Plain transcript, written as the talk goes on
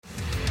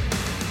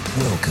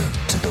Welcome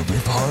to the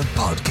Riffhard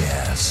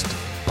podcast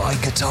by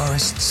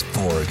guitarists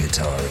for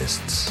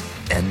guitarists.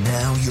 And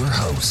now your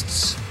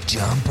hosts,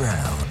 John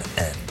Brown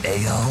and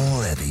Eyal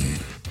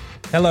Levy.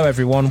 Hello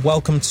everyone,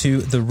 welcome to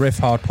the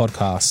Riffhard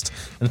podcast,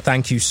 and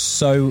thank you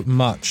so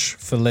much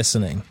for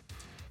listening.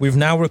 We've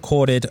now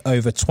recorded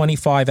over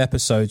 25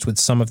 episodes with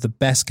some of the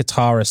best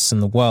guitarists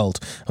in the world,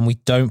 and we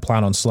don't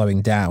plan on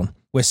slowing down.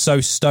 We're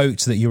so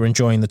stoked that you're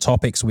enjoying the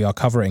topics we are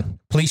covering.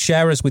 Please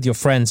share us with your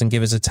friends and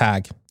give us a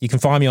tag. You can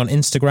find me on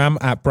Instagram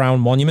at Brown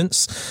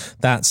Monuments.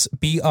 That's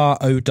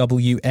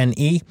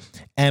BROWNEMONUMENTS,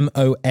 and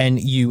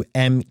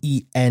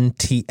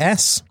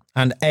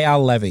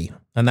Eyal Levy,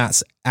 and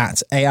that's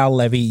at Eyal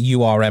Levy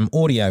URM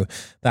Audio.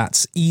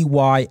 That's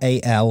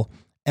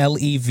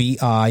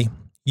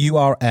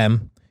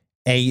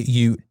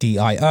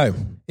EYALLEVIURMAUDIO.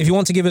 If you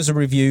want to give us a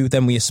review,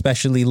 then we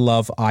especially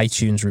love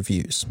iTunes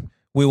reviews.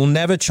 We will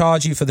never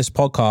charge you for this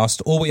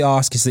podcast. All we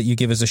ask is that you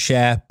give us a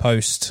share,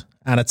 post,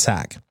 and a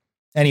tag.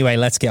 Anyway,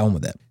 let's get on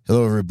with it.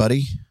 Hello,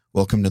 everybody.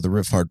 Welcome to the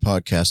Riffhard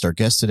podcast. Our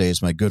guest today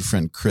is my good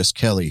friend Chris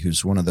Kelly,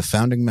 who's one of the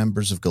founding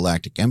members of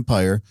Galactic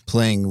Empire,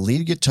 playing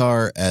lead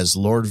guitar as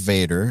Lord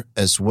Vader,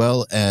 as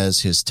well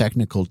as his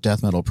technical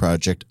death metal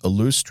project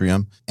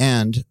Alustrium,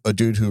 and a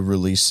dude who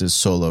releases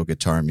solo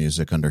guitar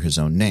music under his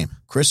own name.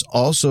 Chris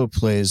also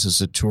plays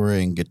as a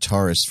touring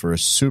guitarist for a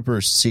super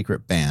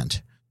secret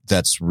band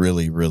that's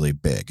really, really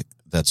big.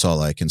 That's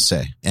all I can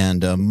say.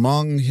 And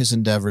among his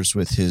endeavors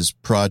with his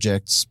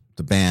projects,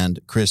 the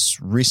band,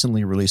 Chris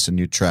recently released a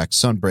new track,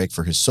 Sunbreak,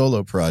 for his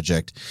solo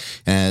project,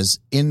 as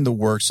in the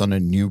works on a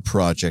new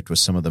project with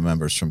some of the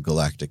members from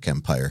Galactic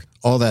Empire.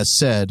 All that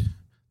said,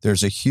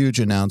 there's a huge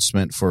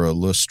announcement for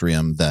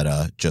Alustrium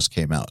that just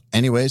came out.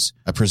 Anyways,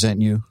 I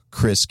present you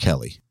Chris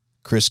Kelly.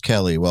 Chris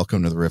Kelly,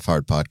 welcome to the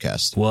Riffhard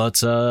podcast.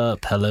 What's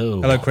up?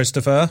 Hello. Hello,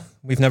 Christopher.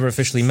 We've never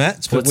officially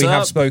met, but we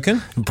have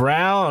spoken.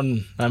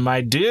 Brown,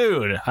 my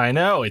dude. I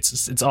know,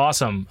 it's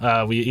awesome.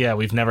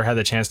 We've never had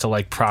the chance to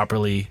like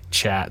properly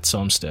chat,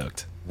 so I'm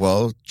stoked.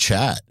 Well,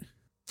 chat.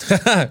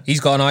 He's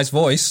got a nice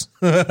voice.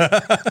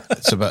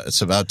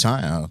 It's about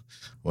time.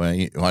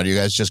 Why do you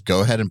guys just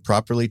go ahead and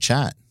properly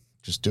chat?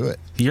 Just do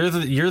it.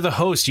 You're the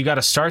host. You got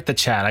to start the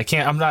chat.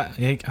 I'm not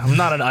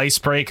an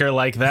icebreaker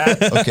like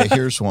that. Okay,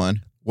 here's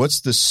one.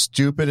 What's the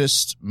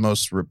stupidest,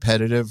 most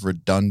repetitive,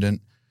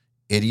 redundant,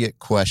 idiot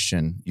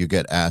question you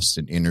get asked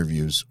in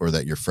interviews, or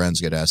that your friends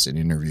get asked in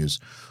interviews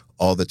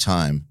all the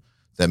time,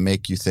 that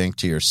make you think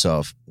to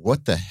yourself,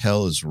 what the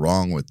hell is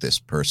wrong with this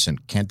person?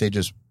 Can't they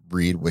just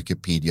read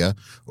Wikipedia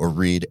or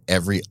read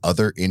every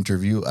other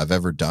interview I've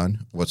ever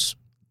done? What's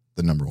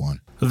the number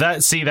one?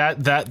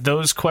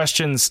 Those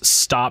questions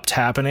stopped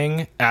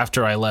happening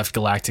after I left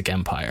Galactic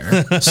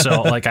Empire.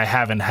 So like I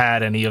haven't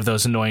had any of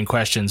those annoying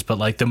questions, but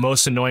like the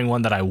most annoying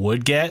one that I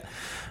would get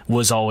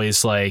was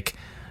always like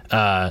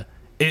it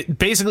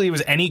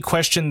was any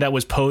question that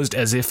was posed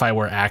as if I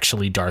were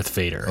actually Darth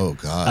Vader. Oh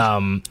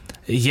god.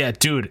 Yeah,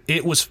 dude,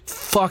 it was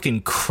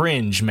fucking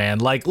cringe, man.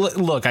 Like,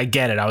 look, I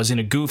get it. I was in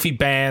a goofy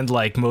band.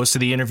 Like, most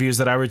of the interviews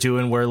that I were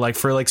doing were, like,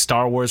 for, like,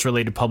 Star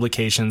Wars-related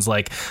publications.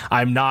 Like,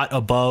 I'm not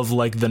above,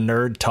 like, the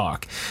nerd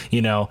talk,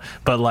 you know?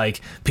 But,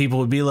 like, people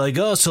would be like,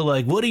 oh, so,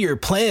 like, what are your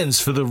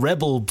plans for the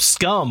rebel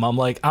scum? I'm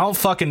like, I don't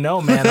fucking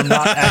know, man. I'm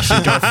not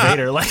actually Darth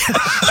Vader. Like,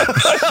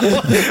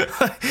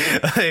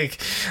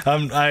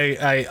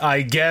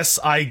 I guess...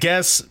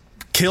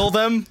 kill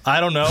them, I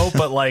don't know,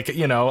 but like,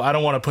 you know, I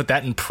don't want to put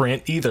that in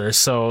print either.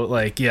 So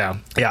like, yeah,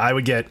 I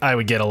would get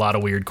a lot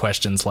of weird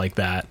questions like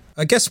that.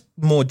 I guess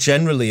more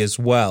generally as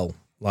well,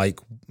 like,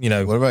 you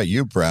know, what about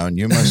you, Brown?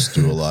 You must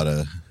do a lot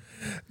of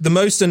the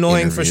most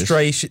annoying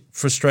interviews.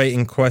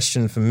 frustrating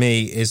question for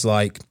me is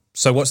like,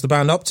 so what's the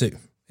band up to?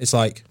 It's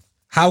like,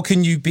 how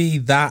can you be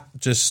that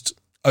just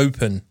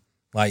open?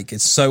 Like,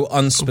 it's so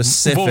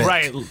unspecific. Well,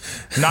 right.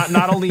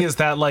 Not only is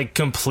that like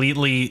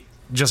completely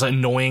just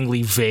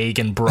annoyingly vague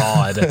and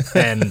broad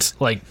and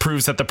like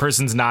proves that the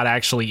person's not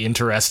actually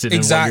interested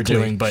in what you're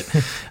doing, but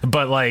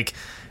like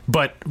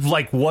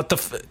what the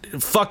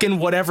fucking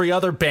what every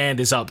other band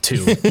is up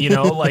to, you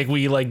know? like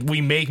we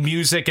make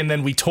music and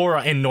then we tour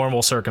in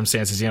normal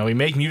circumstances, you know, we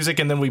make music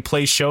and then we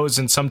play shows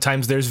and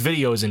sometimes there's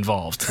videos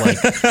involved. Like,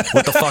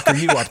 what the fuck are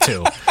you up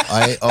to?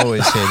 I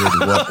always hated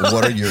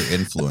what are your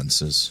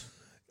influences?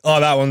 Oh,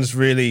 that one's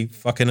really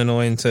fucking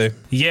annoying too.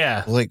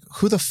 Yeah. Like,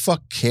 who the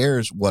fuck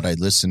cares what I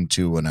listened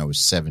to when I was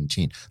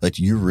 17? Like,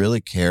 do you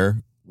really care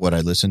what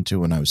I listened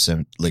to when I was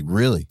 7? Like,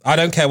 really? I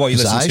don't care what you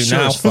listen to now. I sure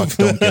as fuck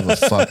don't give a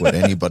fuck what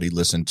anybody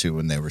listened to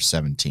when they were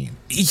 17.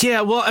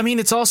 Yeah, well, I mean,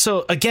 it's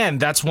also, again,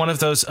 that's one of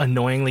those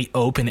annoyingly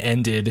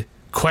open-ended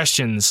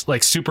questions,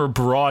 like super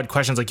broad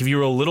questions. Like, if you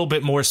were a little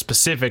bit more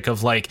specific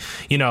of like,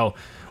 you know,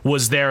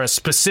 was there a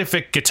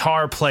specific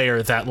guitar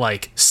player that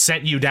like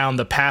sent you down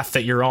the path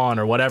that you're on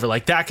or whatever,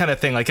 like that kind of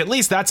thing? Like, at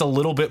least that's a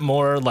little bit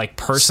more like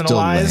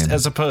personalized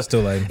as opposed.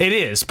 Still lame. It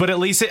is, but at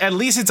least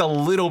it's a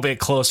little bit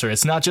closer.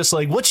 It's not just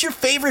like, what's your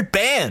favorite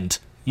band?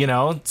 You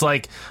know, it's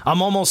like,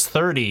 I'm almost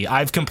 30.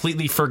 I've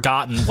completely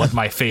forgotten what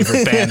my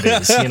favorite band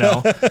is, you know?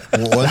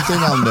 One thing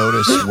I'll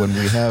notice when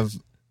we have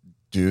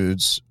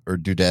dudes or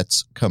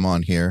dudettes come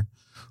on here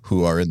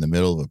who are in the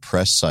middle of a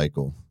press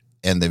cycle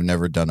and they've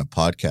never done a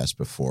podcast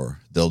before,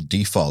 they'll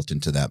default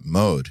into that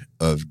mode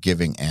of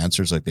giving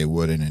answers like they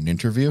would in an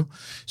interview.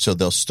 So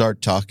they'll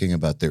start talking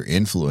about their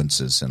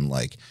influences and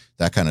like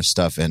that kind of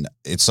stuff. And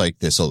it's like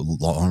this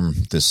alarm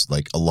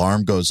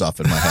goes off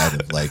in my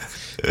head of like,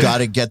 got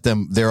to get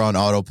them. They're on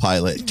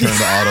autopilot, turn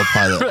the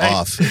autopilot right.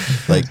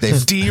 off. Like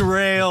they've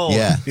derail.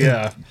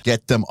 Yeah.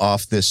 Get them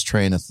off this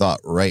train of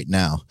thought right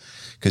now.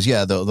 Cause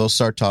they'll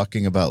start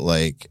talking about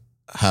like,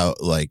 how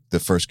like the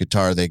first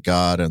guitar they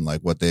got and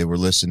like what they were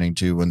listening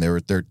to when they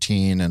were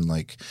 13 and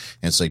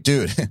it's like,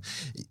 dude,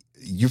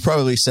 you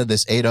probably said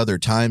this 8 other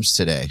times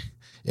today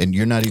and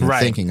you're not even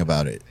thinking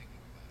about it.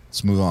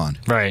 Let's move on.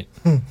 Right.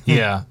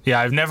 Yeah.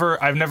 I've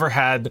never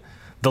had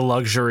the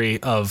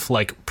luxury of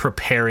like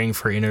preparing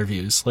for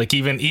interviews. Like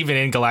even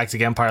in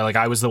Galactic Empire, like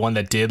I was the one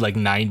that did like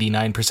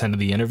 99% of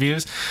the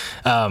interviews.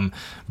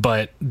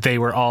 But they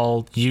were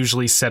all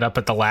usually set up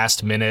at the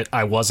last minute.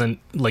 I wasn't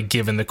like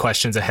given the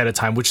questions ahead of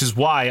time, which is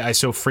why I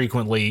so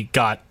frequently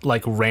got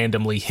like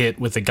randomly hit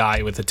with a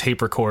guy with a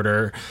tape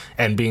recorder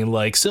and being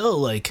like, so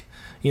like,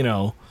 you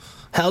know,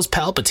 how's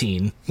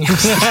Palpatine?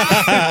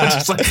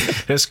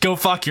 Just go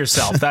fuck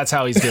yourself. That's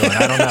how he's doing.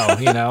 I don't know,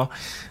 you know?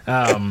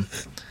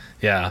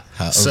 Yeah.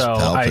 How's so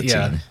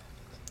Palpatine?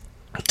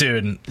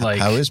 Dude, like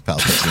how is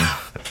Palpatine?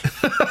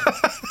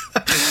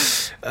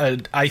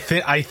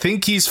 I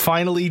think he's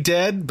finally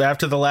dead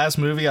after the last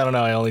movie. I don't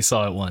know. I only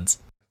saw it once.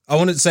 I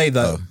wanted to say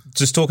that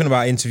just talking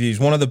about interviews,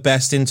 one of the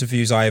best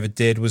interviews I ever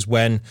did was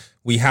when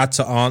we had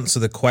to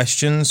answer the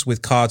questions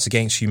with Cards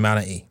Against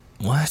Humanity.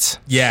 What?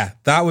 Yeah,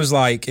 that was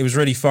like, it was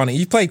really funny.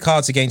 You played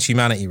Cards Against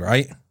Humanity,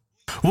 right?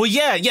 Well,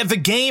 yeah, the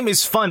game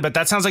is fun, but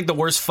that sounds like the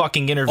worst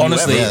fucking interview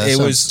Honestly, ever. Yeah, it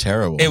was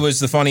terrible. It was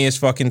the funniest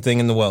fucking thing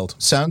in the world.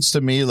 Sounds to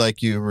me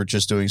like you were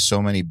just doing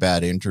so many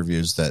bad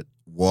interviews that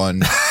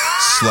one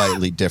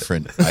slightly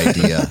different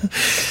idea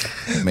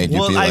made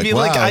you be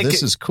like, wow,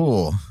 this is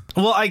cool.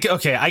 Well, I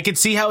could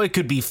see how it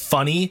could be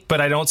funny,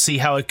 but I don't see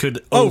how it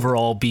could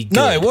overall be good.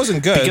 No, it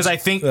wasn't good. Because I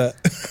think...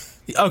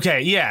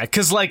 Okay, yeah,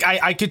 because like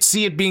I could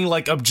see it being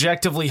like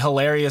objectively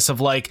hilarious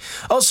of like,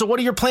 oh, so what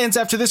are your plans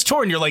after this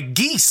tour? And you're like,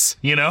 geese,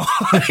 you know?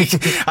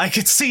 Like, I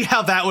could see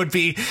how that would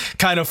be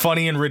kind of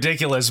funny and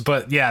ridiculous,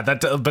 but yeah,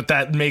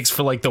 that makes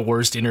for like the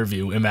worst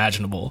interview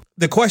imaginable.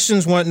 The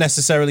questions weren't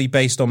necessarily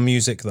based on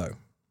music though,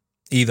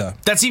 either.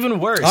 That's even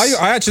worse.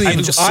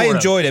 I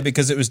enjoyed it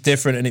because it was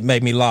different and it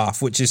made me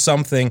laugh, which is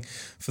something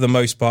for the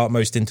most part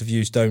most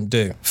interviews don't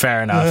do.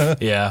 Fair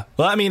enough. Yeah.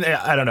 Well, I mean,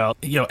 I don't know.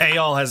 You know,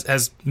 Eyal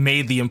has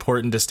made the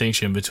important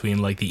distinction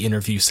between like the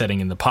interview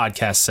setting and the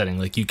podcast setting.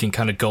 Like you can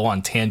kind of go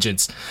on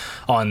tangents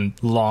on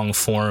long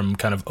form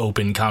kind of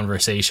open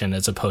conversation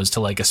as opposed to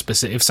like a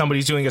specific, if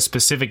somebody's doing a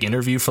specific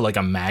interview for like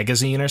a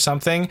magazine or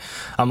something,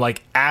 I'm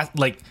like,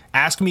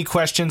 ask me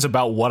questions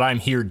about what I'm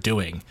here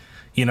doing,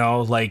 you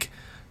know, like,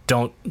 I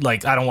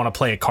don't want to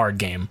play a card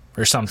game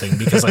or something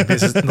because like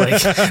this is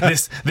like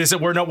this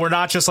we're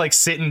not just like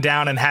sitting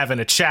down and having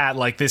a chat.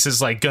 Like this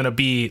is like gonna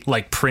be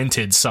like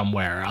printed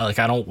somewhere. Like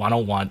I don't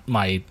want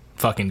my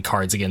fucking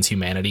Cards Against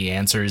Humanity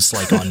answers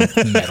like on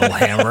Metal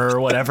Hammer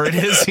or whatever it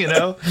is, you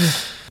know.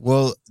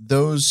 Well,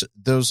 those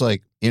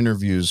like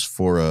interviews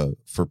for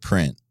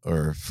print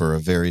or for a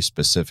very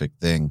specific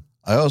thing,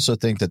 I also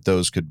think that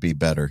those could be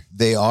better.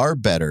 They are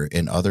better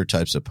in other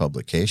types of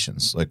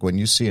publications. Like when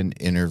you see an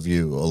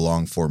interview, a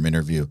long form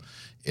interview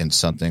in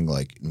something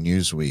like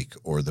Newsweek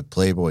or the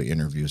Playboy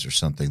interviews or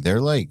something,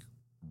 they're like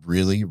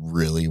really,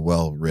 really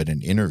well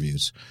written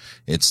interviews.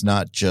 It's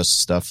not just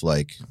stuff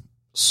like,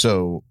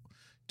 so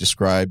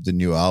describe the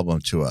new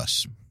album to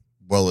us.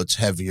 Well, it's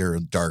heavier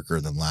and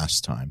darker than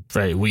last time.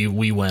 Right. We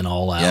went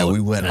all out. Yeah, we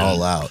went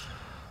all out.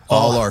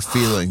 All our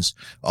feelings,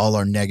 all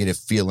our negative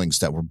feelings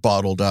that were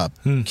bottled up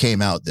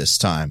came out this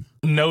time.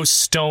 No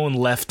stone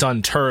left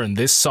unturned.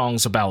 This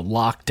song's about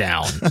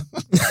lockdown.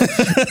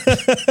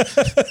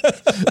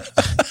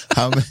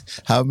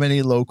 How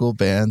many local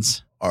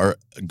bands are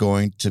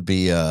going to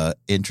be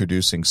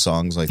introducing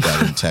songs like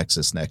that in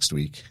Texas next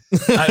week?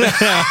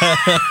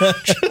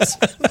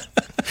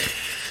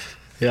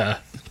 Yeah.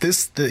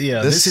 This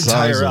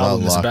entire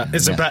album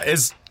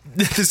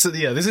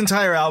this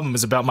entire album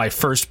is about my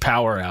first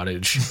power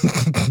outage.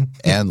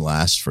 And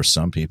last for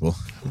some people.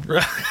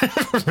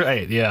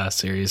 Right, yeah,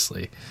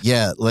 seriously.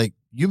 Yeah, like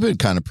you've been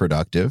kind of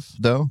productive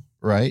though,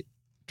 right?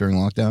 During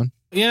lockdown?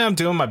 Yeah, I'm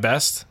doing my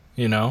best,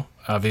 you know.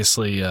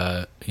 Obviously,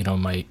 you know,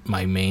 my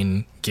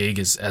main gig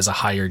is as a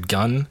hired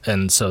gun,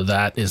 and so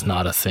that is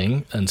not a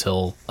thing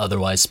until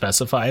otherwise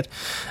specified.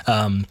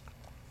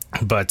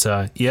 But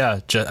I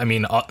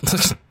mean,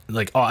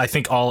 I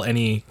think all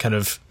any kind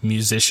of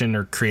musician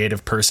or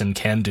creative person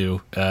can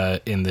do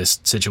in this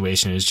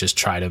situation is just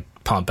try to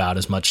pump out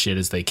as much shit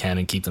as they can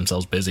and keep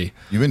themselves busy.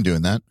 You've been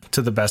doing that?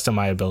 To the best of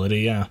my ability,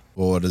 yeah.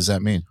 Well, what does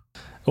that mean?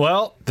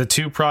 Well, the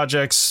two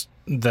projects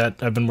that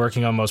I've been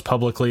working on most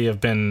publicly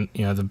have been,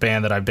 you know, the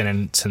band that I've been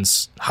in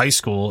since high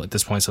school at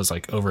this point, so it's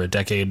like over a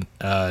decade.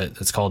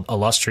 It's called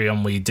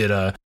Alustrium. We did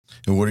a...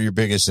 And what are your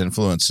biggest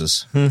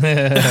influences?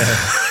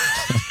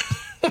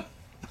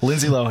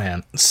 Lindsay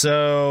Lohan.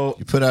 So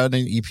you put out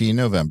an EP in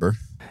November.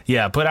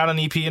 Yeah, put out an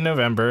EP in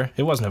November.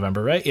 It was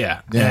November, right?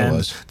 Yeah. Yeah, and it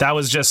was. That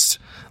was just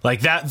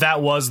like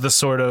that was the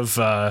sort of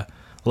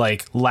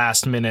like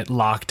last minute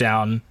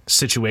lockdown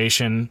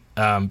situation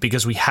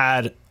because we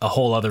had a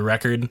whole other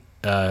record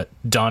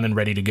done and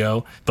ready to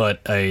go,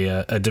 but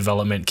a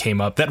development came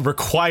up that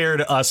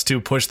required us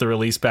to push the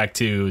release back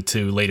to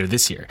later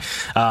this year.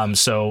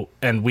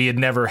 And we had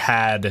never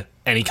had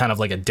any kind of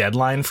like a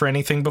deadline for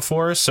anything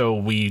before, so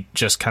we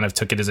just kind of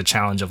took it as a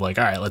challenge of like,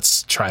 all right,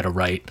 let's try to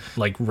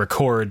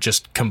record,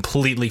 just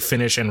completely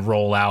finish and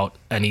roll out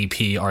an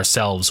EP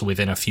ourselves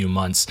within a few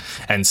months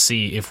and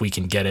see if we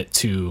can get it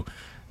to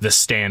the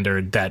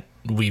standard that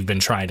we've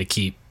been trying to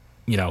keep,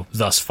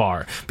 thus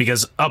far.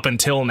 Because up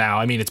until now,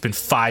 I mean, it's been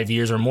 5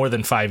 years or more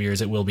than 5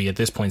 years, it will be at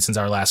this point, since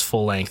our last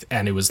full length,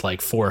 and it was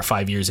like 4 or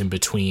 5 years in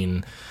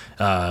between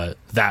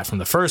that from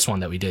the first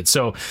one that we did.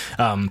 So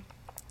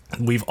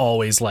we've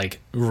always like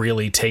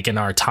really taken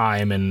our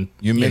time, and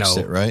you mixed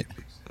it, right?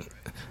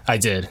 I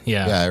did.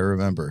 Yeah. Yeah, I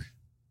remember.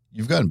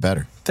 You've gotten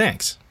better.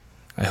 Thanks.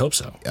 I hope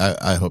so.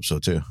 I hope so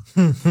too.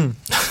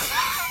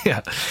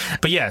 Yeah.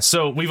 But yeah,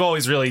 so we've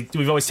always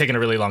taken a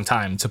really long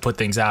time to put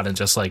things out, and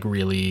just like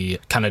really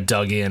kind of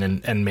dug in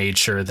and made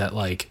sure that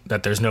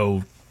that there's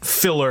no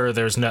filler,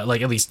 there's no,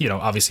 like, at least,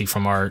 obviously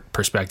from our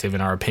perspective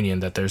and our opinion,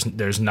 that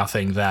there's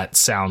nothing that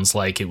sounds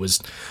like it was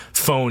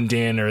phoned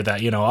in, or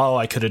that,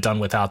 I could have done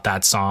without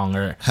that song.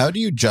 Or how do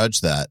you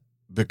judge that?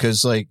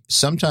 Because like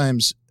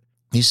sometimes,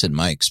 at least in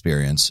my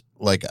experience,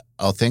 like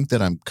I'll think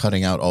that I'm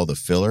cutting out all the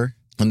filler,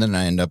 and then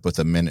I end up with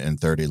a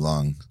 1:30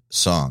 long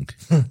song.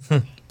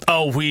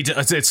 Oh,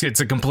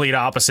 it's a complete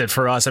opposite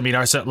for us. I mean,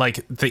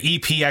 the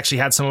EP actually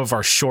had some of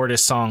our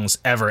shortest songs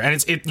ever, and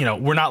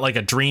we're not like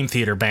a Dream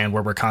Theater band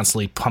where we're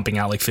constantly pumping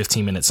out like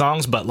 15-minute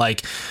songs, but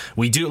like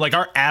we do, like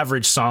our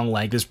average song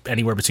length is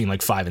anywhere between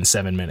like 5 and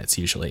 7 minutes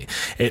usually.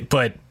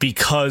 But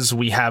because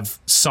we have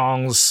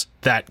songs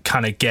that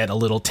kind of get a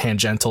little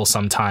tangential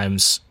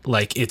sometimes,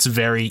 like it's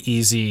very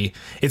easy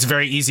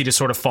to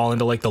sort of fall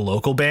into like the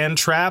local band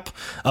trap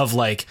of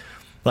like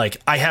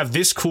I have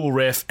this cool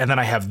riff and then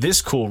I have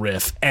this cool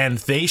riff, and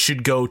they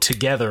should go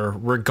together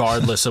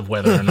regardless of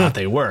whether or not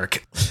they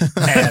work.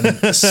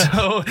 And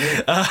so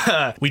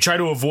we try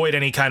to avoid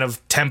any kind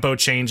of tempo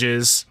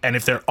changes, and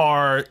if there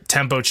are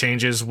tempo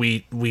changes,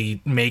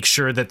 we make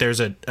sure that there's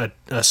a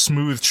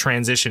smooth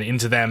transition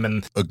into them,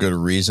 and a good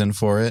reason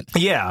for it.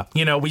 Yeah,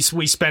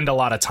 we spend a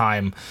lot of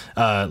time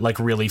like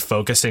really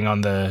focusing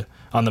on the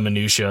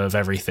minutia of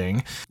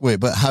everything.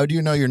 Wait, but how do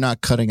you know you're not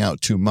cutting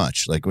out too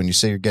much? Like when you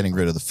say you're getting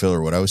rid of the filler,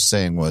 what I was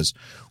saying was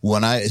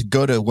when I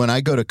go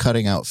to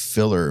cutting out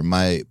filler,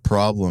 my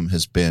problem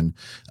has been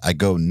I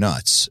go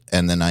nuts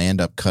and then I end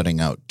up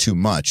cutting out too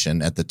much.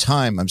 And at the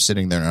time I'm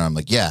sitting there and I'm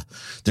like, yeah,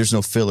 there's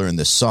no filler in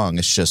this song.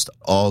 It's just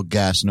all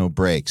gas, no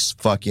brakes.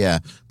 Fuck yeah.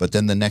 But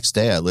then the next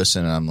day I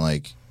listen and I'm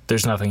like,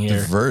 there's nothing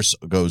here. The verse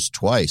goes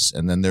twice,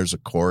 and then there's a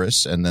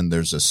chorus, and then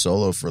there's a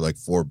solo for like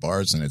 4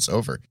 bars, and it's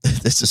over.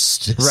 This is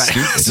just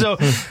right.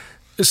 stupid.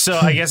 So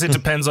I guess it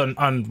depends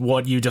on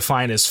what you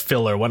define as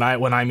filler. When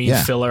I mean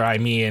filler, I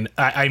mean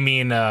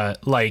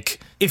like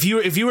if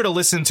you were to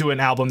listen to an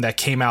album that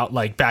came out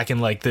like back in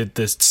like the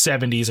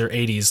 70s or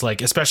 80s,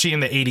 like especially in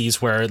the 80s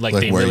where like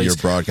they where really you're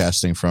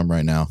broadcasting from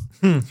right now.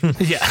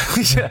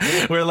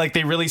 Yeah. Where like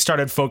they really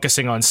started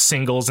focusing on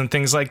singles and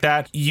things like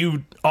that,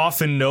 you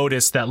often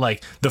notice that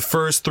like the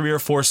first 3 or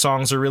 4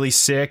 songs are really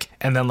sick,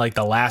 and then like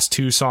the last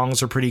 2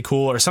 songs are pretty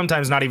cool, or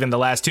sometimes not even the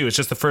last 2, it's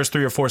just the first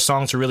 3 or 4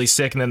 songs are really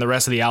sick, and then the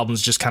rest of the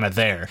album's just kind of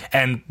there.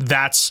 And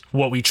that's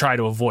what we try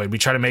to avoid. We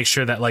try to make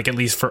sure that like, at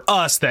least for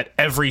us, that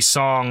every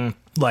song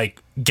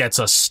like gets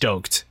us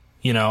stoked,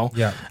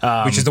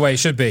 Yeah. Which is the way it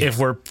should be. If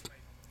we're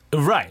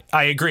right,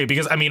 I agree,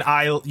 because I mean,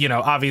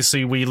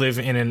 obviously we live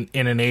in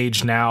an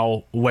age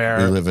now where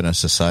we live in a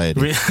society.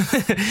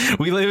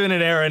 We live in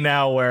an era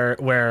now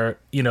where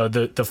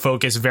the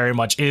focus very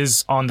much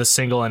is on the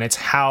single, and it's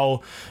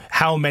how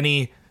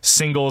many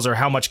singles or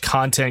how much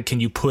content can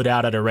you put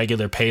out at a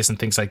regular pace and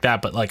things like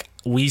that. But like,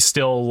 we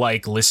still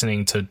like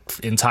listening to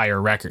entire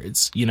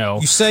records.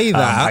 You say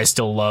that. I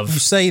still love. You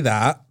say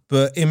that,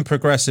 but in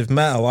progressive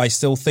metal, I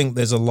still think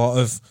there's a lot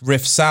of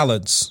riff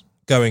salads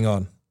going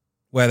on,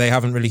 where they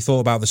haven't really thought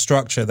about the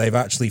structure. They've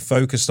actually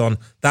focused on,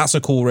 that's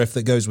a cool riff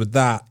that goes with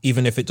that,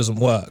 even if it doesn't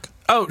work.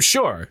 Oh,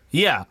 sure.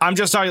 Yeah. I'm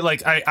just talking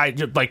like, I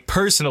like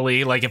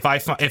personally, like if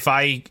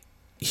I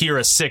hear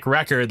a sick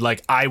record,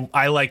 like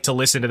I like to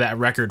listen to that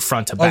record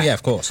front to back. Oh yeah,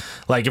 of course.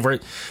 Like if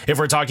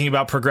we're talking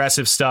about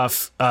progressive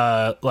stuff,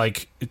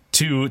 like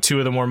two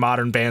of the more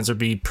modern bands would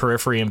be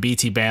Periphery and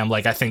BT Bam.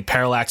 Like I think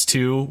Parallax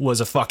 2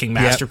 was a fucking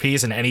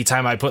masterpiece, and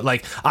anytime I put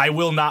I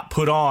will not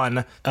put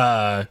on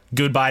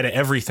Goodbye to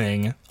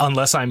Everything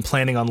unless I'm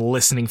planning on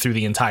listening through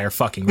the entire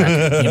fucking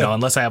record.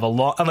 Unless I have a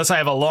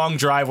long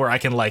drive where I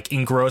can like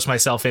engross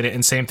myself in it.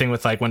 And same thing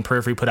with like when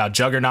Periphery put out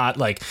Juggernaut,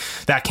 like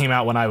that came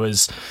out when I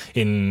was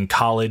in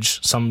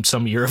college,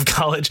 some year of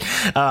college,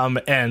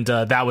 and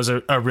that was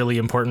a really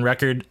important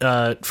record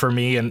for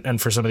me and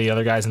for some of the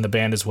other guys in the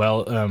band as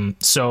well.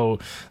 So so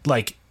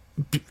like,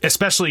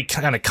 especially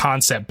kind of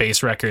concept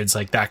based records,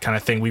 like that kind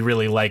of thing, we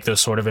really like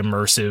those sort of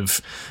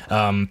immersive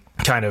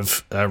kind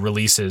of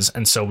releases.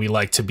 And so we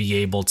like to be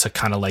able to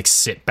kind of like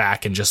sit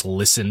back and just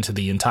listen to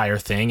the entire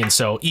thing. And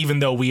so even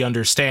though we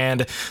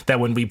understand that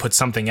when we put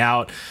something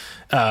out,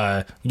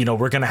 you know,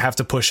 we're going to have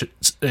to push,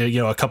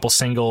 you know, a couple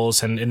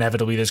singles, and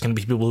inevitably there's going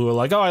to be people who are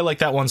like, oh, I like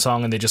that one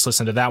song, and they just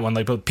listen to that one.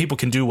 Like, but people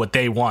can do what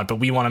they want, but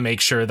we want to make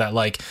sure that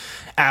like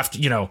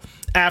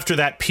after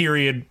that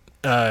period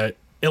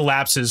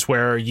elapses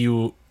where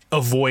you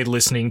avoid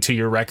listening to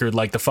your record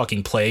like the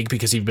fucking plague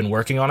because you've been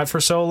working on it for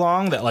so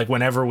long, that like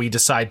whenever we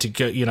decide to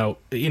go, you know,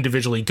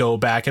 individually go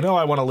back and, oh,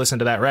 I want to listen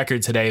to that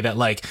record today, that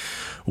like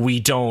we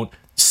don't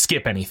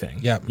skip anything.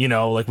 Yeah. You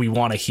know, like we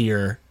want to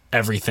hear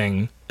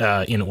everything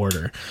in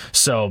order.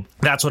 So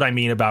that's what I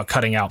mean about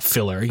cutting out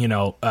filler, you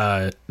know,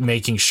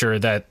 making sure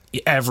that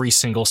every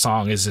single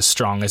song is as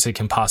strong as it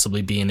can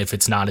possibly be. And if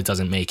it's not, it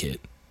doesn't make it,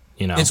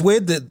 you know. It's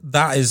weird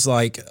that is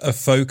like a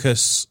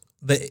focus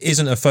that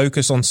isn't a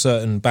focus on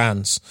certain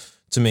bands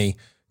to me,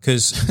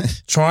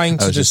 because trying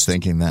to I was just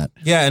thinking that.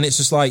 Yeah, and it's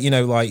just like, you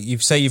know, like you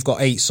say you've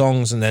got 8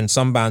 songs, and then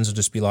some bands will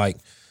just be like,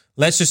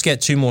 let's just get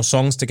 2 more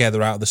songs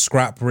together out of the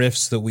scrap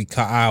riffs that we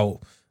cut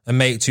out and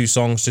make 2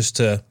 songs just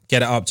to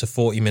get it up to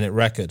 40-minute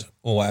record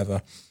or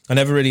whatever. I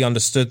never really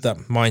understood that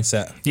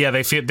mindset. Yeah,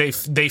 they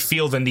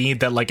feel the need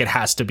that like it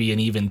has to be an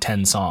even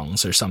 10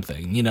 songs or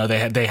something. You know,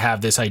 they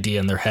have this idea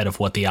in their head of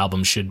what the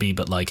album should be,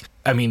 but like,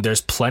 I mean, there's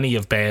plenty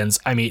of bands.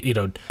 I mean, you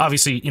know,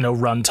 obviously, you know,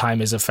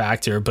 runtime is a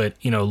factor, but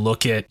you know,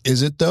 look at,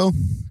 Is it though?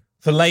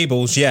 For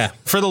labels, yeah.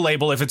 For the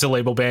label, if it's a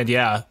label band,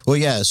 yeah. Well,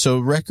 yeah. So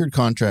record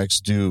contracts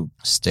do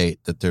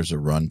state that there's a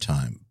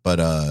runtime,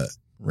 but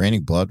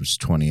Raining Blood was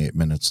 28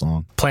 minutes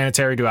long.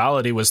 Planetary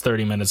Duality was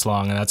 30 minutes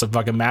long, and that's a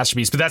fucking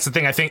masterpiece. But that's the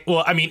thing, I think,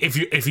 well, I mean,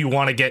 if you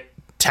want to get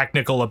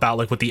technical about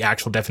like what the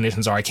actual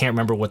definitions are, I can't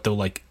remember what the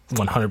like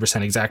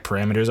 100% exact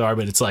parameters are,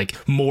 but it's like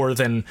more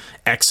than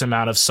X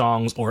amount of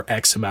songs or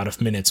X amount of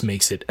minutes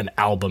makes it an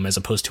album as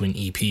opposed to an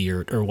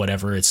EP or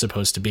whatever it's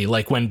supposed to be.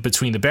 Like when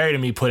Between the Buried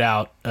and Me put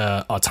out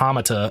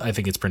Automata, I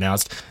think it's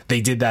pronounced,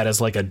 they did that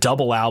as like a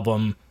double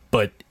album,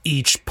 but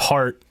each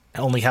part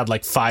only had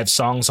like 5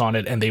 songs on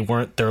it, and they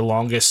weren't their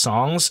longest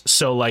songs.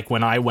 So like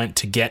when I went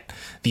to get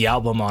the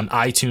album on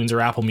iTunes or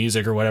Apple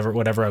Music or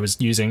whatever I was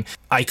using,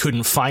 I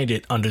couldn't find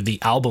it under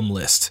the album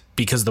list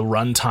because the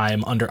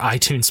runtime under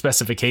iTunes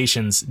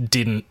specifications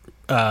didn't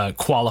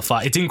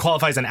qualify. It didn't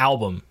qualify as an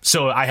album.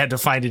 So I had to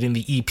find it in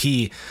the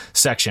EP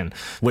section,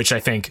 which I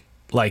think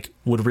like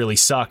would really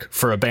suck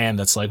for a band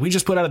that's like, we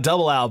just put out a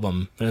double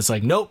album, and it's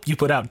like, nope, you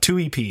put out 2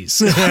 EPs.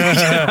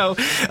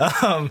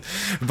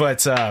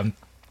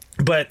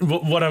 But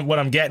what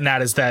I'm getting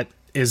at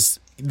is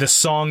the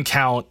song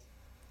count.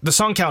 The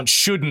song count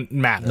shouldn't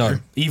matter, no.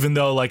 Even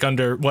though like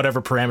under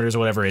whatever parameters or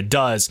whatever it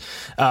does,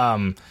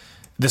 the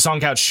song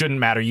count shouldn't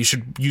matter. You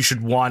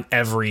should want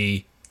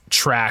every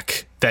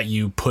track that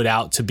you put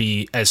out to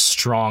be as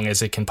strong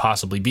as it can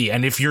possibly be.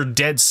 And if you're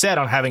dead set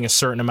on having a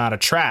certain amount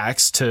of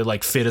tracks to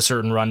like fit a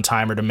certain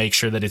runtime or to make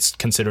sure that it's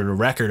considered a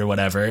record or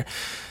whatever,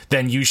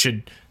 then you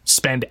should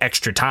spend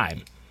extra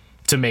time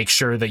to make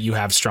sure that you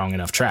have strong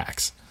enough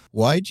tracks.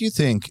 Why do you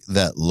think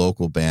that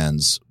local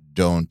bands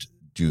don't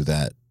do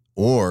that?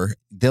 Or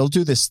they'll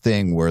do this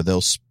thing where they'll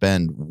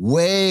spend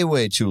way,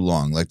 way too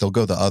long. Like they'll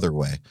go the other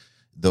way.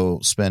 They'll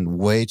spend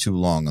way too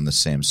long on the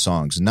same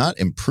songs, not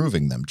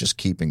improving them, just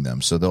keeping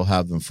them. So they'll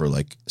have them for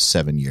like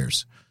 7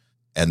 years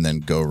and then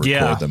go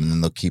record them, and then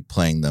they'll keep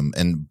playing them.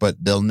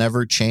 But they'll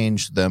never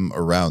change them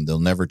around. They'll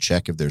never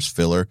check if there's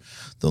filler.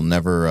 They'll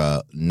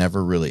never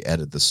really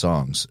edit the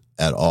songs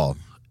at all.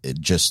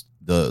 It just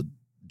the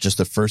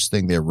first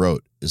thing they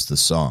wrote is the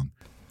song.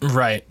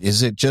 Right.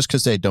 Is it just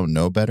because they don't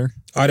know better?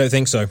 I don't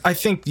think so. I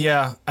think,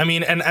 yeah. I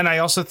mean, and I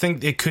also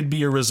think it could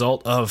be a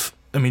result of,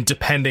 I mean,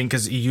 depending,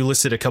 because you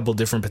listed a couple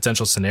different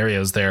potential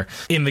scenarios there.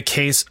 In the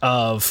case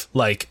of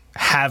like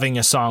having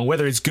a song,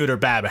 whether it's good or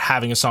bad, but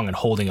having a song and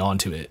holding on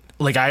to it.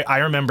 Like I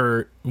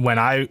remember when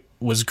I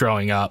was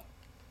growing up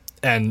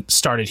and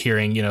started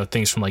hearing, you know,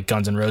 things from like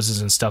Guns N' Roses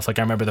and stuff. Like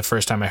I remember the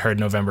first time I heard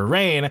November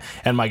Rain,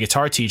 and my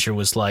guitar teacher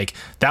was like,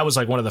 that was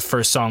like one of the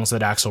first songs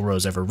that Axl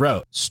Rose ever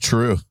wrote. It's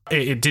true.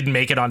 It didn't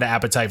make it onto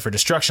Appetite for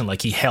Destruction.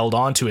 Like he held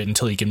on to it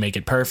until he could make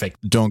it perfect.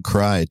 Don't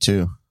Cry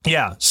too.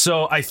 Yeah.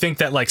 So I think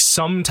that like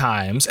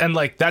sometimes, and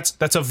like that's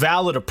a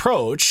valid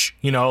approach,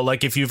 you know,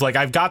 like if you've like,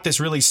 I've got this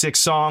really sick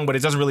song, but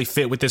it doesn't really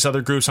fit with this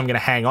other group, so I'm going to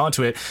hang on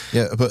to it.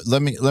 Yeah. But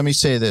let me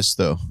say this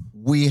though.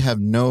 We have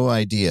no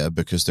idea,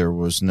 because there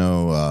was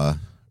no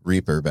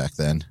Reaper back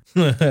then.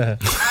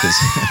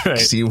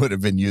 Because he would have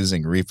been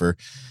using Reaper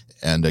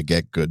and a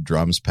Get Good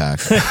drums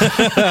pack.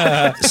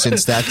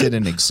 Since that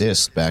didn't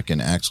exist back in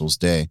Axl's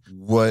day,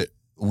 what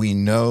we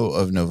know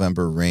of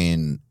November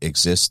Rain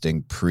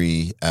existing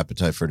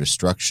pre-Appetite for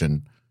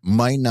Destruction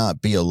might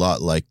not be a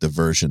lot like the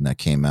version that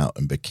came out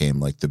and became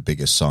like the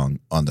biggest song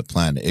on the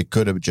planet. It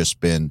could have just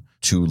been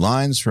 2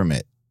 lines from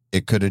it.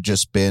 It could have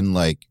just been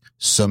like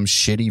some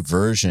shitty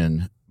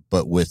version,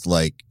 but with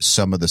like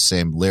some of the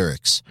same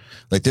lyrics.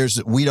 Like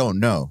we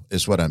don't know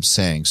is what I'm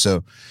saying.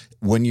 So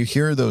when you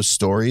hear those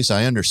stories,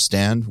 I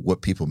understand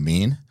what people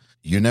mean.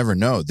 You never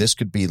know. This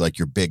could be like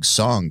your big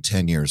song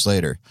 10 years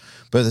later.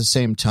 But at the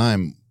same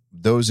time,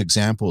 those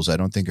examples I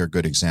don't think are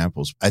good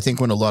examples. I think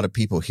when a lot of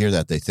people hear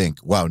that, they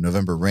think, wow,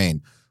 November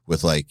Rain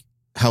with like,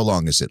 how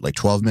long is it? Like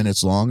 12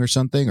 minutes long or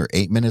something, or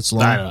 8 minutes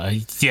long? I don't know.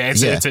 Yeah,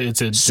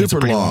 it's a super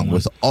long one.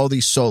 with all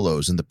these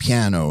solos and the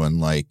piano and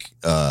like,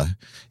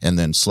 and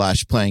then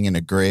Slash playing in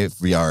a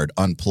graveyard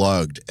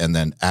unplugged, and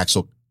then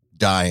Axl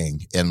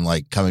dying and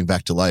like coming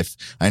back to life.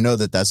 I know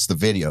that that's the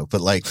video,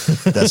 but like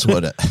that's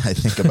what I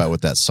think about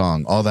with that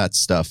song. All that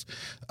stuff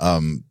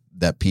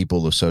that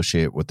people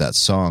associate with that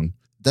song.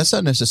 That's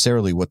not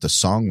necessarily what the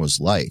song was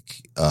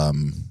like.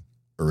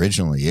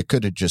 Originally, it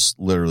could have just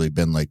literally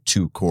been like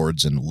 2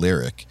 chords and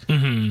lyric.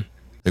 Mm-hmm.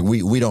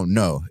 Like we don't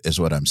know is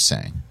what I'm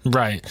saying.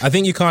 Right. I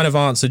think you kind of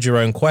answered your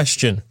own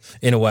question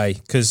in a way,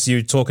 because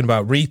you're talking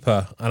about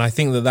Reaper, and I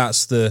think that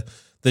that's the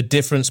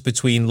difference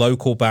between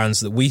local bands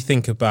that we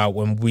think about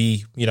when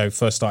we,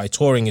 first started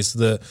touring, is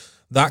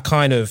that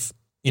kind of,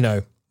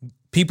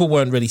 people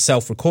weren't really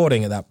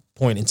self-recording at that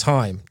point in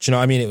time. Do you know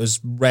what I mean? It was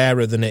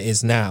rarer than it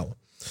is now.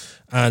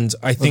 And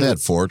I think they had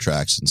 4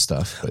 tracks and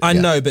stuff. I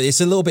know, but it's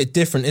a little bit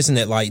different, isn't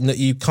it? Like,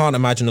 you can't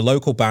imagine a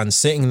local band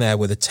sitting there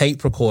with a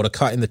tape recorder,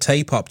 cutting the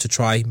tape up to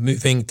try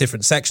moving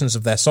different sections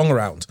of their song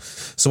around.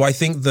 So I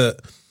think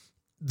that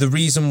the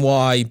reason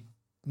why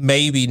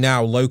maybe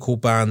now local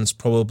bands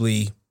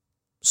probably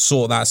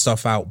sort that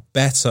stuff out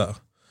better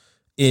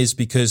is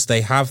because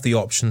they have the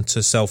option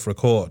to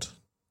self-record,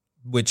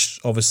 which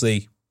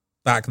obviously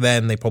back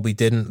then they probably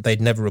didn't.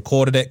 They'd never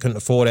recorded it, couldn't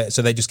afford it,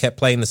 so they just kept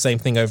playing the same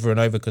thing over and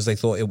over because they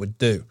thought it would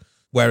do.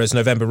 Whereas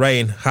November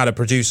Rain had a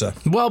producer.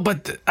 Well,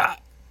 but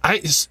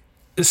I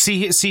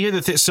see here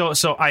that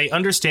so I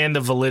understand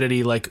the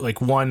validity.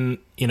 Like one,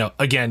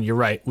 again, you're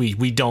right.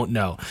 We don't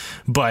know,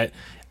 but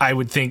I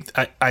would think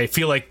I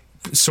feel like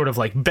sort of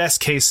like best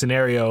case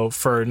scenario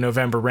for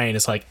November Rain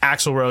is like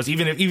Axl Rose,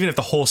 even if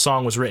the whole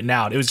song was written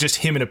out, it was just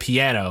him and a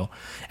piano,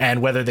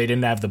 and whether they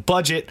didn't have the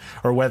budget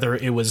or whether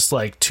it was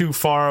like too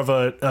far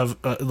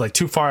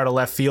too far out of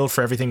left field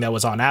for everything that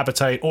was on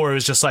Appetite, or it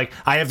was just like,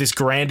 I have this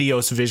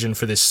grandiose vision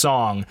for this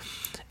song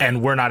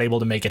and we're not able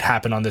to make it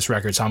happen on this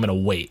record, so I'm gonna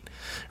wait,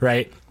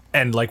 right?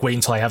 And like wait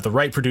until I have the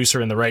right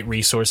producer and the right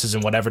resources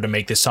and whatever to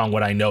make this song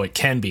what I know it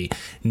can be.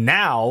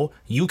 Now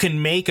you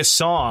can make a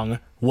song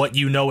what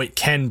you know it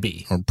can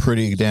be. Or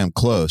pretty damn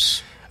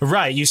close.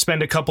 Right. You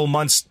spend a couple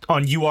months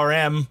on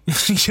URM,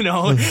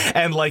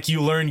 and like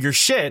you learn your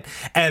shit,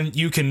 and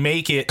you can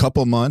make it.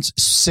 Couple months,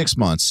 6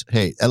 months.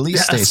 Hey, at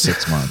least stay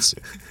 6 months.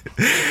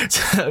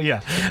 So,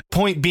 yeah.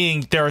 Point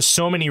being, there are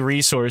so many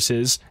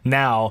resources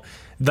now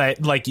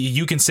that like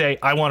you can say,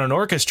 I want an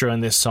orchestra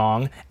in this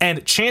song,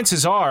 and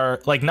chances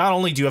are, like, not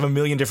only do you have a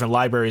million different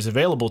libraries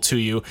available to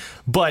you,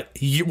 but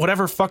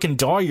whatever fucking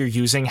DAW you're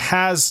using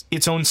has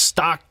its own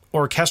stock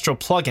orchestral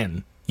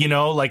plugin,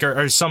 like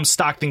or some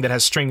stock thing that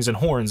has strings and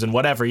horns and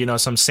whatever,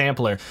 some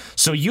sampler.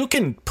 So you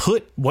can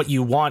put what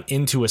you want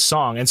into a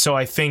song. And so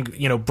I think,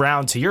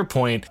 Brown, to your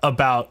point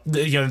about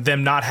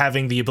them not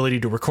having the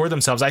ability to record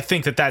themselves, I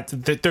think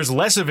that there's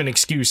less of an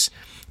excuse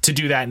to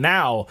do that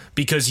now,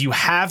 because you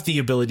have the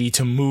ability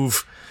to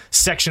move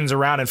sections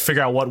around and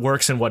figure out what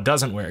works and what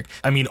doesn't work.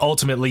 I mean,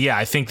 ultimately, yeah,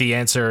 I think the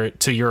answer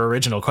to your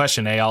original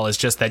question, Eyal, is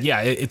just that,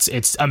 yeah,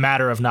 it's a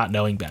matter of not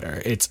knowing better.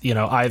 It's,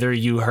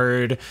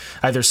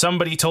 either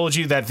somebody told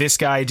you that this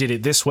guy did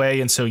it this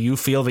way, and so you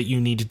feel that you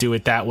need to do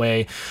it that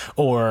way,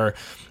 or,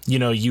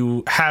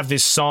 you have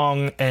this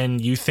song and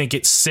you think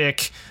it's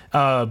sick,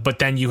 but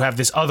then you have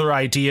this other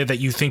idea that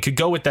you think could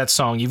go with that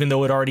song, even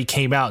though it already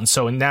came out. And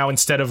so now,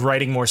 instead of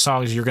writing more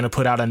songs, you're going to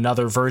put out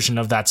another version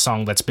of that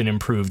song that's been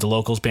improved. The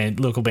local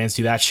bands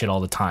do that shit all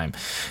the time,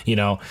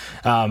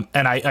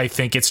 and I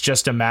think it's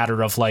just a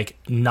matter of like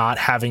not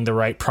having the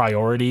right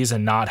priorities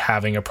and not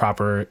having a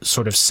proper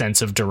sort of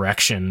sense of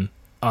direction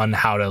on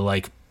how to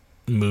like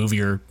move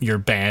your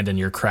band and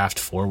your craft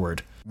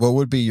forward. What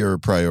would be your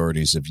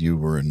priorities if you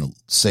were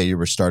say you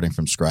were starting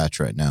from scratch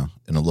right now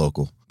in a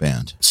local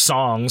band?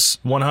 Songs,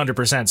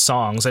 100%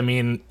 songs. I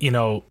mean,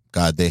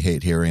 God, they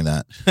hate hearing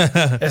that.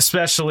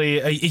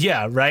 Especially,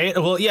 yeah, right?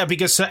 Well, yeah,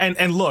 because,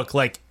 and look,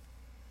 like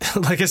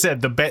I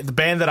said, the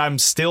band that I'm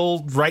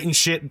still writing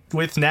shit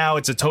with now,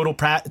 it's a total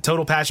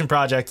passion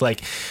project.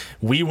 Like,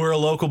 we were a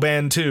local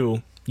band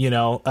too.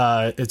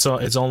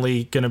 It's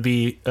only going to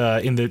be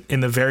in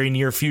the very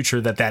near future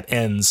that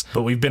ends.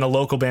 But we've been a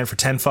local band for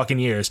 10 fucking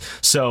years,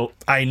 so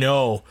I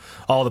know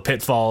all the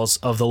pitfalls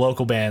of the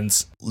local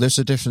bands. There's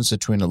a difference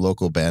between a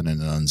local band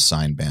and an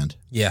unsigned band.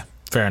 Yeah,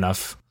 fair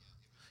enough.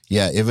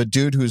 Yeah, if a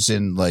dude who's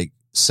in like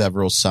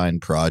several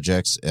signed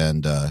projects,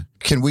 and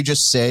can we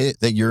just say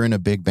that you're in a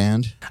big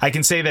band? I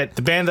can say that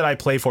the band that I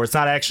play for, it's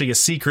not actually a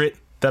secret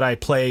that I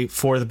play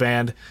for the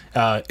band.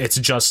 It's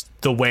just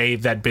the way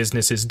that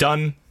business is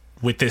done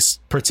with this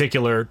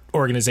particular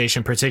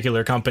organization,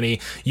 particular company,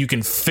 you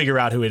can figure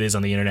out who it is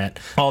on the internet.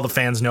 All the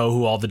fans know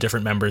who all the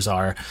different members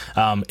are.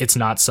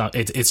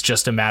 It's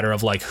just a matter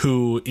of like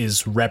who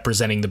is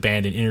representing the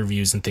band in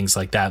interviews and things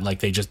like that. Like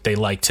they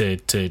like to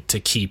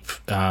keep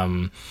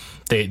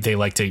they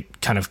like to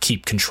kind of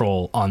keep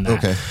control on that.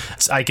 Okay.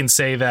 So I can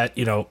say that,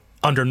 you know,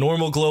 under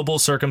normal global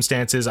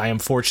circumstances, I am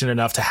fortunate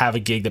enough to have a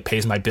gig that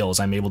pays my bills.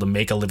 I'm able to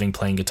make a living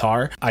playing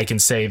guitar. I can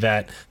say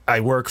that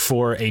I work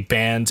for a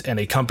band and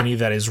a company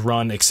that is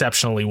run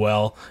exceptionally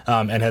well,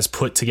 and has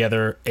put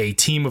together a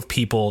team of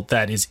people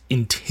that is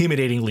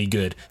intimidatingly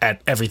good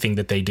at everything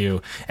that they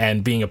do.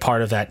 And being a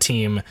part of that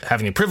team,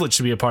 having the privilege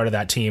to be a part of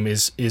that team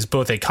is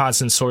both a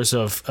constant source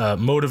of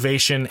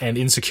motivation and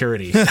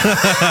insecurity.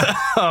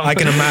 I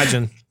can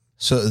imagine.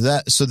 So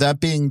that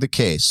being the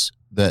case,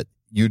 that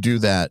you do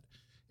that,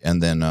 and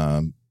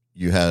then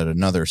you had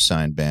another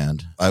signed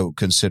band. I would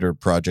consider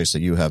projects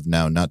that you have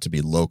now not to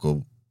be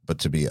local, but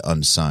to be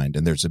unsigned.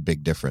 And there's a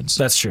big difference.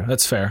 That's true.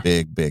 That's fair.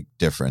 Big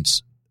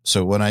difference.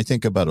 So when I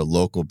think about a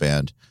local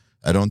band,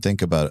 I don't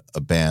think about a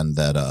band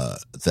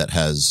that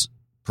has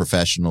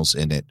professionals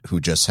in it who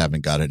just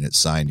haven't gotten it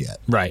signed yet.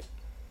 Right.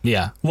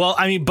 Yeah. Well,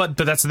 I mean, but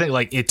that's the thing.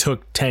 Like, it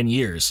took 10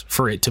 years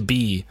for it to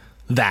be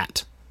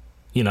that,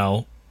 you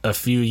know. A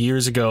few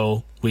years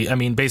ago,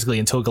 basically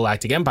until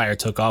Galactic Empire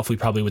took off, we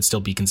probably would still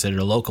be considered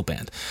a local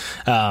band.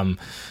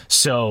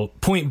 So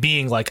point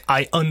being, like,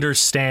 I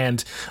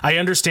understand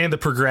the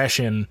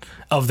progression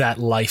of that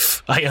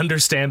life. I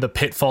understand the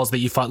pitfalls that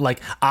you fought.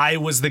 Like, I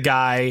was the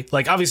guy,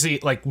 like, obviously,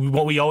 like,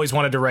 we always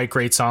wanted to write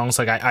great songs.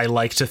 Like, I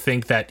like to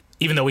think that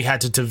even though we had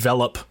to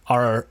develop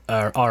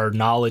our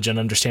knowledge and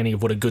understanding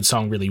of what a good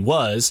song really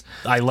was,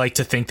 I like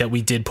to think that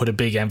we did put a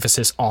big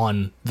emphasis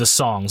on the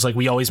songs. Like,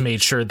 we always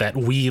made sure that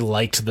we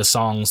liked the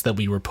songs that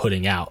we were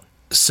putting out.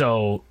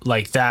 So,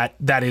 like, that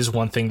is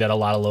one thing that a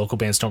lot of local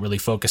bands don't really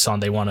focus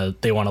on. They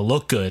want to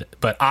look good.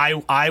 But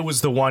I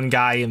was the one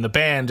guy in the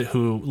band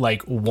who,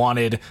 like,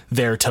 wanted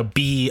there to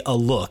be a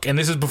look. And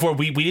this is before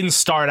we didn't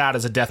start out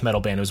as a death metal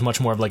band. It was much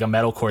more of like a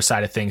metalcore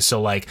side of things.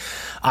 So, like,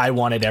 I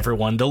wanted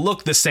everyone to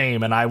look the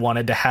same, and I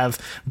wanted to have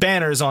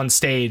banners on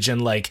stage,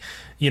 and, like,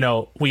 you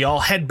know, we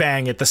all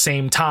headbang at the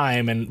same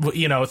time, and,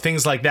 you know,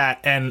 things like that.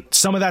 And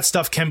some of that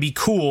stuff can be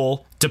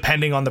cool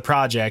depending on the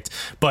project,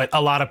 but a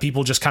lot of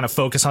people just kind of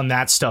focus on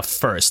that stuff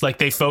first. Like,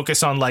 they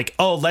focus on, like,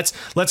 oh,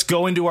 let's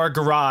go into our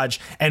garage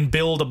and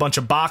build a bunch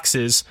of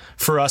boxes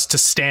for us to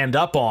stand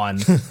up on,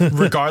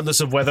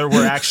 regardless of whether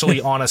we're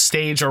actually on a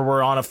stage or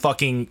we're on a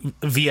fucking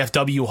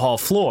VFW hall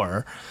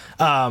floor.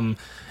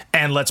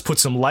 And let's put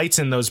some lights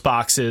in those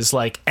boxes,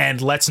 like, and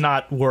let's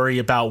not worry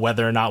about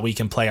whether or not we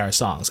can play our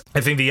songs.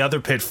 I think the other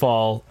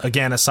pitfall,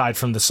 again, aside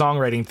from the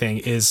songwriting thing,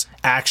 is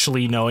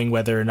actually knowing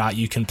whether or not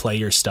you can play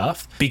your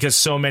stuff. Because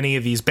so many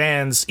of these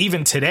bands,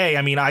 even today,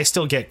 I mean, I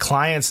still get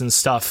clients and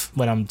stuff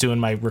when I'm doing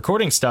my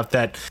recording stuff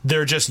that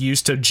they're just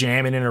used to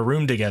jamming in a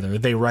room together.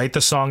 They write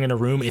the song in a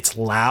room, it's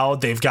loud,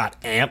 they've got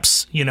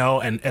amps, you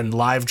know, and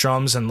live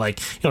drums, and,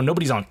 like, you know,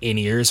 nobody's on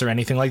in-ears or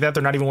anything like that.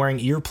 They're not even wearing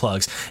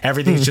earplugs.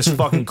 Everything's just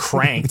fucking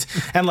cranked.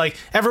 And, like,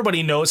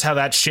 everybody knows how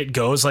that shit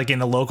goes. Like,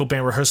 in a local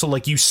band rehearsal,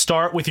 like, you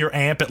start with your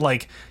amp at,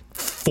 like,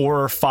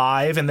 4 or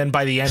 5, and then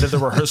by the end of the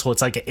rehearsal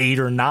it's like 8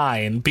 or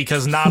 9,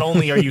 because not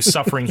only are you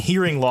suffering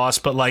hearing loss,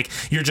 but, like,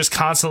 you're just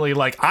constantly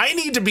like, I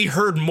need to be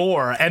heard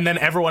more, and then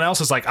everyone else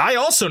is like, I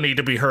also need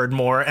to be heard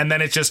more, and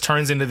then it just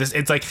turns into this,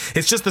 it's like,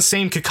 it's just the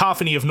same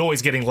cacophony of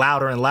noise getting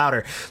louder and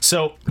louder.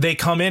 So they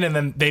come in and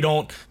then they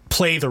don't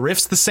play the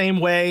riffs the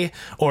same way,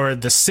 or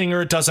the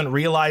singer doesn't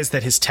realize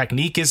that his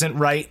technique isn't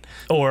right,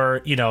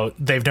 or, you know,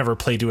 they've never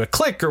played to a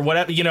click or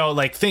whatever, you know,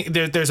 like,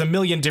 there's a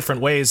million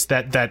different ways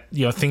that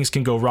you know, things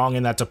can go wrong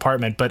in that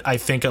department. But I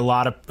think a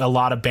lot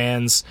of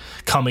bands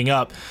coming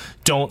up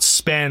don't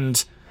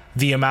spend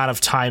the amount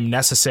of time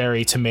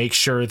necessary to make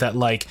sure that,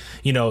 like,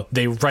 you know,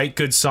 they write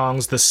good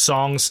songs, the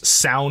songs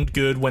sound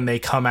good when they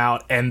come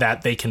out, and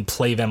that they can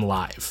play them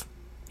live.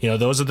 You know,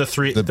 those are the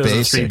three big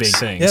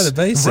things. Yeah, the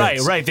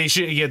basics. Right. They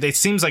should. Yeah, it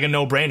seems like a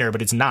no-brainer,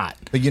 but it's not.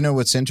 But, you know,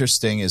 what's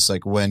interesting is,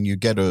 like, when you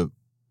get a,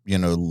 you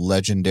know,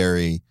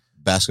 legendary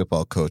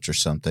basketball coach or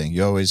something,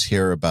 you always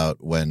hear about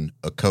when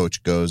a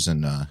coach goes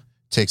and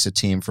takes a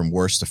team from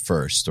worst to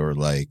first, or,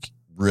 like,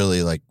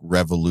 really, like,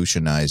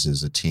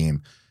 revolutionizes a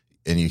team,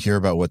 and you hear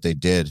about what they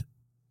did.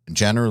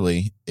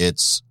 Generally,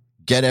 it's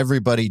get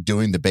everybody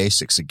doing the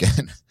basics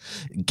again.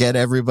 Get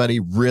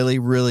everybody really,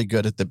 really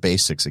good at the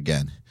basics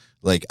again.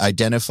 Like,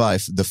 identify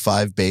the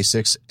 5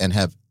 basics and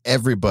have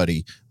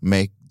everybody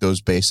make those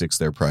basics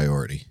their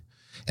priority.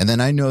 And then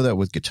I know that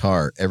with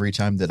guitar, every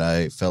time that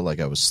I felt like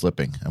I was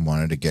slipping and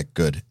wanted to get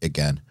good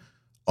again,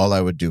 all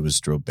I would do was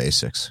drill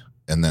basics.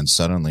 And then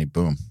suddenly,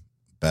 boom,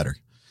 better.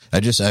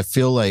 I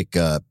feel like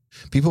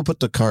people put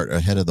the cart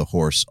ahead of the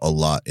horse a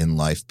lot in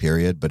life,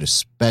 period, but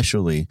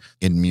especially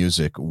in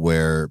music,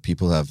 where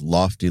people have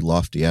lofty,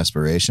 lofty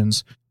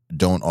aspirations,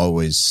 don't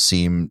always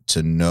seem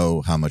to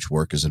know how much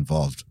work is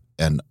involved,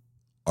 and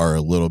are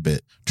a little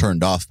bit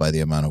turned off by the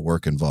amount of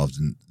work involved,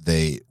 and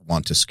they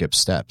want to skip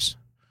steps.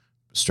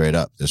 straight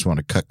up. They just want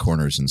to cut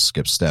corners and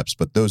skip steps.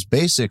 But those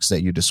basics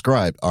that you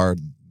described are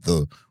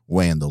the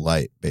way and the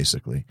light,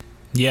 basically.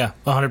 Yeah,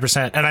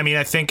 100%. And I mean,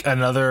 I think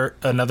another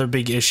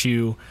big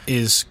issue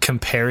is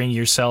comparing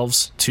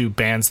yourselves to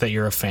bands that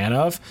you're a fan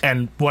of.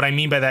 And what I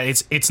mean by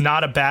that, it's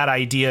not a bad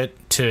idea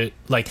to,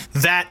 like,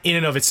 that in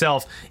and of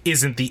itself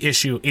isn't the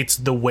issue. It's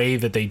the way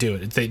that they do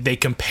it. They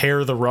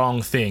compare the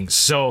wrong things.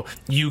 So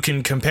you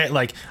can compare,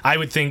 like, I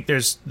would think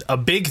there's a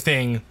big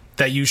thing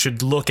that you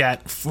should look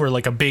at for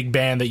like a big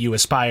band that you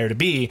aspire to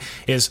be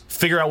is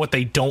figure out what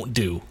they don't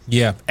do.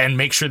 Yeah. And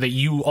make sure that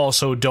you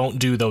also don't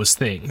do those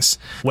things.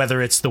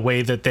 Whether it's the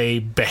way that they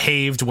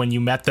behaved when you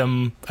met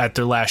them at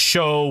their last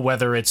show,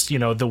 whether it's, you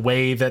know, the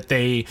way that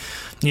they,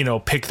 you know,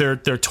 pick their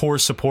tour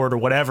support or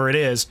whatever it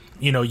is,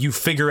 you know, you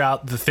figure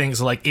out the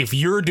things like if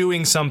you're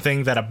doing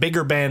something that a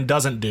bigger band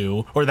doesn't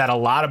do or that a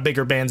lot of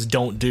bigger bands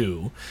don't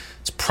do,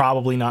 it's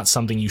probably not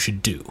something you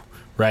should do.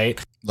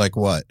 Right? Like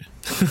what?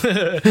 Of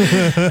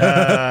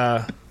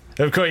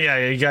course,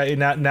 yeah. You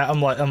got now.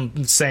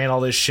 I'm saying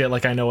all this shit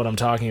like I know what I'm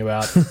talking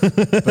about.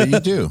 But you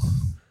do.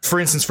 For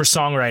instance, for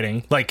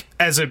songwriting, like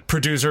as a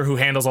producer who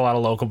handles a lot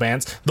of local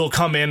bands, they'll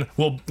come in,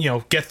 we'll, you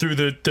know, get through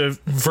the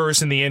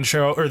verse and the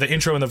intro, or the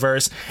intro and the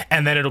verse,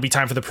 and then it'll be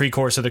time for the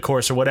pre-chorus or the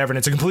chorus or whatever, and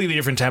it's a completely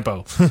different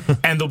tempo.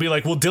 And they'll be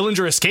like, well,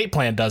 Dillinger Escape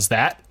Plan does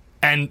that,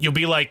 and you'll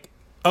be like,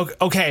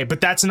 okay,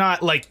 but that's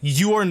not, like,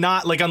 you are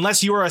not, like,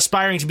 unless you are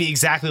aspiring to be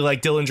exactly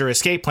like Dillinger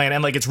Escape Plan,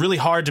 and, like, it's really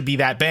hard to be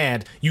that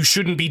band, you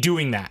shouldn't be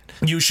doing that.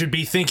 You should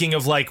be thinking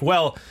of, like,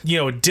 well, you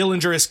know,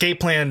 Dillinger Escape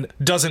Plan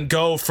doesn't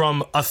go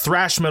from a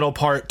thrash metal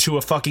part to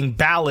a fucking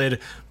ballad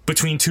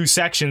between two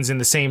sections in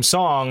the same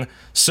song,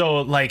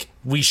 so, like,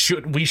 we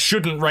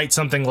shouldn't write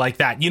something like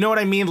that. You know what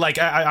I mean? Like,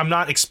 I'm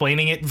not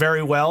explaining it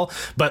very well,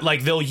 but,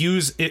 like, they'll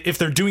use, if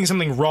they're doing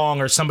something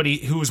wrong or somebody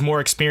who's more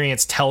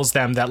experienced tells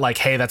them that, like,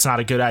 hey, that's not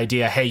a good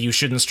idea. Hey, you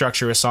shouldn't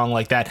structure a song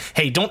like that.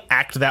 Hey, don't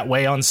act that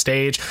way on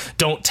stage.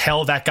 Don't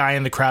tell that guy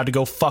in the crowd to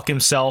go fuck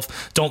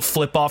himself. Don't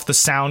flip off the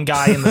sound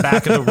guy in the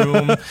back of the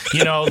room.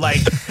 You know,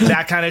 like,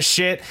 that kind of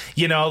shit.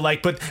 You know,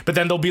 like, but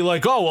then they'll be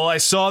like, oh, well, I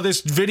saw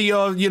this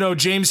video, you know,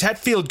 James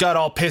Hetfield got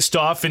all pissed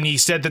off and he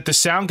said that the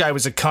sound guy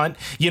was a cunt.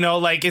 You know,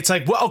 like, it's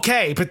like, well,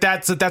 okay, but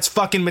that's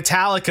fucking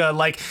Metallica.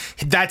 Like,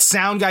 that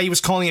sound guy he was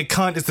calling a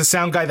cunt is the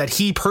sound guy that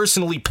he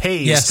personally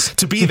pays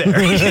to be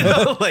there. You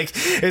know, like,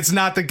 it's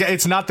not the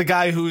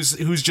guy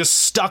who's just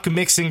stuck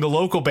mixing the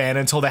local band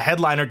until the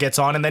headliner gets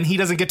on, and then he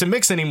doesn't get to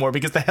mix anymore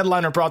because the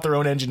headliner brought their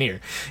own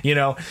engineer. You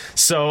know,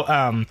 so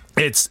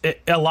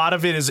a lot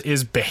of it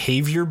is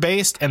behavior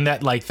based, and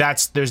that, like,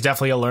 there's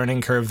definitely a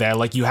learning curve there.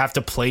 Like, you have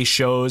to play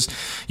shows,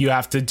 you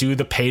have to do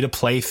the pay to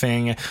play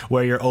thing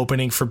where you're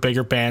opening for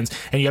bigger bands,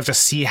 and you have to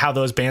see how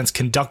those bands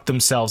conduct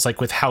themselves, like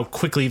with how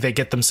quickly they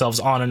get themselves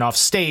on and off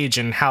stage,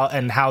 and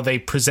how they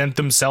present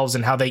themselves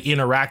and how they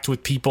interact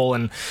with people,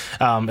 and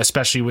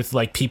especially with,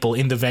 like, people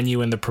in the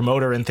venue and the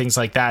promoter and things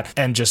like that.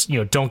 And just, you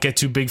know, don't get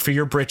too big for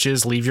your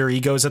britches, leave your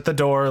egos at the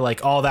door,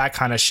 like all that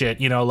kind of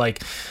shit. You know,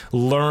 like,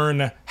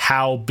 learn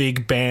how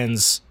big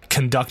bands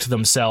conduct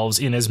themselves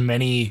in as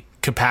many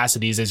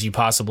capacities as you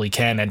possibly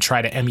can, and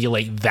try to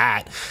emulate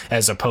that,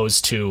 as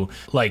opposed to,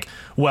 like,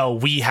 well,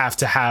 we have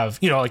to have,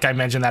 you know, like I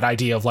mentioned that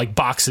idea of, like,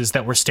 boxes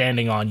that we're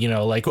standing on, you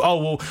know, like, oh,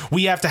 well,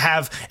 we have to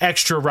have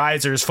extra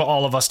risers for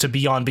all of us to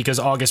be on because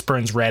August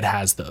Burns Red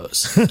has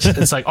those.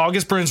 It's like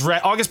August Burns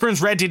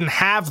Red didn't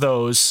have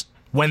those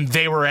when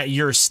they were at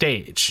your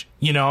stage.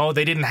 You know,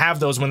 they didn't have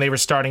those when they were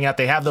starting out.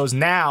 They have those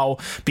now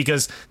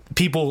because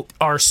people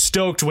are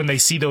stoked when they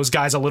see those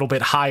guys a little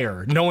bit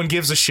higher. No one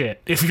gives a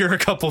shit if you're a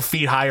couple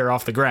feet higher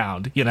off the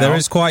ground, you know? There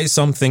is quite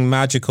something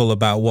magical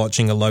about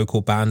watching a local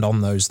band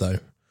on those, though.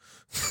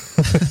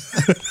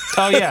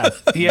 Oh yeah,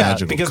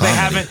 Magical because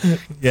comedy.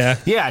 they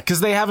haven't, because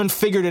they haven't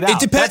figured it out. It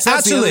depends.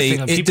 That's the other Actually,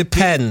 thing. it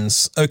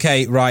depends.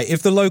 Okay, right.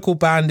 If the local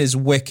band is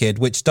wicked,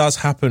 which does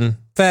happen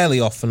fairly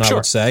often, I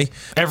would say.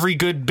 Every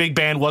good big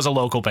band was a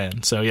local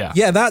band, so yeah.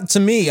 Yeah, that to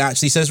me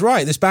actually says,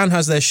 right, this band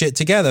has their shit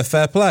together,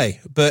 fair play.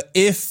 But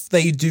if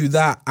they do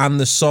that and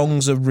the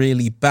songs are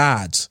really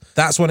bad,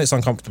 that's when it's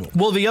uncomfortable.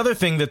 Well, the other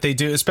thing that they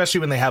do, especially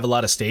when they have a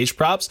lot of stage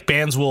props,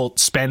 bands will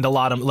spend a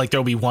lot of, like,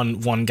 there'll be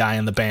one guy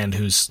in the band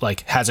who's,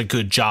 like, has a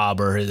good job,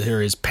 or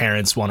his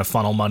parents want to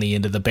funnel money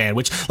into the band,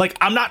 which, like,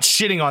 I'm not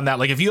shitting on that.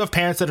 Like, if you have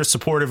parents that are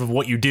supportive of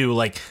what you do,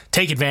 like,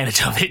 take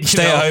advantage of it.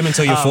 Stay at home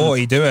until you're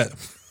 40, do it.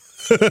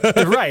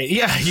 Right,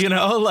 yeah, you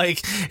know,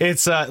 like,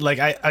 it's like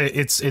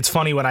it's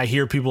funny when I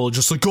hear people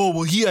just like, oh,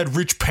 well, he had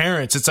rich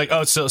parents. It's like,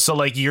 oh, so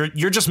like you're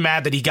just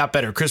mad that he got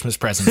better Christmas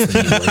presents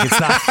than you. Like, it's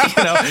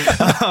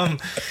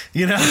not,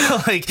 you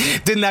know, like,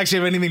 didn't actually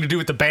have anything to do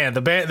with the band.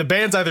 The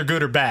band's either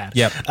good or bad.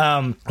 Yep.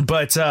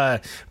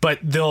 But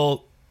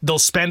they'll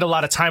spend a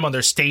lot of time on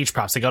their stage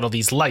props. They got all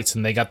these lights,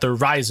 and they got their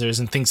risers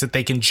and things that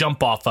they can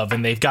jump off of,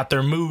 and they've got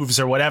their moves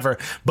or whatever.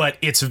 But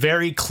it's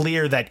very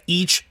clear that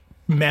each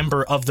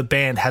member of the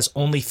band has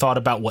only thought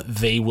about what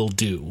they will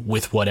do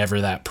with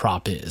whatever that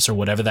prop is or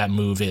whatever that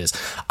move is.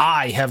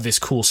 I have this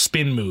cool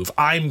spin move.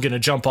 I'm going to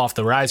jump off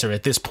the riser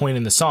at this point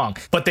in the song,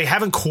 but they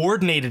haven't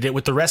coordinated it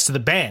with the rest of the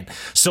band.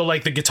 So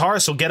like the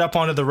guitarist will get up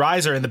onto the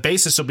riser and the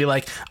bassist will be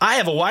like, I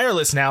have a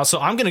wireless now, so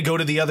I'm going to go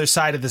to the other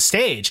side of the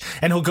stage.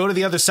 And he'll go to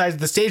the other side of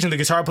the stage and the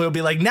guitar player will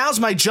be like, now's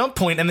my jump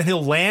point, and then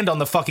he'll land on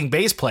the fucking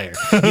bass player.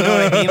 You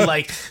know what I mean?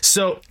 Like,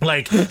 so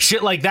like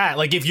shit like that.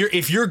 Like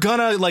if you're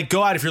gonna like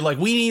go out, if you're like,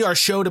 we need our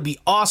show to be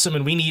awesome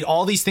and we need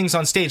all these things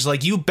on stage,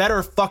 like you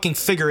better fucking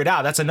figure it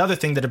out. That's another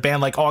thing that a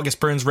band like August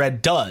Burns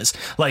Red does.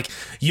 Like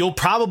you'll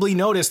probably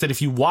notice that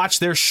if you watch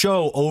their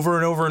show over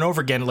and over and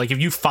over again, like if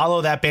you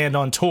follow that band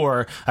on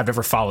tour, I've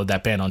never followed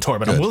that band on tour,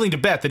 but I'm willing to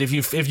bet that if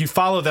you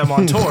follow them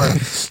on tour,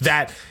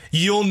 that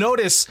you'll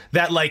notice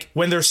that like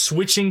when they're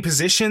switching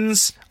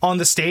positions on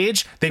the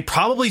stage, they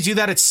probably do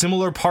that at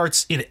similar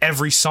parts in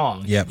every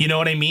song. Yep. You know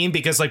what I mean?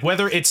 Because like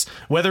whether it's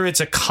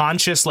a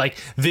conscious, like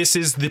this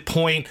is the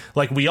point,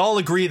 like we all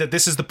agree that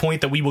this is the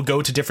point that we will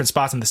go to different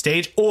spots on the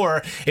stage,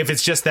 or if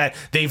it's just that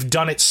they've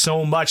done it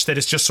so much that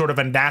it's just sort of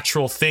a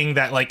natural thing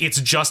that like it's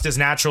just as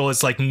natural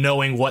as like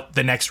knowing what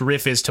the next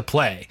riff is to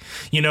play.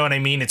 You know what I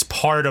mean? It's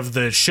part of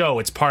the show.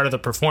 It's part of the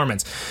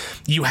performance.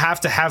 You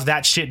have to have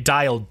that shit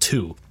dialed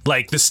too.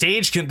 Like the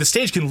stage can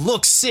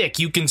look sick.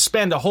 You can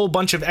spend a whole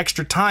bunch of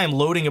extra time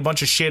loading a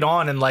bunch of shit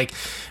on and like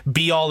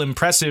be all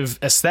impressive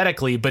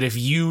aesthetically, but if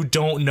you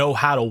don't know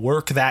how to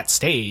work that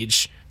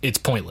stage, it's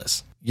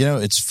pointless. You know,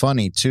 it's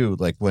funny too,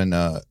 like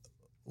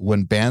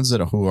when bands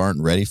who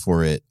aren't ready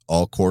for it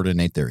all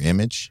coordinate their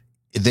image,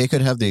 they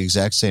could have the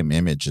exact same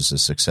image as a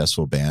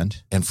successful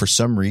band, and for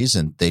some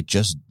reason they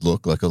just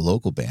look like a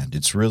local band.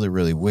 It's really,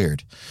 really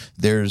weird.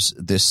 There's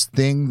this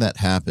thing that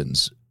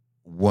happens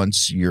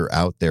once you're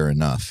out there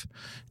enough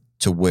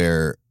to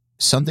where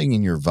something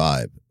in your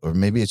vibe, or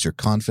maybe it's your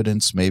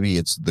confidence, maybe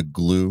it's the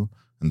glue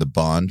and the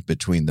bond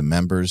between the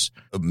members,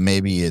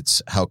 maybe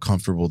it's how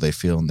comfortable they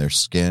feel in their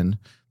skin,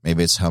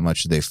 maybe it's how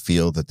much they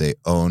feel that they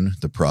own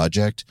the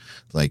project,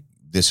 like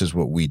this is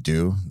what we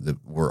do, that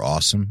we're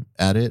awesome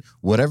at it.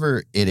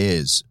 Whatever it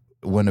is,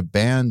 when a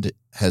band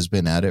has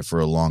been at it for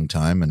a long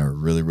time and are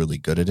really, really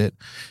good at it,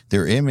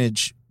 their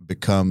image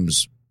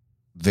becomes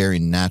very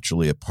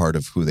naturally a part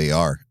of who they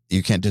are.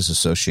 You can't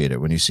disassociate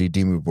it. When you see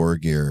Dimmu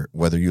Borgir,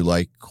 whether you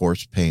like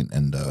corpse paint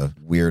and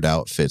weird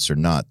outfits or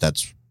not,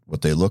 that's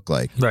what they look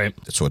like. Right.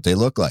 That's what they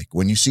look like.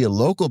 When you see a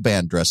local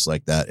band dressed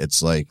like that,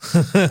 it's like,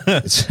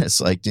 it's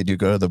like, did you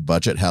go to the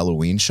budget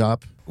Halloween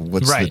shop?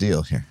 What's the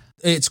deal here?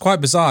 It's quite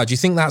bizarre. Do you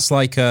think that's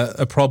like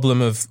a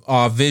problem of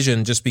our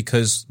vision just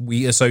because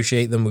we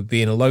associate them with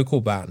being a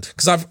local band?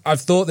 Because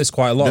I've thought this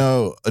quite a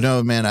lot.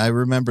 No, man. I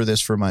remember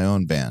this for my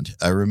own band.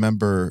 I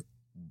remember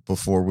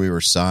before we were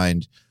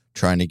signed,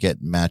 trying to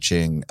get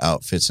matching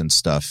outfits and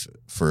stuff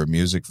for a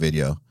music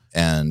video,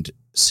 and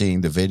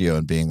seeing the video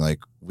and being like,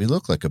 we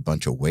look like a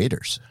bunch of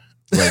waiters.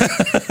 Like,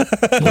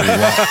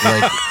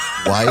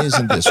 why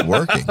isn't this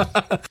working?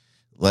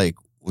 Like,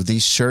 with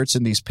these shirts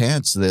and these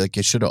pants, like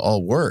it should have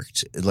all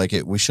worked. Like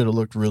we should have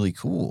looked really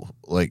cool.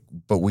 Like,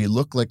 but we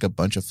look like a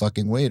bunch of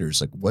fucking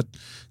waiters. Like, what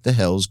the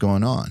hell's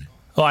going on?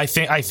 Well, I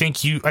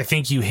think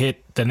you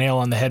hit the nail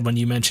on the head when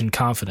you mentioned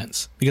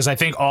confidence, because I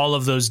think all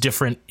of those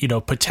different,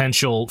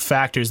 potential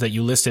factors that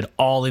you listed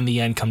all in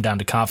the end come down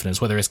to confidence,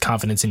 whether it's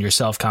confidence in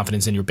yourself,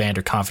 confidence in your band,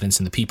 or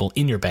confidence in the people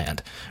in your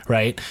band,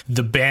 right?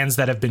 The bands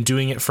that have been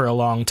doing it for a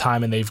long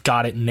time and they've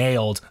got it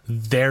nailed,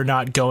 they're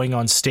not going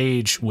on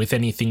stage with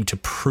anything to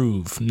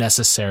prove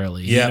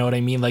necessarily. Yeah. You know what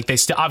I mean? Like they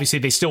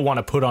still want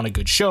to put on a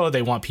good show.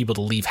 They want people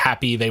to leave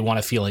happy. They want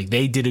to feel like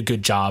they did a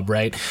good job,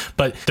 right?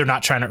 But they're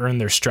not trying to earn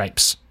their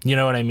stripes. You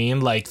know what I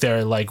mean? Like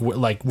they're like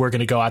we're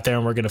going to go out there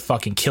and we're going to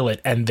fucking kill it,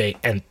 and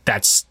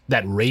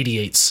that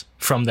radiates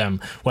from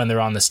them when they're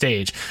on the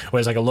stage.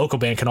 Whereas like a local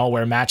band can all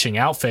wear matching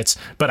outfits,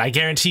 but I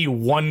guarantee you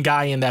one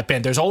guy in that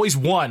band, there's always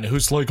one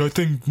who's like, I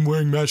think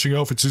wearing matching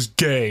outfits is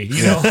gay,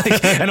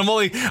 like, and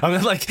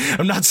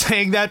I'm not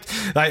saying that.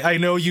 I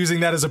know using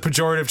that as a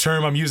pejorative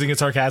term, I'm using it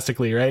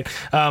sarcastically, right?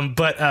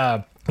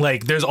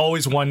 Like there's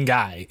always one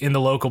guy in the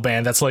local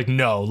band that's like,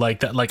 no, like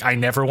that, like I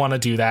never want to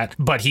do that,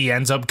 but he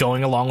ends up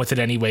going along with it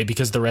anyway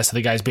because the rest of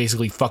the guys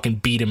basically fucking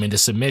beat him into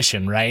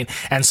submission, right?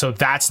 And so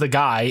that's the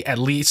guy, at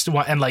least,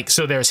 and like,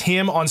 so there's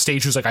him on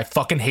stage who's like, I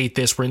fucking hate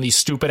this, we're in these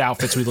stupid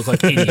outfits, we look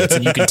like idiots,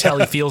 and you can tell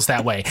he feels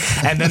that way.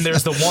 And then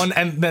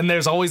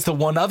there's always the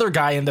one other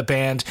guy in the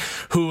band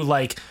who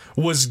like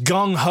was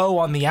gung-ho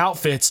on the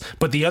outfits,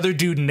 but the other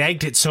dude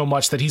negged it so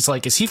much that he's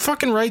like, is he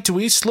fucking right? Do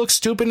we look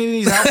stupid in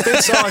these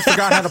outfits? Oh, I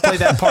forgot how to play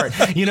that part.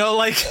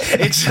 Like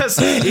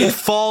it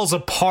falls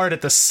apart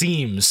at the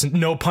seams,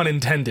 no pun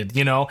intended,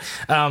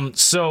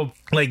 so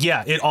like,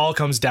 yeah, it all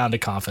comes down to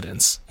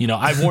confidence.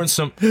 I've worn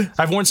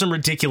some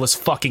ridiculous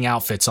fucking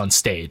outfits on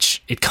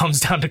stage. It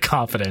comes down to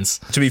confidence.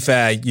 To be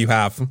fair, you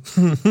have.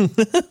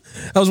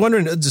 I was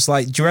wondering, just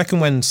like, do you reckon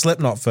when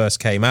Slipknot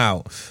first came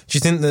out, do you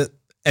think that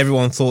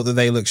everyone thought that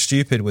they looked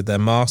stupid with their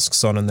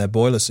masks on and their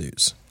boiler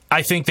suits?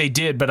 I think they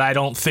did, but I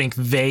don't think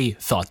they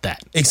thought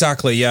that.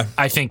 Exactly, yeah.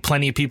 I think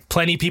plenty of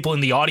people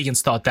in the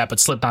audience thought that, but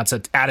Slipknot's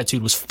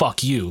attitude was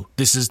 "fuck you.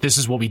 This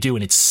is what we do,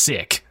 and it's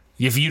sick.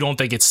 If you don't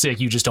think it's sick,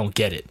 you just don't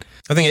get it."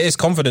 I think it is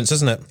confidence,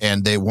 isn't it?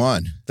 And they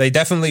won. They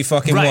definitely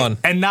fucking won.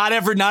 And not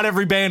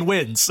every band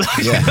wins.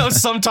 Yeah.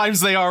 Sometimes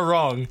they are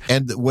wrong.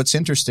 And what's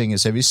interesting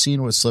is, have you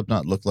seen what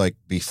Slipknot looked like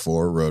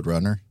before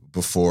Roadrunner?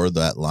 Before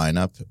that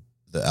lineup,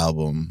 the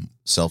album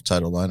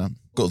self-titled lineup?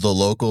 The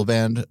local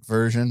band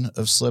version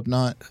of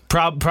Slipknot?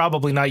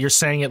 Probably not. You're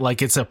saying it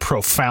like it's a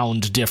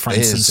profound difference.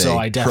 It is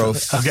a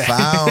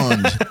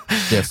profound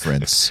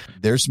difference.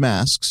 There's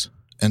masks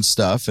and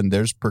stuff, and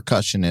there's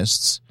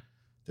percussionists.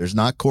 There's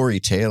not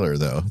Corey Taylor,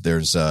 though.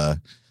 There's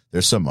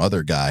some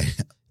other guy,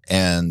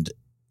 and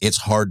it's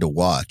hard to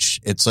watch.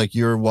 It's like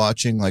you're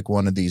watching like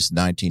one of these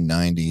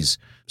 1990s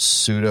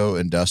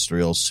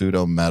pseudo-industrial,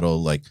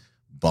 pseudo-metal, like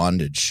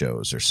bondage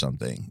shows or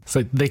something. It's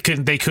like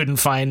they couldn't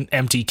find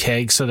empty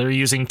kegs, so they're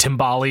using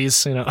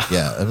timbales, you know.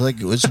 Yeah,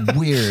 like it was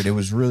weird. It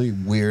was really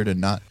weird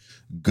and not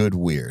good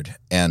weird,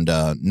 and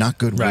not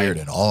good weird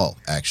at all,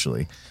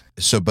 actually.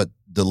 So, but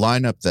the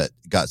lineup that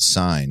got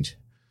signed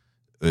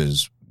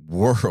is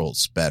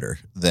worlds better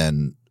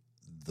than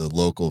the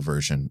local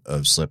version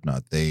of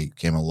Slipknot. They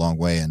came a long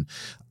way, and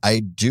I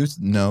do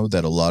know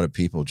that a lot of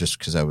people, just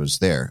because I was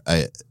there,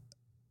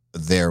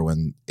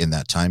 when in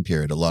that time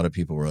period, a lot of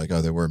people were like,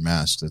 "Oh, they wear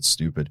masks. That's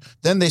stupid."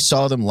 Then they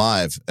saw them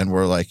live and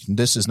were like,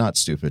 "This is not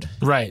stupid."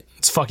 Right?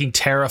 It's fucking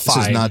terrifying.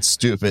 This is not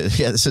stupid.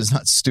 Yeah, this is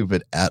not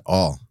stupid at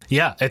all.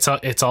 Yeah,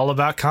 it's all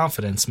about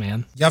confidence,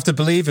 man. You have to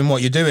believe in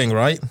what you're doing,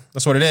 right?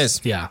 That's what it is.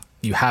 Yeah,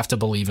 you have to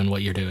believe in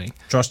what you're doing.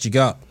 Trust your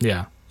gut.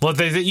 Yeah. Well,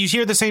 you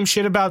hear the same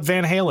shit about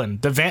Van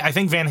Halen. I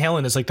think Van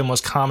Halen is like the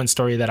most common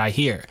story that I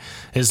hear.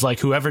 Is like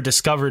whoever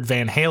discovered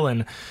Van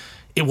Halen,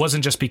 it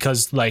wasn't just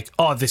because like,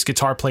 oh, this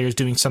guitar player is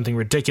doing something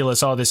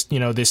ridiculous. Oh, this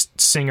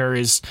singer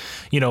is,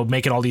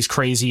 making all these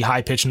crazy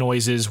high pitched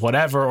noises,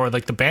 whatever, or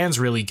like the band's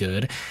really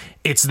good.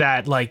 It's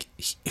that like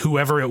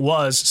whoever it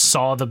was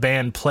saw the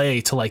band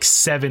play to like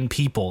 7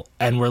 people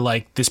and were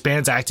like, this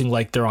band's acting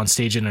like they're on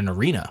stage in an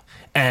arena.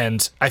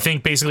 And I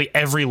think basically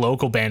every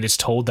local band is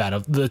told that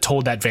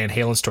Van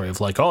Halen story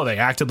of like, oh, they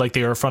acted like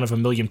they were in front of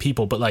 1 million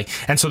people, but like,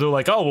 and so they're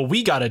like, oh, well,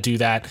 we got to do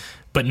that,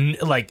 but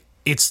like,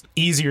 it's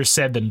easier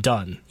said than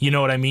done. You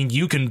know what I mean?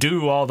 You can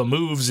do all the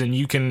moves and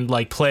you can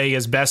like play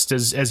as best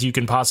as you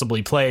can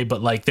possibly play,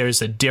 but like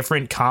there's a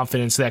different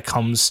confidence that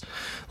comes.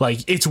 Like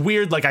it's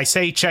weird. Like I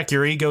say, check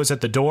your egos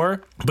at the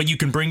door, but you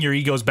can bring your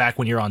egos back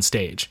when you're on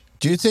stage.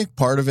 Do you think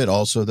part of it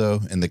also, though,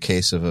 in the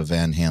case of a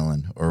Van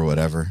Halen or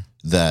whatever,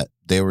 that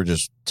they were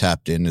just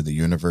tapped into the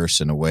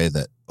universe in a way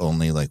that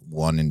only like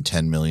 1 in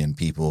 10 million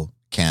people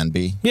can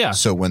be? Yeah.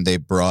 So when they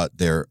brought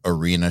their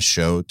arena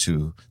show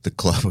to the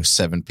club with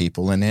 7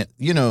 people in it,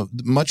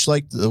 much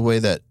like the way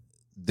that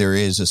there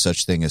is a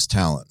such thing as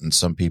talent, and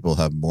some people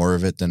have more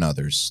of it than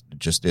others, it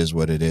just is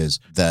what it is,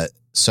 that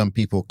some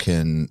people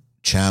can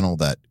channel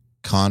that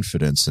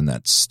confidence in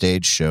that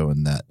stage show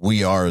and that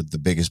we are the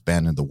biggest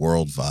band in the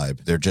world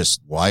vibe. They're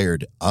just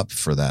wired up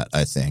for that,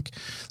 I think.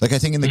 Like I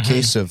think in the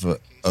case of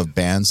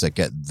bands that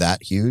get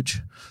that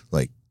huge,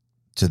 like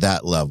to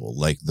that level,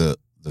 like the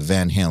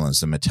Van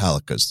Halens, the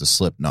Metallicas, the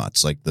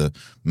Slipknots, like the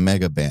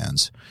mega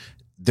bands,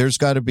 there's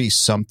got to be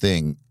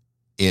something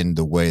in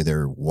the way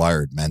they're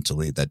wired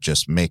mentally that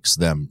just makes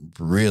them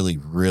really,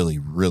 really,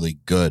 really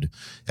good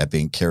at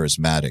being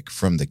charismatic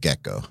from the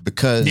get-go.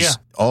 Because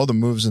all the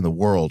moves in the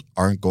world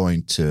aren't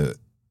going to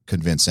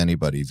convince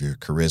anybody if your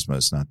charisma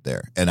is not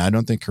there. And I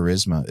don't think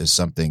charisma is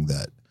something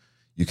that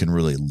you can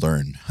really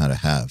learn how to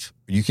have.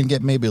 You can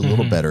get maybe a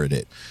little better at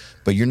it,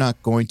 but you're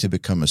not going to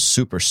become a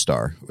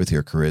superstar with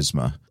your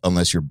charisma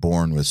unless you're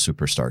born with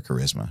superstar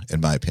charisma, in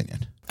my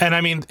opinion. And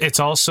I mean, it's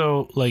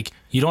also like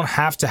you don't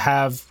have to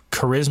have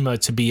charisma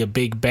to be a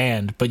big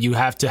band, but you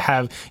have to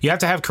have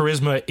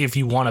charisma if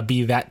you want to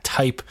be that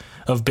type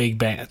of big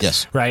band.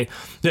 Yes. Right?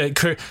 The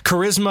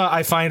charisma,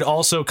 I find,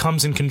 also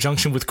comes in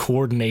conjunction with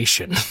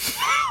coordination.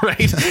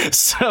 Right?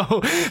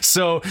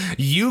 So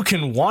you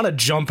can want to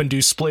jump and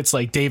do splits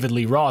like David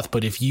Lee Roth,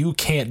 but if you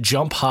can't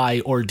jump high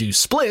or do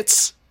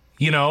splits,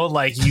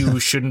 like you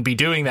shouldn't be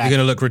doing that. You're going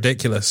to look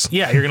ridiculous.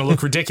 Yeah, you're going to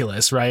look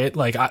ridiculous, right?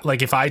 Like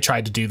if I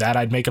tried to do that,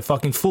 I'd make a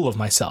fucking fool of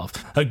myself.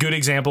 A good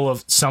example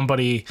of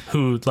somebody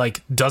who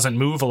like doesn't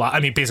move a lot.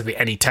 I mean, basically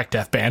any tech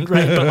death band,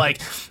 right? But like,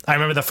 I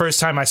remember the first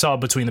time I saw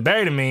Between the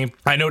Buried and Me,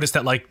 I noticed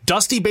that like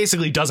Dusty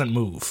basically doesn't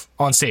move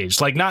on stage.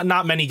 Like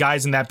not many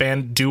guys in that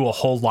band do a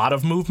whole lot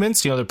of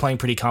movements. They're playing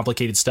pretty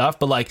complicated stuff,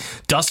 but like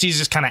Dusty's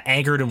just kind of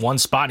anchored in one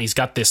spot, and he's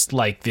got this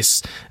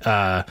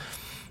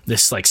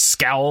like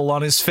scowl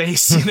on his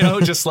face,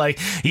 just like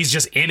he's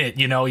just in it,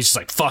 he's just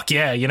like, fuck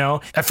yeah,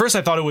 At first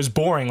I thought it was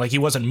boring, like he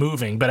wasn't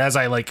moving, but as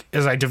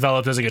I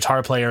developed as a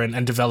guitar player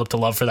and developed a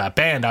love for that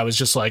band, I was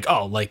just like,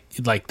 oh,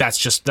 like that's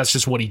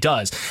just what he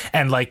does.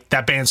 And like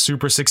that band's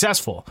super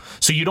successful.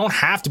 So you don't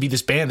have to be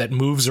this band that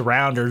moves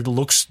around or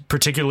looks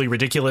particularly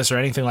ridiculous or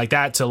anything like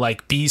that to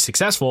like be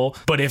successful.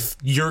 But if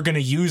you're going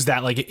to use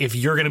that, like if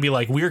you're going to be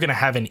like, we're going to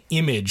have an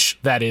image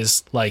that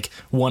is like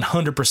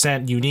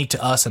 100% unique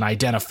to us and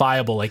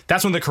identifiable, like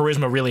that's when the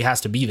charisma really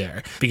has to be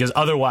there. Because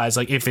otherwise,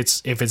 like if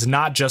it's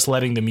not just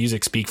letting the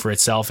music speak for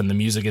itself and the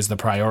music is the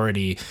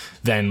priority,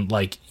 then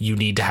like you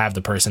need to have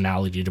the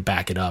personality to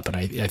back it up. And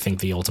I think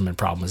the ultimate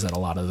problem is that a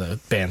lot of the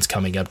bands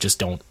coming up just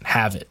don't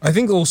have it. I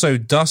think also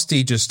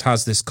Dusty just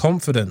has this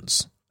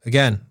confidence.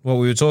 Again, what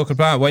we were talking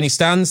about, when he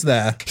stands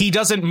there, he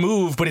doesn't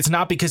move, but it's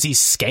not because he's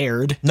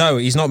scared. No,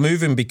 he's not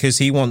moving because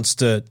he wants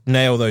to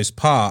nail those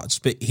parts,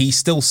 but he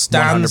still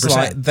stands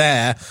 100%.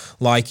 There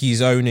like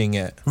he's owning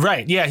it.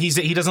 Right, yeah,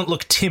 he doesn't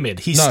look timid.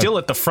 He's still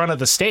at the front of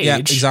the stage, yeah,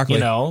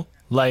 exactly.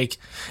 Like,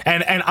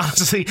 and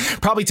honestly,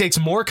 probably takes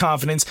more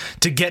confidence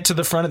to get to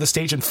the front of the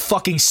stage and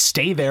fucking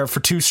stay there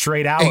for 2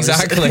 straight hours.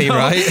 Exactly,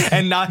 right?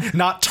 And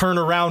not turn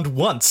around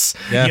once,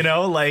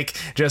 like,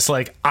 just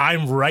like,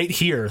 I'm right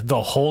here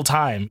the whole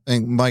time. I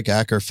think Mike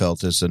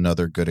Ackerfeld is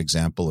another good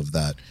example of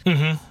that.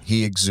 Mm-hmm.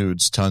 He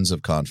exudes tons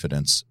of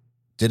confidence.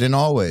 Didn't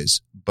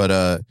always,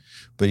 but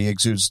he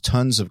exudes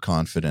tons of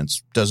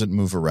confidence. Doesn't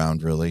move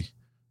around, really.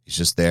 He's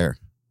just there,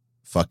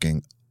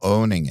 fucking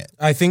owning it.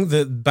 I think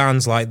that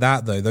bands like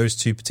that, though, those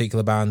 2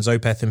 particular bands,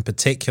 Opeth in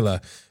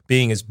particular,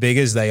 being as big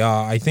as they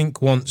are, I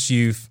think once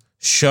you've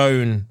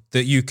shown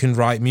that you can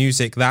write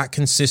music that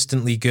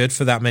consistently good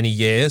for that many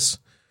years,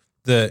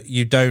 that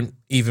you don't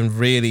even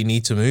really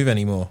need to move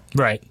anymore.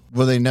 Right.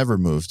 Well, they never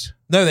moved.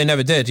 No, they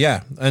never did,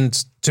 yeah. And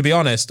to be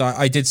honest,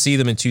 I did see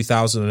them in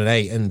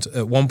 2008, and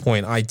at one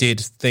point I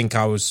did think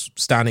I was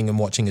standing and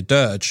watching a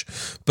dirge,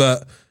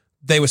 but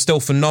they were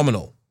still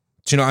phenomenal.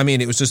 Do you know what I mean?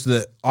 It was just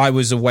that I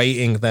was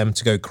awaiting them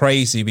to go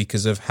crazy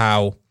because of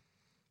how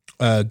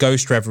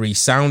Ghost Reverie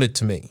sounded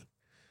to me.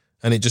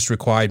 And it just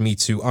required me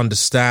to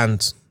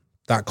understand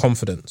that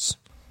confidence.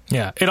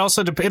 Yeah, it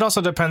also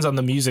depends on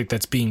the music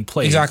that's being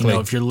played. Exactly.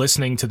 If you're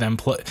listening to them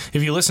play,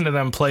 if you listen to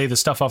them play the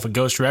stuff off of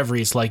Ghost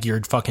Reverie, it's like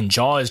your fucking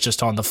jaw is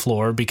just on the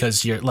floor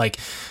because you're like,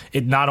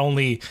 it not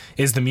only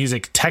is the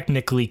music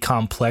technically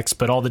complex,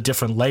 but all the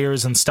different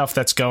layers and stuff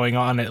that's going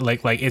on.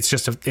 Like it's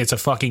a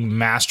fucking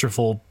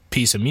masterful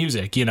piece of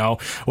music,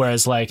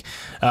 whereas like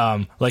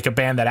a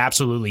band that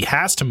absolutely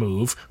has to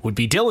move would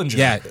be Dillinger.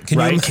 Yeah, can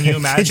you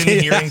imagine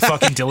hearing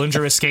fucking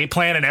Dillinger Escape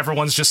Plan and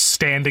everyone's just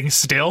standing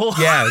still?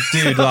 Yeah,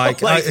 dude,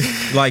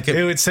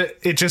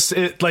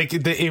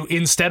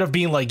 instead of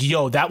being like,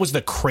 yo, that was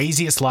the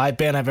craziest live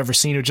band I've ever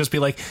seen, it would just be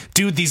like,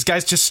 dude, these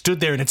guys just stood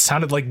there and it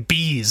sounded like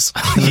bees.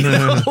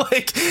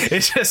 Like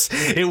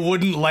it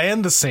wouldn't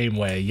land the same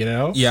way,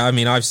 Yeah, I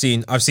mean, I've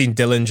seen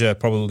Dillinger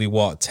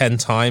probably 10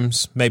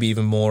 times, maybe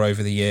even more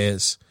over the years.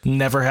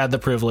 Never had the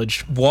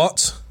privilege.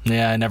 What?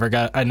 Yeah, I never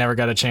got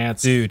a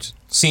chance. Dude,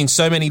 seen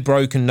so many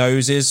broken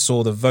noses,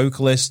 saw the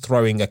vocalist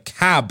throwing a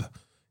cab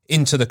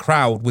into the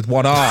crowd with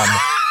one arm.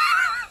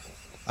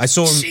 I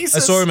saw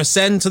him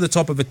ascend to the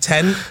top of a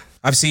tent.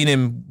 I've seen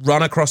him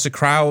run across a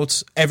crowd,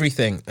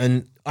 everything.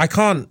 And I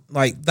can't,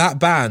 that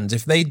band,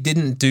 if they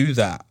didn't do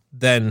that,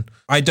 then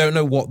I don't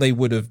know what they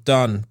would have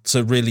done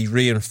to really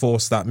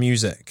reinforce that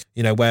music.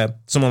 Where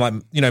someone like,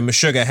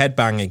 Meshuggah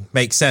headbanging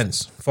makes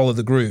sense, follow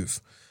the groove.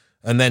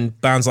 And then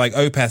bands like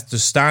Opeth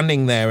just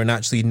standing there and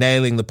actually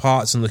nailing the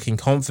parts and looking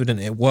confident,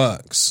 it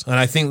works. And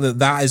I think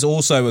that is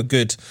also a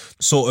good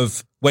sort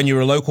of, when you're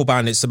a local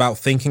band, it's about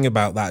thinking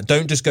about that.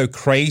 Don't just go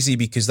crazy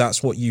because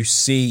that's what you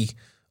see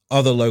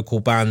other local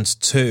bands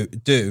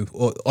do,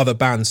 or other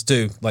bands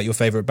do, like your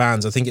favorite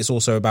bands. I think it's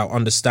also about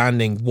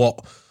understanding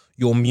what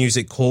your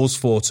music calls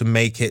for to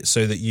make it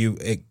so that you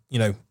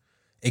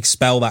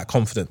expel that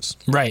confidence.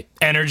 Right.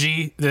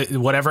 Energy,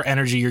 whatever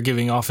energy you're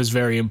giving off is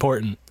very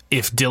important.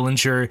 If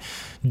Dillinger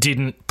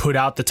didn't put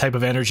out the type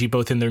of energy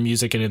both in their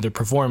music and in their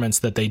performance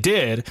that they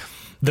did,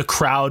 the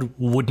crowd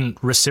wouldn't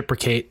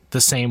reciprocate the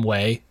same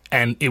way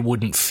and it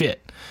wouldn't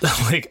fit.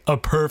 Like a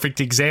perfect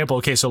example.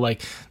 Okay, so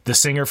like the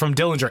singer from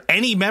Dillinger,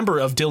 any member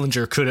of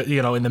Dillinger could,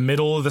 in the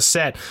middle of the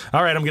set,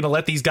 all right, I'm going to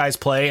let these guys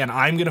play and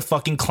I'm going to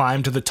fucking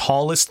climb to the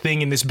tallest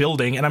thing in this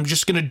building and I'm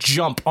just going to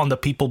jump on the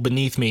people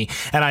beneath me.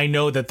 And I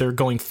know that they're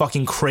going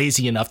fucking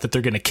crazy enough that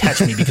they're going to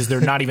catch me because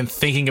they're not even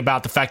thinking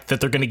about the fact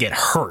that they're going to get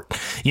hurt,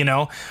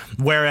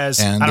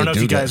 Whereas, I don't know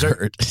if you guys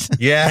are.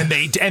 Yeah.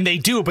 And they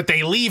do, but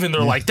they leave and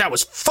they're like, that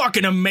was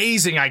fucking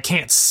amazing. I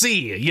can't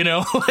see,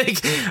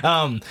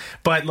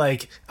 but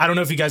like, I don't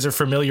know if you guys are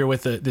familiar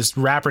with this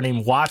rapper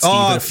named Watsky.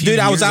 Oh, dude,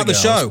 I was at the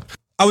show.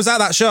 I was at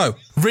that show.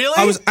 Really?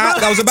 I was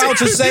about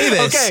to say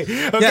this.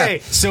 Okay.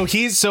 Yeah. So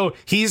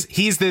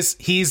he's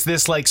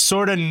this like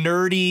sort of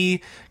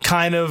nerdy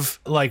kind of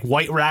like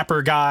white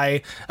rapper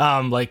guy,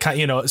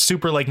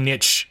 super like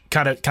niche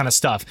kind of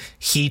stuff.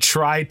 He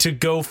tried to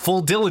go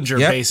full Dillinger.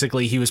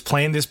 Basically, he was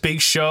playing this big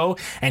show,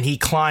 and he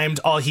climbed.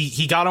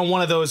 He got on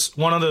one of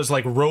those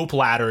like rope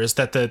ladders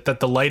that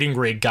the lighting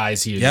rig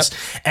guys use,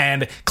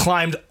 and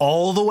climbed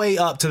all the way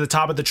up to the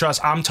top of the truss.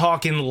 I'm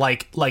talking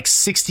like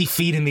 60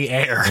 feet in the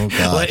air,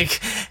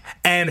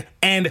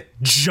 and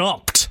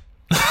jumped.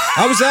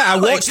 I was there. I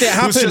watched it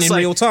happen in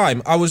real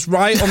time. I was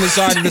right on the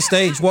side of the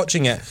stage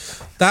watching it.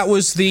 That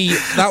was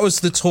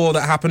the tour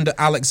that happened at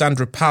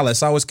Alexandra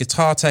Palace. I was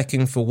guitar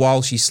teching for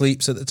While She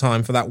Sleeps at the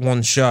time for that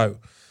one show.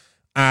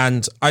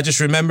 And I just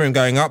remember him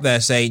going up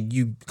there saying,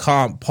 you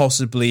can't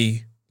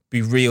possibly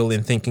be real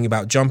in thinking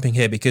about jumping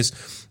here, because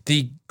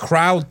the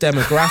crowd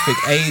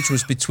demographic age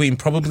was between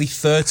probably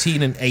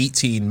 13 and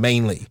 18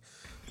 mainly.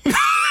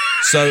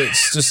 So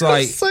it's just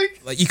like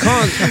you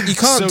can't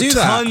do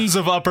that. Tons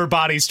of upper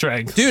body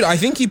strength. Dude, I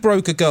think he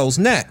broke a girl's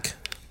neck.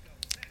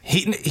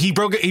 He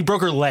broke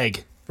her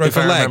leg. Broke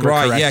her leg,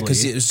 right? Correctly. Yeah,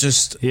 because it was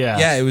just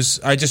it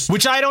was.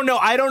 Which I don't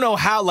know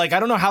how. Like, I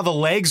don't know how the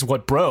legs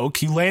broke.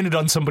 He landed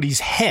on somebody's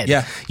head.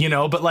 Yeah,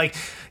 but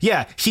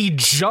he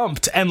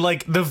jumped, and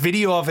like the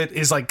video of it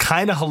is like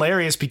kind of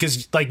hilarious,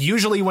 because like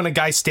usually when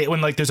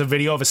there's a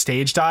video of a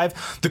stage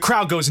dive, the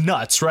crowd goes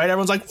nuts, right?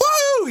 Everyone's like,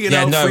 woo,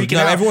 freaking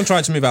out. Everyone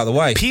tried to move out of the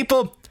way.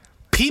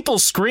 People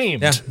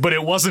screamed, but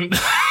it wasn't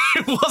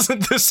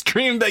the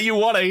scream that you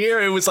want to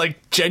hear. It was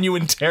like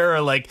genuine terror.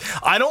 Like,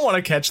 I don't want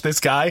to catch this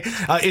guy.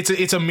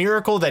 It's a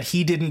miracle that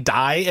he didn't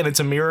die, and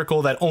it's a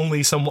miracle that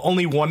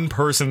only one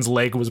person's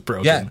leg was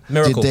broken. Yeah,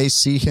 miracle. Did they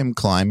see him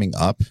climbing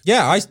up?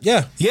 Yeah,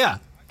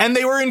 and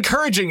they were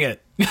encouraging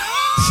it.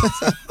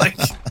 I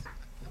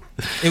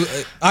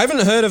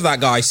haven't heard of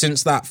that guy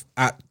since that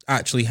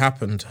actually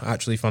happened.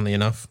 Actually, funnily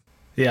enough.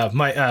 Yeah,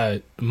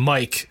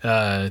 Mike,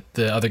 the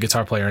other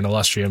guitar player in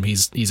Alustrium,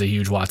 he's a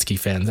huge Watsky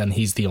fan, and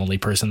he's the only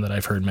person that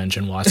I've heard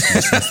mention Watsky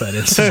since that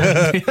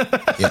incident.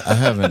 Yeah, I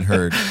haven't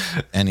heard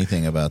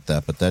anything about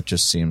that, but that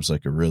just seems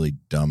like a really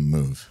dumb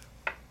move.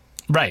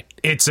 Right.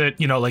 It's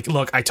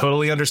look, I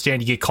totally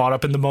understand. You get caught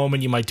up in the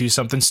moment. You might do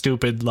something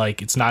stupid.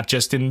 Like, it's not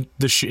just in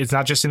it's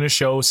not just in a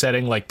show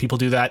setting. Like, people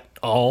do that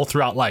all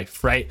throughout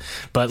life, right?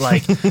 But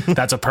like,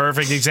 that's a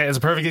perfect example. It's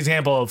a perfect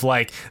example of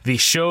like the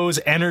show's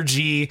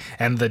energy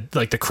and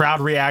the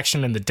crowd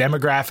reaction and the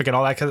demographic and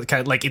all that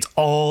kind of like, it's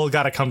all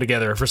got to come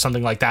together for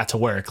something like that to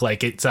work.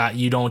 Like, it's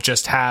you don't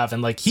just have,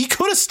 and like he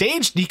could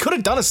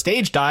have done a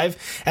stage dive,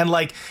 and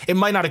like it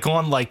might not have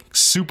gone like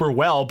super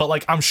well, but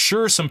like I'm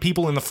sure some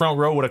people in the front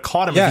row would have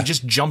caught him if he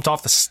just jumped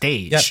off the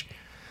stage. Yep.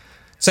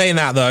 Saying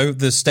that though,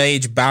 the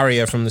stage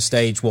barrier from the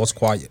stage was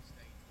quite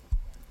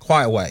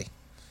away.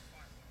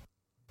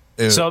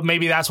 So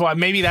maybe that's why he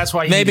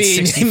needed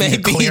 60 feet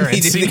of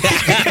clearance.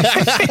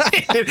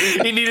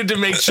 He needed to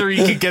make sure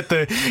he could get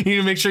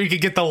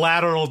the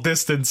lateral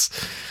distance.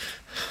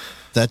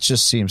 That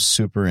just seems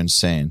super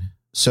insane.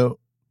 So,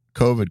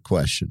 COVID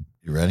question.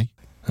 You ready?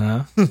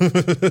 Huh?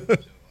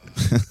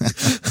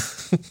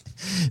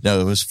 No,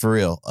 it was for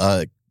real.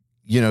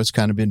 It's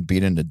kind of been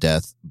beaten to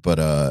death,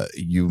 but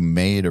you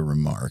made a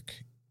remark,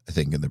 I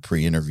think, in the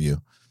pre-interview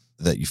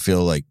that you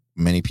feel like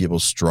many people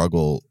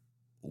struggle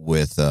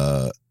with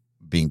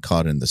being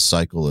caught in the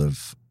cycle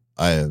of,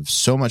 I have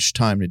so much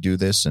time to do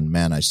this, and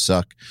man, I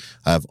suck.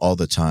 I have all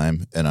the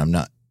time, and I'm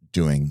not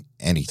doing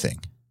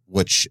anything,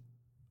 which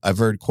I've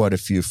heard quite a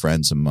few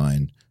friends of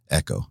mine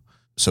echo.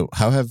 So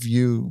how have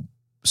you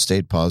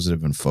stayed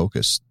positive and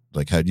focused?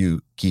 Like, how do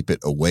you keep it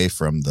away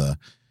from the,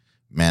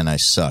 man, I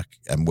suck,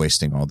 I'm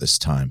wasting all this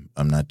time,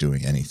 I'm not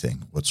doing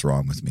anything, what's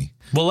wrong with me?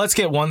 Well, let's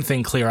get one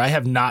thing clear. I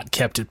have not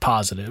kept it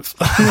positive.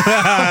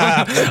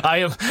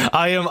 I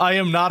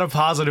am not a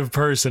positive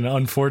person,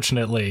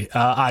 unfortunately.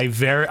 I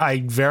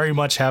very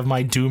much have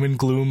my doom and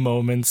gloom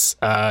moments.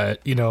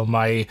 You're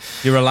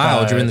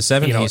allowed. You're in the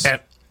 70s.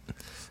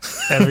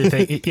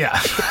 Everything,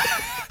 yeah.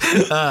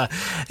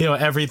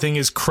 Everything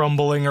is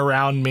crumbling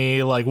around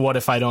me. Like, what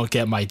if I don't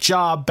get my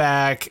job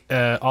back?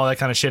 All that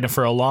kind of shit. And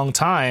for a long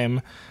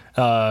time,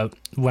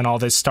 when all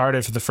this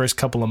started, for the first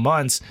couple of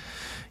months,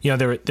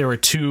 there were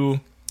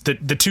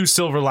the two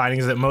silver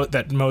linings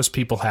that most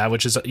people have,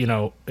 which is,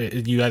 you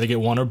either get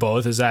one or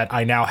both, is that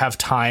I now have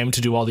time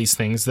to do all these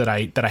things that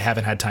I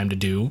haven't had time to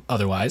do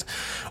otherwise,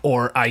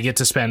 or I get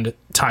to spend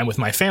time with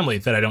my family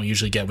that I don't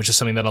usually get, which is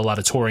something that a lot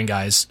of touring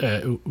guys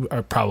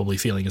are probably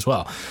feeling as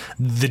well.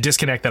 The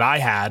disconnect that I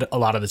had a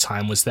lot of the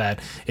time was that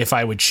if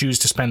I would choose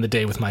to spend the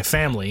day with my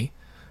family,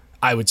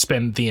 I would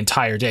spend the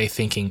entire day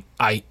thinking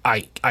I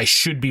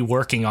should be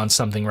working on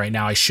something right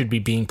now. I should be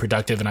being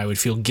productive, and I would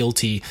feel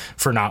guilty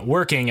for not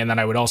working. And then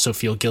I would also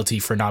feel guilty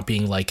for not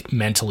being like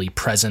mentally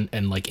present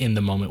and like in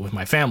the moment with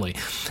my family.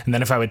 And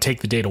then if I would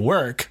take the day to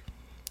work,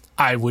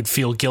 I would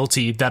feel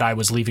guilty that I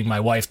was leaving my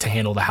wife to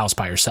handle the house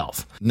by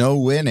herself. No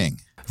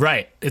winning.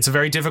 Right. It's a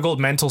very difficult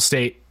mental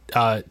state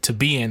to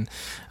be in.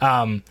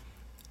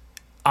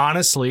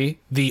 Honestly,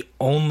 the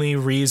only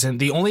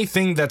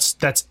thing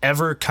that's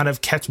ever kind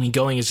of kept me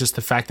going is just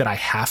the fact that I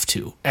have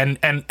to, and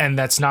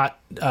that's not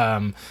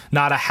a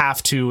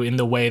have to in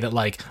the way that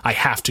like I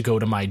have to go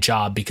to my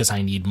job because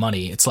I need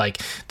money. It's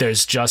like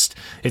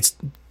it's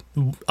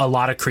a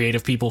lot of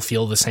creative people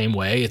feel the same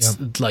way. It's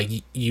like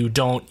you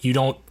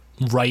don't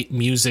write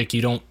music,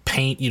 you don't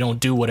paint, you don't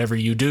do whatever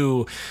you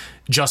do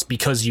just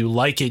because you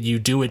like it. You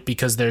do it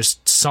because there's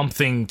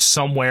something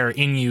somewhere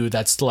in you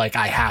that's like,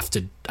 I have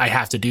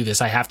to do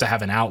this. I have to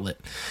have an outlet,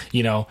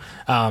 you know?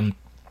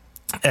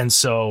 And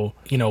so,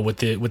 you know, with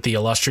the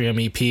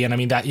Alustrium EP, and I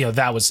mean that, you know,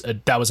 that was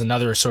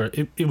another sort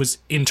of, it was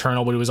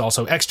internal, but it was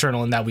also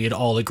external in that we had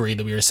all agreed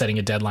that we were setting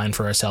a deadline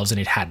for ourselves and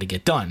it had to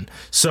get done.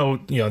 So,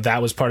 you know, that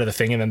was part of the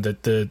thing. And then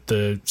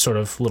the sort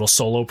of little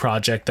solo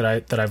project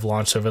that I've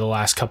launched over the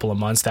last couple of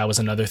months, that was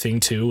another thing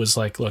too, was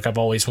like, look, I've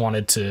always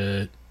wanted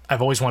to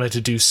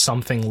do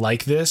something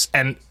like this.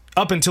 And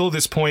up until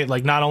this point,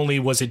 like, not only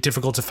was it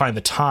difficult to find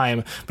the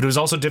time, but it was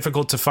also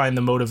difficult to find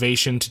the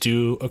motivation to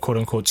do a quote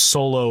unquote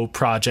solo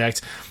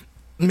project,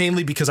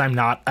 mainly because I'm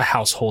not a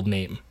household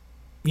name.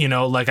 You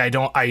know, like I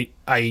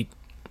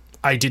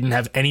didn't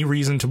have any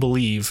reason to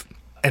believe,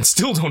 and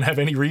still don't have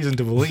any reason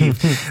to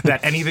believe,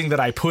 that anything that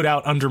I put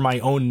out under my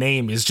own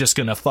name is just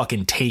gonna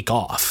fucking take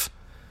off.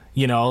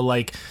 You know,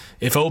 like,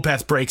 if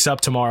Opeth breaks up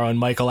tomorrow and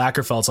Michael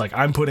Ackerfeld's like,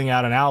 I'm putting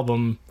out an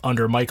album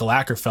under Michael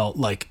Ackerfeld,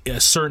 like,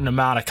 a certain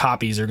amount of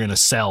copies are going to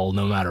sell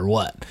no matter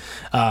what.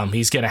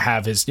 He's going to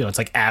have his, you know, it's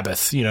like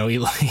Abbott, you know, he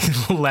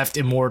left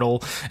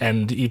immortal,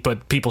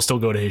 but people still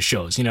go to his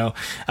shows, you know?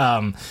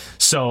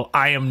 So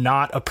I am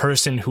not a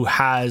person who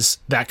has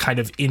that kind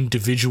of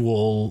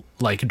individual,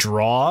 like,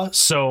 draw.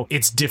 So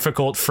it's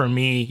difficult for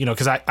me, you know,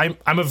 because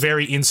I'm a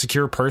very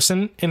insecure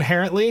person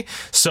inherently.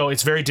 So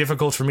it's very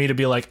difficult for me to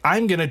be like,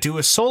 I'm going to do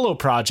a solo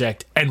project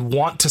and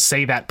want to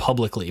say that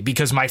publicly,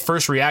 because my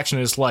first reaction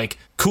is like,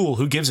 cool,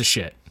 who gives a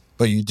shit?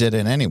 But you did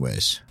it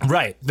anyways.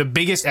 Right. The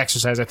biggest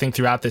exercise I think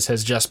throughout this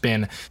has just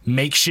been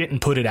make shit and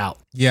put it out.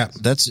 Yeah.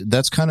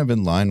 That's kind of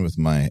in line with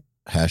my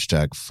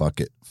hashtag fuck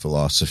it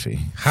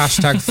philosophy.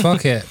 Hashtag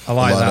fuck it. I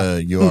like that. A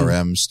lot of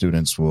URM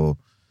students will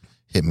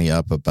hit me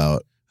up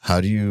about, how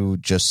do you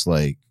just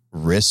like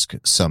risk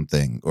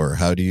something, or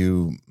how do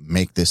you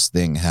make this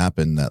thing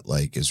happen that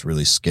like is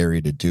really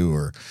scary to do,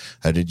 or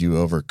how did you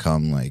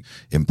overcome like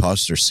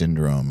imposter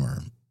syndrome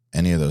or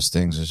any of those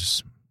things?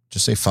 It's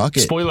just say fuck it.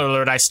 Spoiler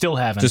alert, I still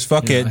haven't. Just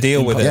fuck it,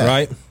 deal with it,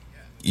 right?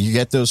 You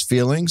get those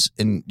feelings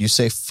and you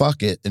say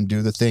fuck it and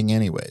do the thing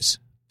anyways.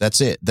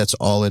 That's it. That's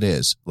all it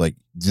is. Like,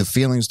 the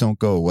feelings don't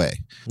go away.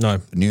 No.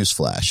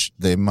 Newsflash.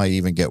 They might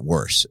even get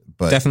worse.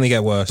 But definitely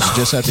get worse. You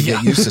just have to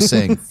get used to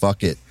saying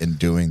fuck it and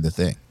doing the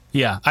thing.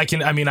 Yeah, I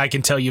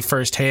can tell you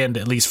firsthand,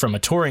 at least from a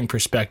touring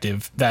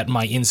perspective, that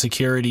my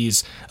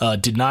insecurities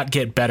did not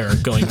get better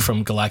going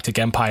from Galactic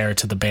Empire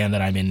to the band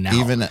that I'm in now.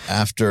 Even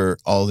after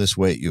all this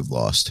weight you've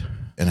lost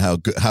and how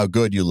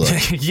good you look.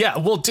 Yeah,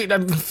 well, dude,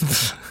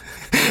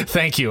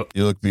 thank you.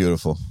 You look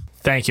beautiful.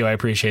 Thank you. I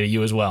appreciate it.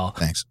 You as well.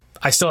 Thanks.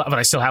 I still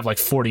have like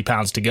 40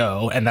 pounds to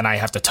go, and then I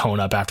have to tone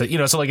up after, you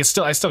know, so like I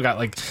still got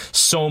like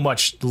so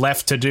much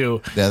left to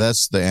do. Yeah,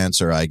 that's the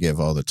answer I give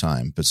all the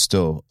time, but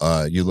still,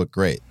 you look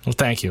great. Well,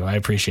 thank you. I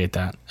appreciate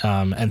that.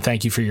 And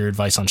thank you for your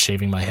advice on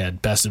shaving my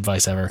head. Best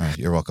advice ever.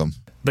 You're welcome.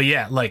 But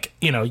yeah, like,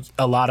 you know,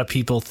 a lot of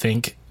people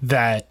think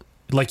that,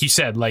 like you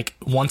said, like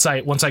once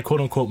I quote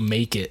unquote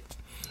make it,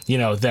 you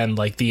know, then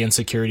like the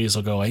insecurities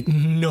will go like,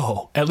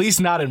 no, at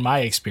least not in my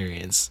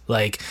experience.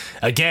 Like,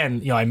 again,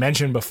 you know, I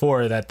mentioned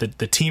before that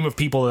the team of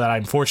people that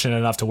I'm fortunate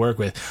enough to work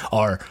with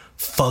are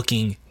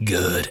fucking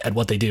good at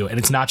what they do. And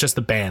it's not just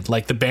the band.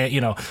 Like, the band,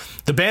 you know,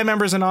 the band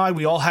members and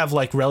we all have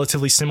like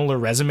relatively similar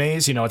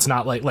resumes. You know, it's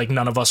not like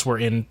none of us were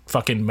in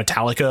fucking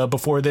Metallica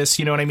before this,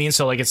 you know what I mean?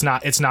 So like it's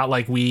not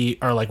like we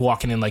are like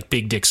walking in like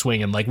big dick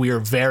swinging. Like, we are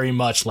very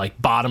much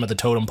like bottom of the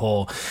totem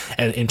pole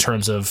in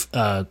terms of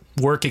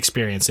work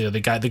experience. You know,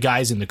 the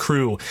guys in the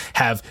crew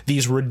have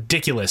these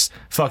ridiculous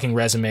fucking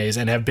resumes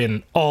and have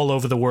been all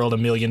over the world a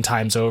million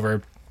times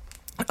over.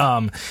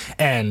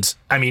 And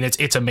I mean,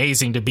 it's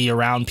amazing to be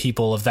around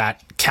people of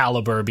that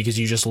caliber, because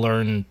you just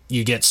learn,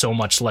 you get so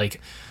much like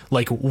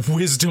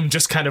wisdom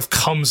just kind of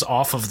comes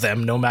off of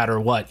them no matter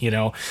what, you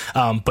know.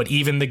 But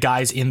even the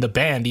guys in the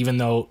band, even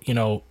though, you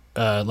know,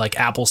 like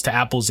apples to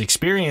apples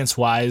experience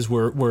wise,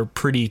 we're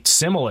pretty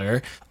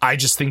similar, I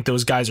just think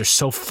those guys are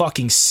so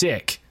fucking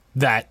sick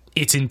that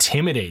it's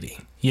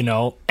intimidating. You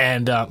know,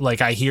 and like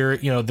I hear,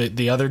 you know,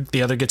 the other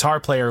guitar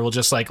player will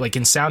just like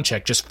in sound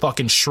check just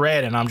fucking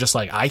shred, and I'm just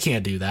like, I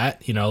can't do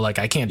that. You know, like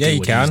I can't do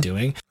what he's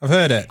doing. I've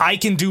heard it. I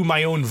can do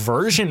my own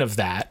version of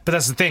that, but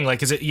that's the thing.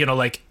 Like, is it, you know,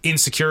 like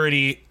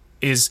insecurity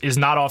is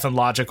not often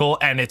logical,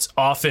 and it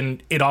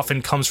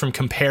often comes from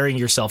comparing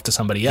yourself to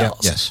somebody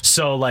else. Yes.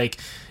 So like,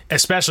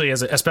 especially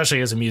as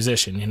a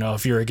musician, you know,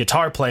 if you're a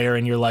guitar player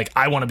and you're like,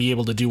 I want to be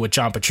able to do what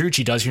John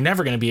Petrucci does, you're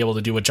never going to be able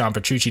to do what John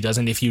Petrucci does.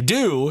 And if you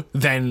do,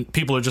 then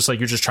people are just like,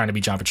 you're just trying to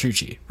be John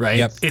Petrucci, right?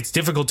 Yep. It's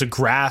difficult to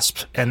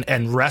grasp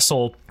and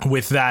wrestle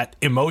with that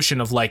emotion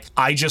of like,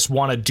 I just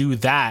want to do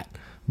that,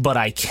 but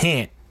I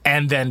can't.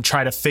 And then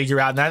try to figure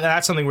out, and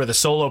that's something where the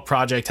solo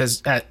project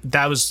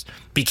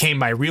became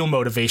my real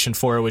motivation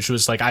for it, which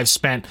was like, I've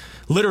spent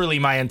literally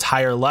my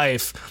entire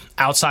life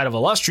outside of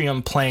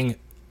Alustrium playing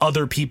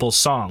other people's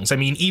songs. I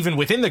mean, even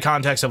within the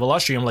context of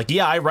Alustrium, like,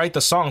 yeah, I write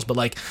the songs, but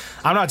like,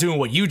 I'm not doing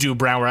what you do,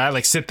 Brown, where I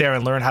like sit there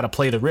and learn how to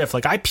play the riff.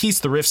 Like, I piece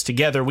the riffs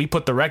together, we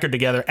put the record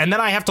together, and then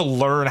I have to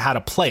learn how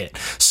to play it.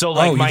 So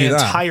like my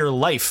entire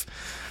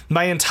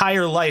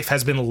life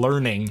has been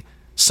learning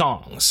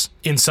songs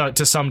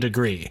to some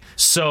degree.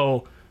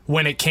 So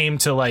when it came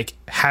to like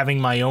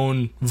having my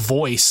own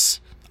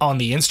voice on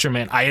the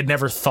instrument, I had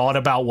never thought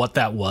about what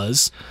that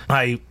was.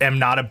 I am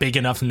not a big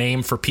enough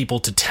name for people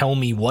to tell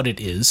me what it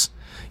is,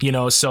 you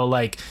know, so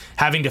like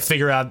having to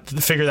figure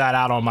that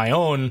out on my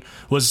own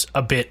was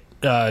a bit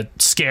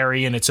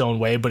scary in its own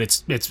way, but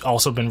it's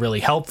also been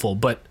really helpful.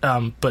 But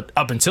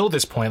up until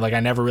this point, like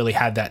I never really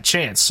had that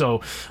chance.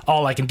 So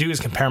all I can do is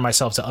compare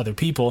myself to other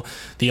people.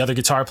 The other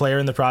guitar player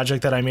in the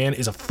project that I'm in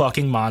is a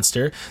fucking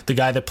monster. The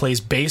guy that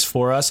plays bass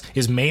for us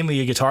is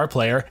mainly a guitar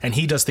player, and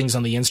he does things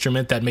on the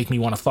instrument that make me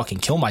want to fucking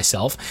kill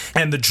myself.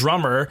 And the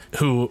drummer,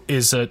 who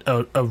is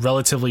a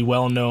relatively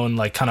well-known,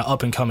 like kind of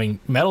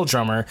up-and-coming metal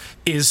drummer,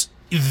 is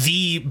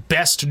the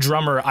best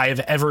drummer I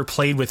have ever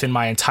played with in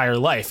my entire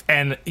life.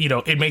 And, you know,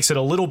 it makes it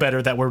a little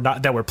better that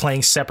we're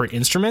playing separate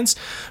instruments,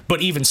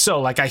 but even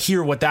so, like I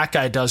hear what that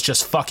guy does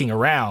just fucking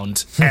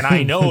around, and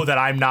I know that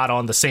I'm not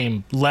on the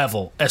same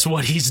level as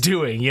what he's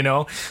doing, you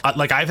know?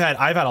 Like I've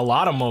had a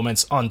lot of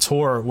moments on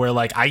tour where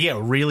like I get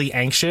really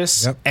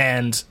anxious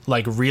and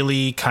like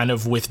really kind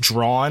of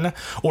withdrawn,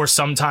 or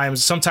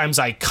sometimes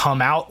I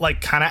come out like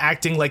kind of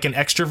acting like an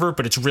extrovert,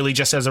 but it's really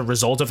just as a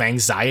result of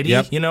anxiety,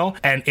 you know?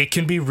 And it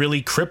can be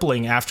really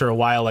crippling after a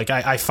while. Like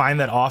I find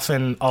that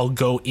often I'll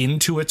go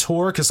into a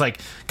tour, because like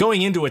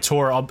going into a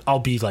tour, I'll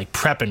be like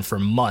prepping for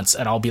months,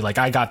 and I'll be like,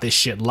 I got this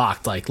shit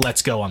locked, like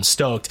let's go, I'm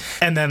stoked.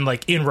 And then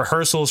like in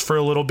rehearsals for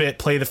a little bit,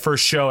 play the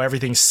first show,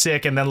 everything's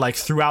sick, and then like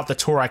throughout the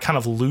tour I kind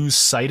of lose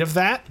sight of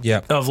that,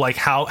 of like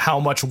how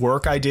much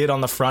work I did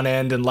on the front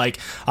end, and like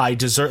I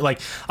deserve, like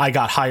I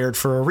got hired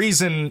for a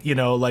reason, you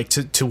know, like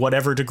to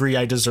whatever degree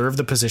I deserve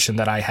the position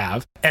that I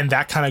have, and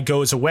that kind of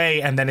goes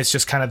away. And then it's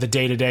just kind of the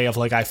day-to-day of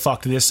like, I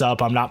fucked this up,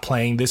 I'm not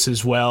playing this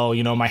as well,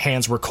 you know, my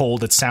hands were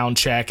cold at sound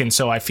check, and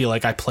so I feel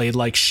like I played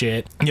like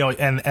shit, you know.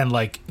 And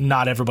like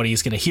not everybody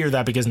is going to hear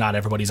that, because not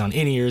everybody's on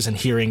in-ears and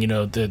hearing, you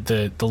know,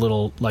 the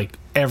little like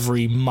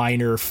every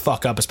minor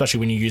fuck up,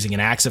 especially when you're using an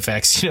Axe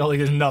effects, you know, like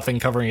there's nothing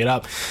covering it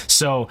up.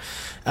 So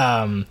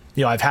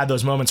you know, I've had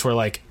those moments where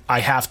like I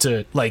have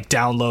to like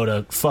download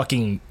a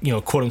fucking, you know,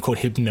 quote unquote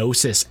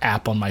hypnosis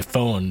app on my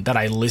phone that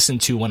I listen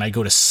to when I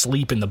go to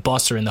sleep in the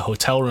bus or in the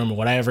hotel room or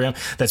whatever I am.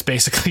 That's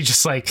basically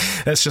just like,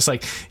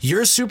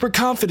 you're super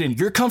confident,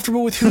 you're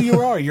comfortable with who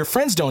you are, your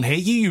friends don't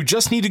hate you, you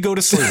just need to go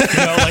to sleep,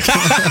 you know,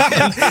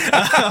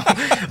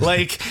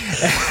 like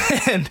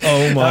and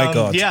oh my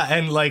god, yeah.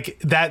 And like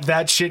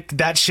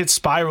that shit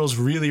spirals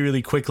really,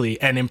 really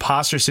quickly, and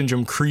imposter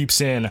syndrome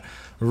creeps in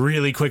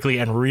really quickly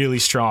and really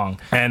strong,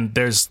 and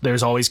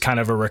there's always kind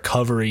of a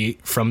recovery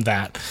from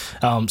that.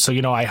 So,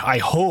 you know, I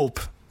hope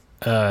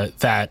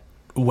that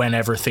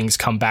whenever things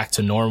come back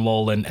to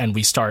normal and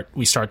we start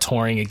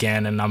touring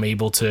again, and I'm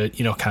able to,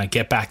 you know, kind of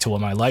get back to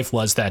what my life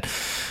was, that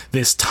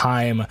this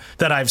time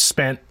that I've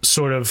spent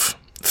sort of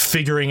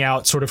figuring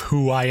out sort of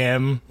who I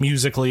am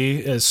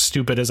musically, as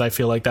stupid as I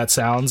feel like that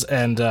sounds,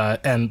 and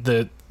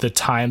the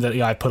time that, you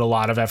know, I put a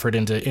lot of effort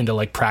into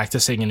like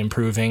practicing and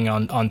improving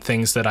on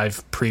things that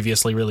I've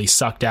previously really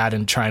sucked at,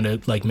 and trying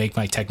to like make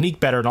my technique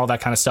better and all that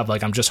kind of stuff.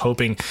 Like I'm just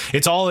hoping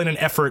it's all in an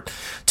effort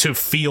to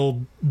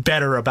feel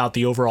better about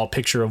the overall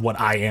picture of what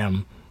I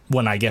am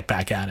when I get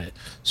back at it.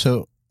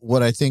 So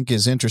what I think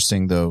is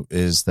interesting though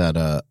is that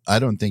I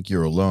don't think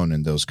you're alone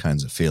in those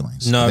kinds of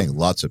feelings. No. I think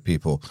lots of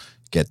people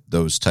get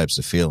those types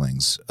of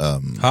feelings.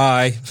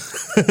 Hi.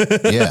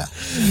 Yeah,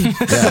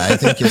 I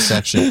think it's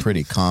actually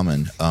pretty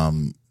common.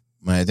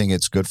 I think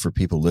it's good for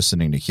people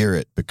listening to hear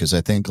it, because I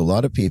think a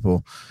lot of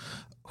people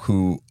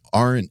who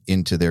aren't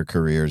into their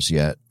careers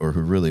yet, or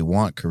who really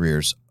want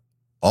careers,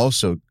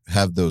 also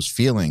have those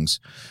feelings,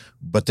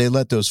 but they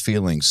let those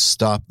feelings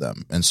stop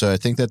them. And so I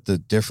think that the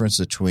difference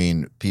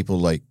between people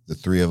like the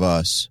three of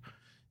us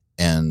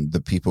and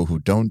the people who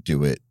don't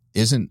do it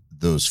isn't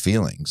those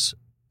feelings.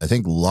 I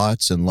think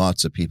lots and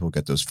lots of people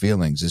get those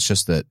feelings. It's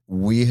just that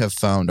we have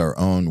found our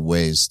own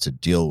ways to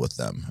deal with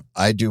them.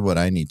 I do what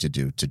I need to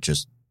do to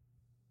just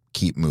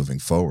keep moving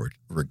forward,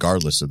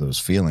 regardless of those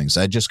feelings.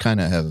 I just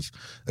kind of have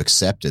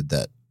accepted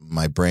that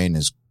my brain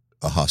is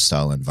a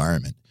hostile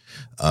environment.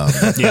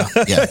 Yeah.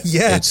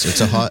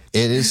 It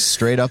is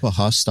straight up a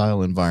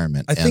hostile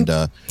environment. I think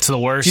it's the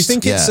worst. Do you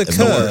think it's a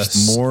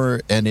curse?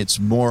 And it's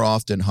more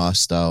often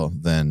hostile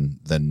than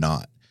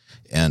not.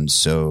 And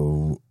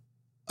so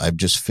I've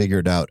just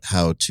figured out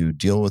how to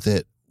deal with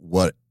it,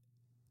 what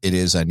it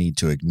is I need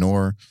to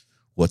ignore,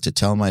 what to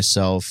tell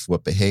myself,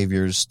 what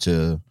behaviors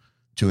to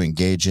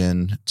engage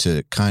in,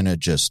 to kind of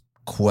just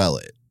quell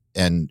it.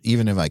 And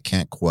even if I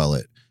can't quell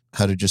it,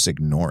 how to just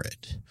ignore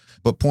it.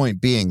 But point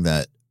being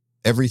that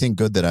everything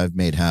good that I've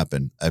made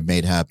happen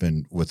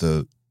with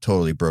a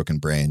totally broken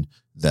brain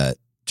that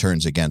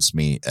turns against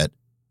me at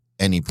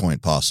any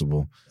point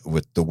possible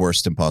with the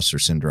worst imposter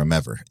syndrome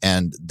ever.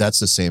 And that's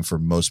the same for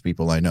most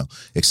people I know,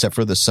 except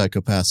for the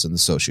psychopaths and the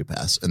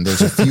sociopaths. And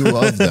there's a few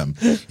of them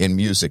in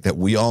music that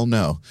we all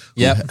know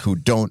who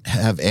don't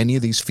have any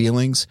of these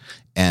feelings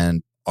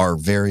and are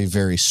very,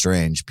 very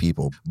strange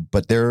people.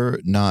 But they're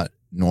not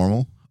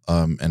normal.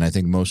 And I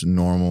think most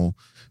normal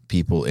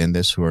people in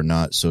this who are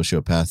not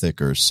sociopathic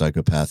or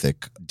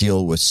psychopathic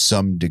deal with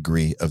some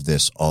degree of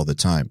this all the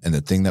time. And the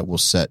thing that will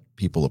set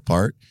people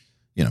apart,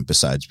 you know,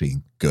 besides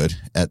being good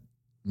at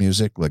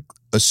music, like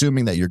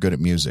assuming that you're good at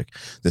music,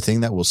 the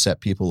thing that will set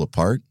people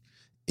apart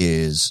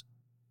is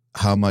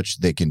how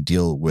much they can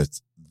deal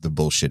with the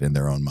bullshit in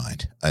their own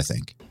mind, I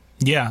think.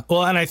 Yeah.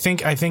 Well, and I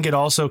think it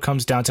also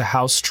comes down to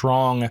how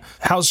strong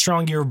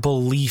your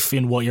belief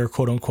in what your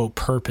quote unquote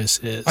purpose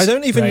is. I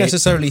don't even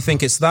necessarily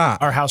think it's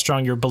that. Or how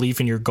strong your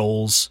belief in your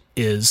goals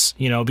is,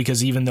 you know,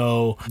 because even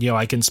though, you know,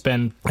 I can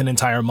spend an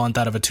entire month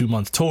out of a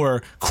 2-month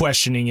tour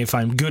questioning if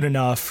I'm good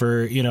enough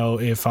or, you know,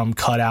 if I'm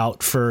cut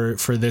out for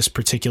this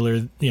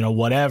particular, you know,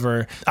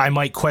 whatever, I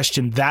might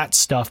question that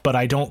stuff, but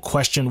I don't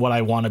question what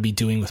I want to be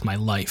doing with my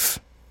life.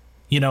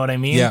 You know what I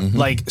mean? Yeah.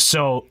 Like,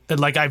 so,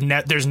 like,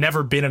 there's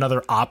never been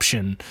another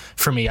option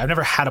for me. I've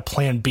never had a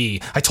plan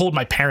B. I told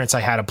my parents I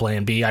had a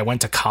plan B. I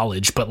went to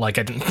college, but, like,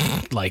 I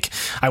didn't, like,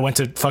 I went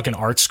to fucking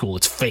art school.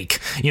 It's fake,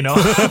 you know?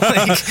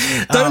 Like,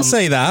 don't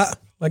say that.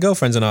 My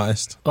girlfriend's an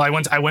artist. Well,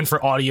 I went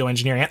for audio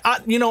engineering.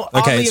 And, you know,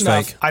 okay, oddly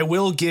enough, fake. I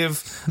will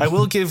give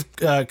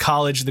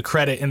college the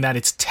credit in that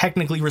it's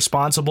technically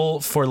responsible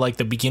for like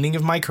the beginning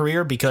of my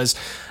career because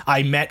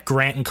I met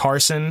Grant and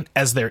Carson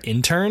as their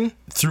intern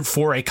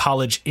for a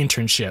college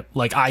internship.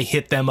 Like I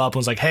hit them up and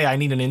was like, "Hey, I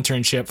need an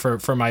internship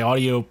for my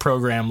audio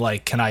program.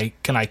 Like, can I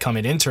come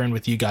and intern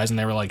with you guys?" And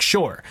they were like,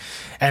 "Sure."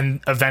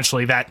 And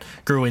eventually that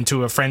grew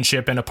into a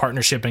friendship and a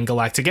partnership in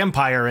Galactic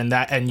Empire,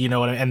 and you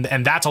know,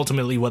 and that's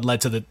ultimately what led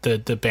to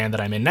the band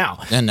that I'm in now.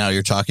 And now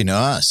you're talking to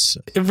us.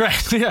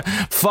 Right. Yeah.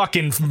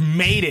 Fucking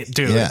made it,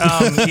 dude.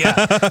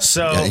 Yeah.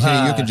 So you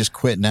can just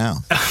quit now.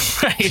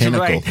 Right. Pinnacle.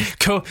 Right.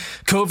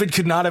 COVID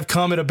could not have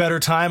come at a better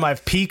time.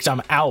 I've peaked.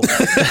 I'm out.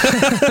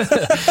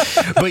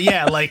 But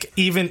yeah, like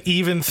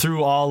even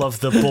through all of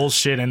the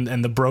bullshit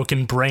and the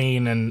broken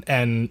brain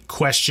and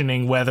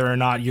questioning whether or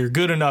not you're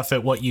good enough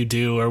at what you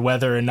do or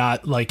whether or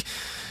not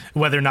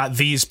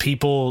these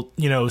people,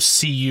 you know,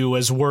 see you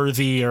as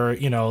worthy or,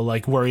 you know,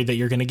 like worried that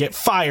you're going to get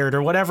fired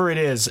or whatever it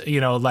is, you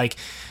know, like,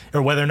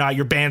 or whether or not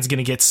your band's going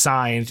to get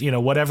signed, you know,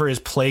 whatever is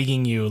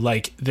plaguing you,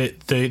 like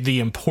the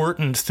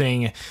important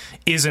thing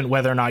isn't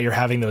whether or not you're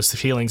having those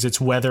feelings.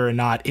 It's whether or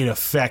not it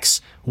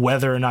affects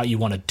whether or not you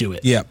want to do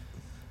it. Yeah.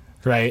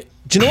 Right.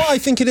 Do you know what I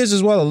think it is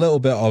as well? A little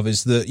bit of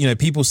is that, you know,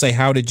 people say,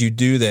 "How did you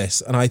do this?"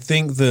 And I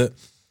think that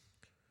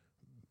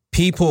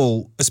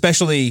people,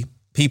 especially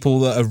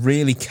people that are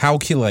really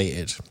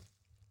calculated,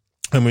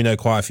 and we know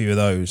quite a few of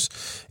those,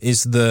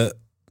 is that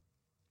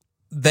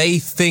they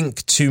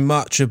think too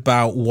much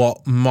about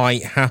what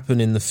might happen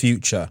in the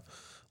future.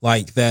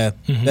 Like they're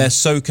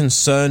so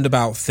concerned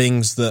about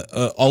things that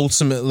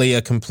ultimately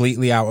are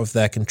completely out of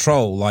their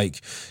control.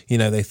 Like, you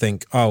know, they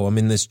think, "Oh, I'm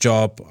in this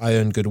job, I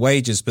earn good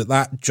wages, but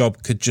that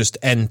job could just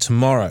end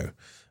tomorrow."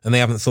 And they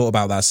haven't thought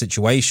about that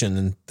situation.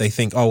 And they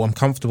think, "Oh, I'm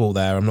comfortable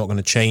there, I'm not going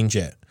to change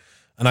it."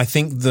 And I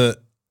think that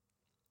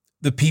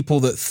the people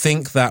that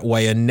think that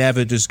way are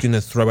never just going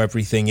to throw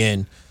everything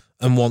in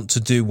and want to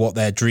do what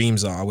their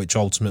dreams are, which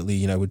ultimately,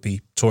 you know, would be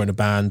touring a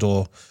band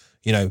or,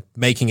 you know,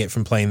 making it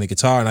from playing the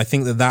guitar. And I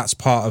think that that's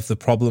part of the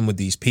problem with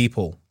these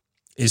people,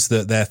 is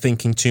that they're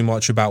thinking too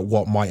much about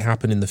what might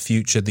happen in the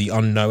future, the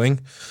unknowing.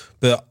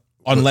 But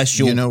unless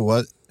you're... You know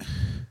what?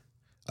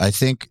 I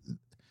think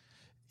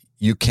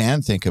you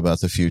can think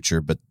about the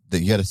future, but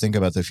you got to think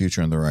about the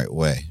future in the right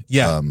way.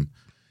 Yeah.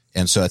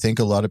 And so I think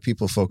a lot of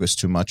people focus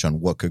too much on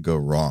what could go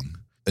wrong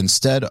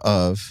instead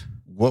of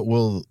what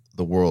will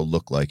the world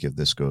look like if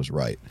this goes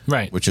right.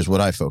 Right. Which is what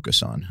I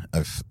focus on.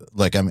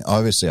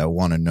 Obviously I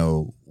want to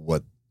know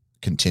what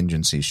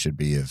contingencies should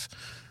be if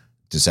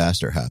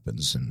disaster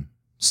happens and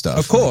stuff.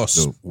 Of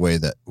course. Like the way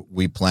that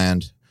we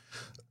planned,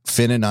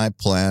 Finn and I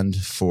planned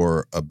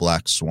for a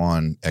Black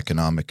Swan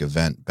economic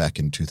event back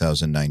in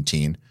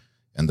 2019,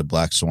 and the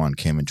Black Swan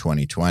came in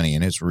 2020,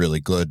 and it's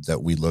really good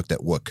that we looked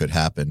at what could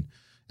happen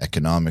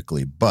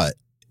economically, but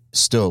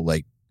still,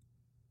 like,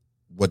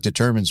 what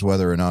determines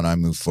whether or not I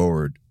move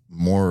forward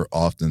more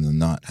often than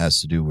not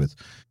has to do with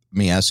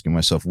me asking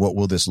myself, what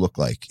will this look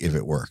like if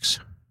it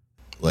works?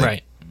 Like,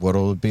 right. What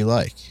will it be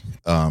like?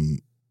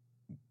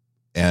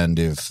 And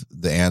if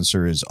the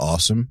answer is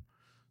awesome,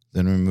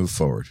 then we move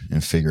forward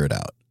and figure it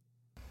out.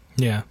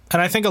 Yeah.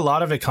 And I think a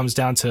lot of it comes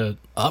down to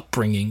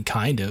upbringing,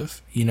 kind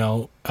of, you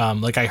know,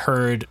 like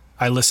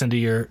I listened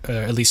to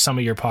at least some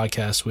of your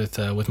podcasts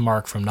with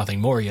Mark from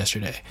Nothing More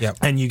yesterday. Yep.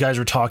 And you guys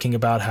were talking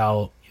about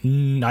how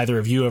neither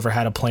of you ever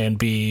had a plan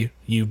B.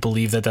 You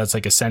believe that that's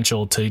like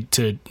essential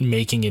to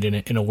making it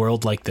in a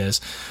world like this.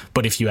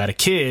 But if you had a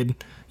kid,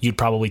 you'd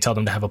probably tell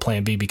them to have a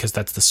plan B because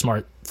that's the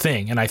smart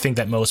thing. And I think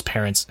that most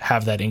parents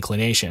have that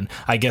inclination.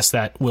 I guess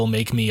that will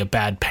make me a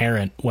bad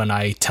parent when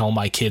I tell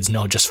my kids,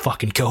 no, just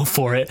fucking go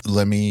for it.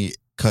 Let me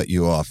cut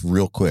you off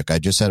real quick. I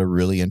just had a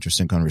really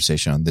interesting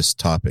conversation on this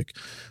topic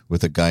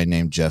with a guy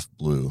named Jeff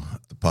Blue.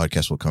 The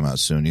podcast will come out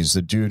soon. He's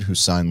the dude who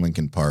signed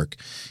Linkin Park.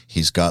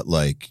 He's got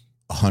like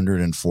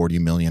 140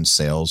 million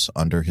sales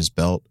under his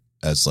belt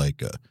as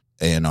like a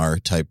A&R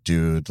type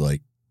dude,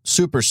 like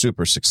super,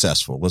 super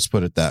successful. Let's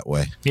put it that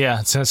way.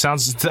 Yeah,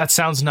 that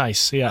sounds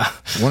nice. Yeah.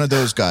 One of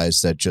those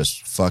guys that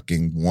just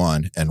fucking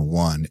won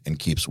and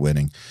keeps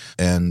winning.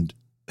 And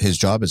his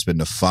job has been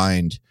to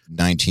find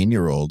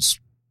 19-year-olds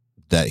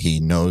that he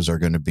knows are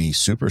going to be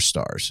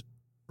superstars,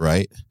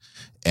 right?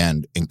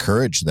 And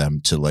encourage them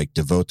to like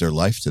devote their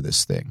life to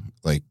this thing.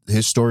 Like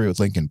his story with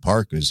Linkin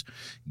Park is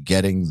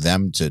getting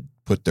them to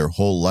put their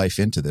whole life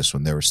into this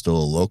when they were still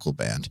a local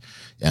band.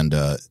 And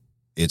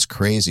it's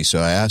crazy. So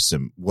I asked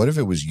him, what if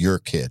it was your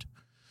kid?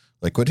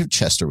 Like, what if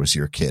Chester was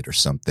your kid or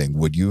something?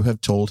 Would you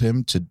have told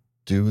him to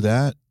do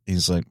that?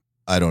 He's like,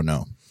 I don't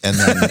know. And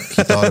then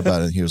he thought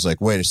about it and he was like,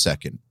 wait a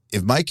second.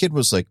 If my kid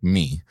was like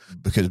me,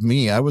 because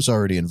I was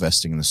already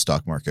investing in the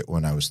stock market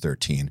when I was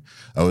 13.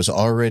 I was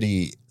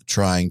already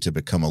trying to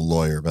become a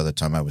lawyer by the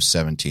time I was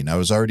 17. I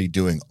was already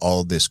doing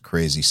all this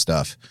crazy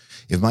stuff.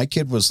 If my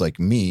kid was like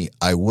me,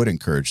 I would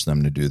encourage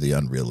them to do the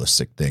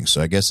unrealistic thing.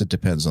 So I guess it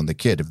depends on the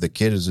kid. If the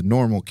kid is a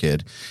normal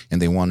kid and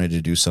they wanted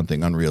to do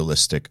something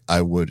unrealistic,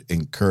 I would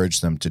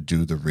encourage them to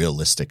do the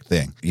realistic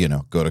thing,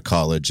 go to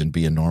college and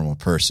be a normal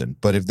person.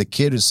 But if the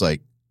kid is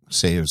like,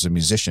 say he was a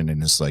musician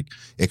and is like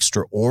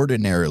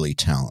extraordinarily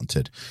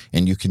talented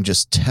and you can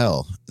just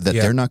tell that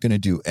they're not going to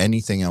do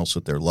anything else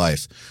with their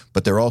life,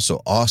 but they're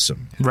also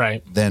awesome.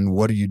 Right. Then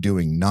what are you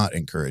doing not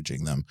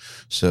encouraging them?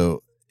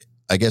 So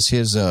I guess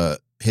his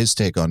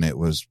take on it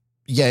was,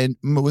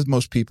 with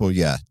most people,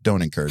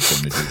 don't encourage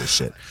them to do this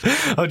shit.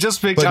 I'm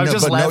just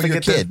laughing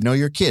at Know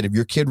your kid. If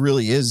your kid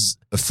really is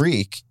a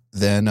freak,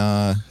 then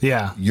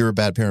you're a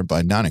bad parent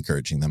by not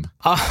encouraging them.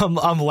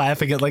 I'm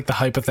laughing at like the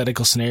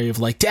hypothetical scenario of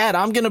like, Dad,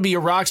 I'm going to be a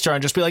rock star,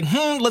 and just be like,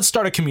 let's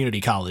start a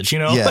community college,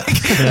 Yeah.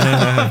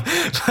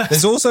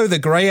 There's also the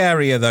gray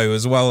area though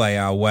as well,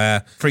 AR,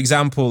 where, for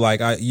example, like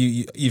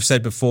you've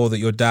said before that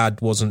your dad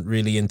wasn't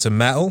really into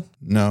metal.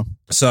 No.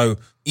 So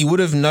he would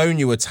have known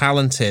you were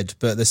talented,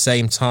 but at the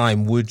same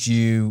time, would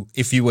you,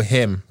 if you were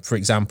him, for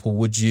example,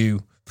 would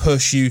you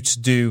push you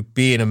to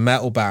be in a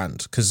metal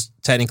band? Because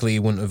technically he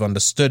wouldn't have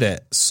understood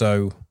it.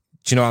 So do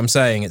you know what I'm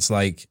saying? It's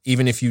like,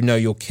 even if you know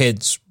your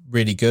kid's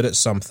really good at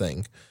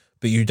something,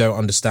 but you don't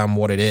understand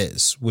what it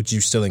is, would you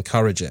still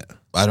encourage it?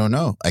 I don't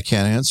know. I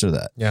can't answer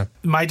that. Yeah.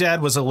 My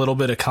dad was a little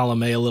bit of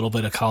column A, a little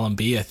bit of column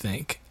B, I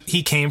think.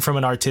 He came from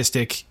an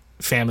artistic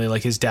family.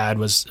 Like his dad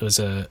was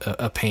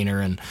a painter,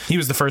 and he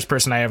was the first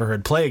person I ever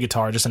heard play a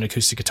guitar, just an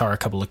acoustic guitar, a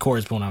couple of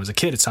chords. But when I was a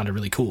kid, it sounded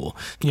really cool.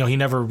 He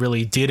never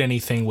really did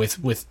anything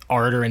with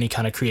art or any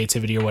kind of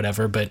creativity or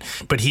whatever, but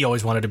he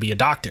always wanted to be a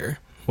doctor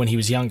when he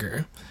was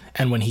younger.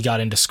 And when he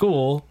got into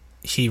school,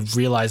 he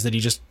realized that he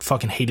just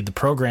fucking hated the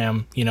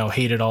program,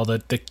 hated all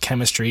the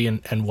chemistry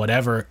and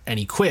whatever, and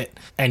he quit,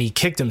 and he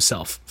kicked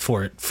himself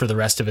for it for the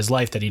rest of his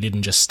life, that he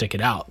didn't just stick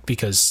it out,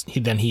 because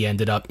he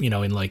ended up,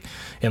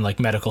 in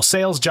medical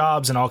sales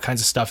jobs and all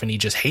kinds of stuff, and he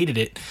just hated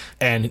it,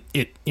 and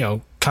it,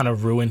 kind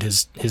of ruined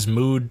his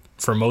mood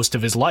for most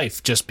of his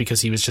life, just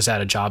because he was just at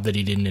a job that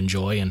he didn't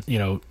enjoy, and,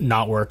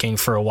 not working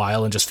for a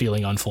while and just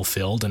feeling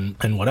unfulfilled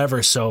and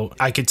whatever. So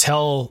I could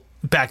tell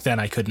back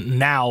then, I couldn't.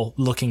 Now,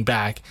 looking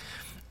back,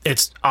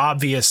 it's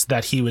obvious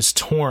that he was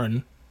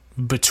torn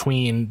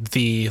between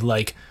the,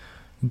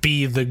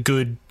 be the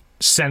good,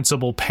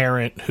 sensible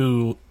parent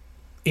who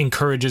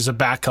encourages a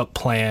backup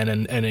plan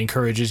and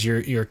encourages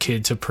your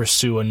kid to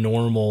pursue a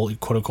normal,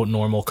 quote unquote,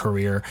 normal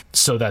career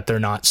so that they're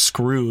not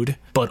screwed,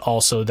 but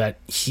also that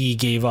he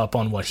gave up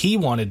on what he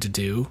wanted to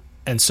do.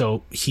 And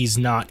so he's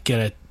not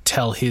going to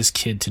tell his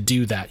kid to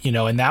do that,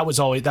 and that was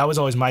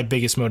always my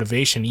biggest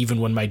motivation, even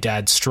when my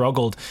dad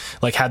struggled,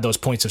 had those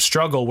points of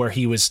struggle where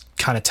he was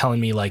kind of telling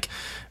me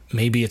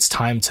maybe it's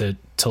time to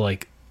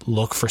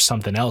look for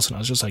something else, and I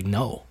was just like,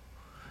 no,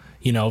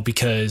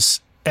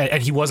 because,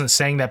 and he wasn't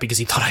saying that because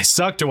he thought I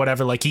sucked or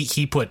whatever.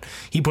 He put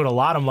a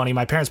lot of money,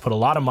 my parents put a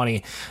lot of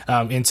money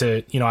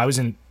into, I was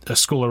in a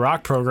School of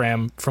Rock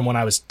program from when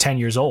I was 10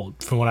 years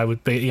old, from when I would,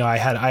 I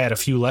had a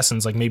few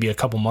lessons, maybe a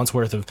couple months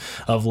worth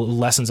of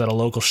lessons at a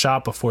local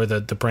shop before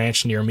the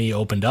branch near me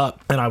opened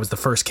up. And I was the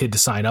first kid to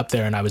sign up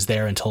there, and I was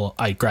there until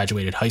I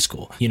graduated high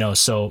school,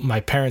 so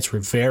my parents were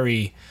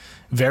very,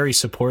 very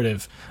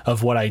supportive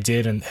of what I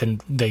did,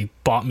 and they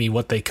bought me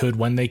what they could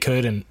when they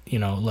could. And,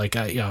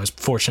 I was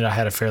fortunate. I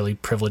had a fairly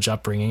privileged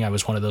upbringing. I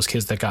was one of those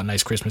kids that got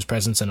nice Christmas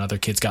presents and other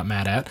kids got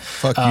mad at.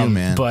 Fuck you,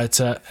 man. But,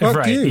 Fuck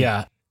right. You.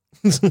 Yeah.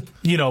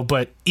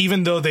 But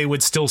even though they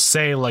would still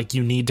say, like,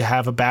 you need to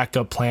have a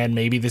backup plan,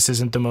 maybe this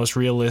isn't the most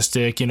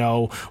realistic,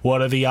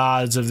 what are the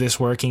odds of this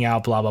working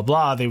out, blah, blah,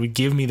 blah. They would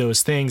give me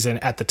those things.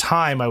 And at the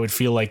time, I would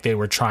feel like they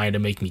were trying to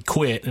make me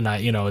quit. And I,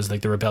 it was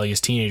like the rebellious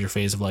teenager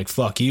phase of like,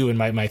 fuck you. And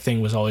my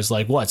thing was always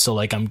like, what? So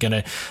like, I'm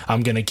going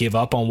to give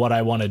up on what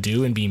I want to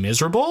do and be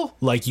miserable?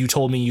 Like you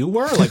told me you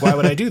were? Like, why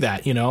would I do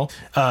that?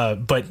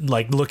 But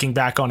like looking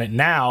back on it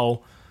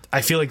now, I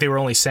feel like they were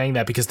only saying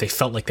that because they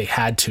felt like they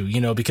had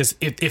to, because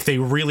if they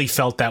really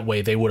felt that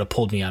way, they would have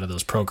pulled me out of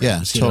those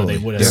programs. Yeah, totally.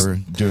 They were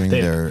doing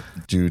their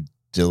due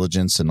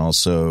diligence and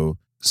also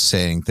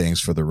saying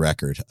things for the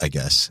record, I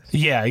guess.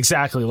 Yeah,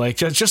 exactly. Like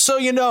just so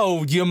you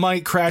know, you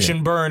might crash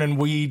and burn, and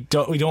we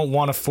don't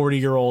want a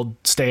 40-year-old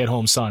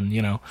stay-at-home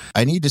son.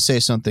 I need to say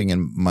something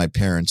in my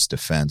parents'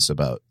 defense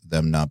about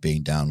them not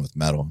being down with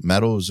metal.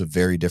 Metal was a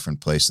very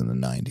different place in the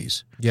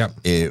 90s. Yeah,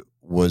 it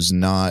was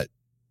not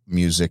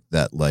music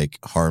that like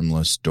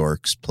harmless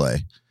dorks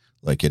play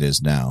like it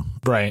is now.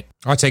 Right.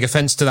 I take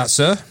offense to that,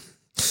 sir.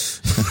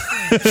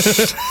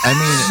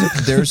 I mean,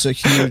 there's a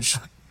huge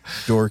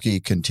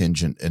dorky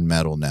contingent in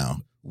metal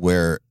now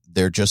where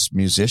they're just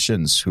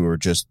musicians who are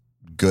just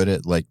good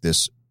at like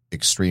this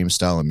extreme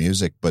style of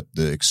music, but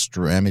the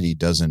extremity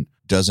doesn't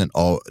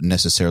all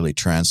necessarily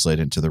translate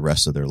into the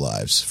rest of their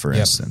lives, for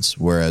instance.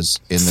 Whereas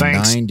in the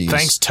 90s...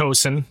 Thanks,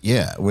 Tosin.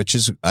 Yeah,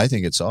 I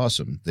think it's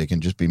awesome. They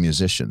can just be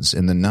musicians.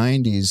 In the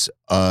 90s,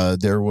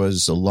 there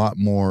was a lot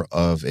more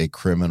of a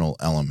criminal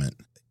element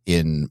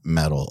in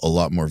metal, a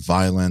lot more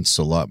violence,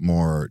 a lot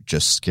more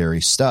just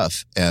scary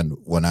stuff. And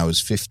when I was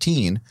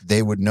 15,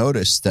 they would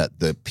notice that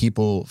the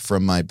people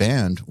from my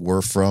band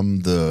were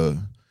from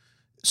the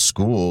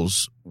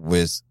schools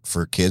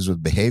for kids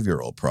with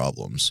behavioral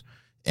problems.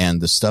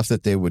 And the stuff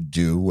that they would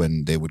do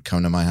when they would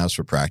come to my house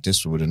for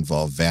practice would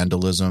involve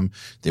vandalism.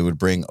 They would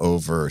bring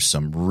over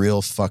some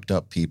real fucked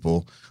up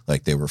people.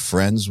 Like they were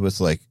friends with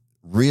like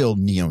real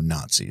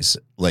neo-Nazis,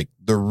 like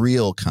the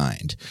real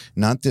kind,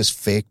 not this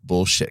fake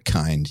bullshit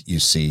kind you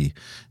see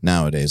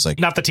nowadays. Like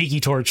not the tiki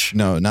torch.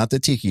 No, not the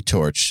tiki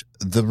torch,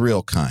 the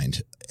real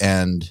kind.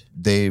 And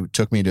they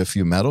took me to a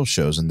few metal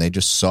shows and they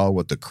just saw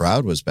what the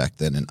crowd was back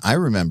then. And I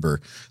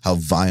remember how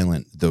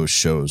violent those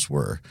shows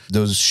were.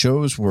 Those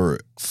shows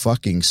were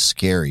fucking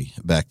scary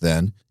back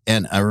then.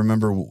 And I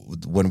remember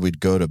when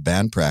we'd go to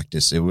band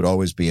practice, it would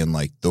always be in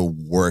like the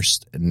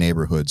worst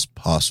neighborhoods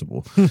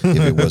possible if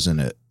it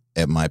wasn't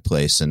at my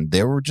place. And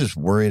they were just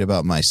worried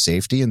about my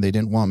safety and they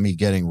didn't want me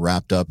getting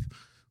wrapped up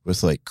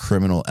with like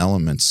criminal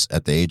elements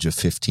at the age of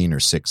 15 or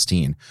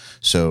 16.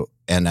 So,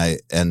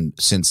 and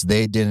since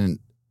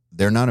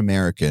they're not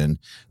American.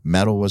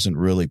 Metal wasn't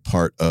really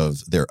part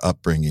of their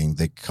upbringing.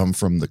 They come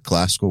from the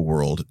classical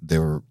world. They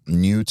were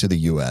new to the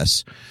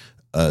U.S.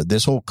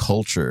 This whole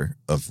culture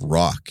of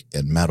rock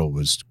and metal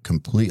was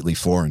completely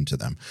foreign to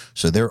them.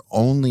 So their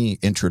only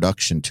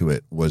introduction to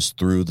it was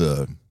through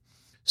the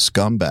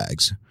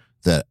scumbags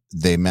that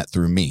they met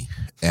through me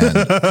and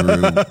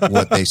through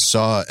what they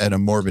saw at a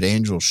Morbid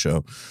Angel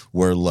show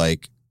where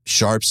like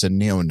sharps and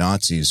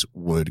neo-Nazis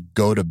would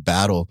go to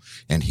battle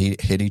and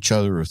hit each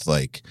other with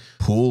like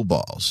pool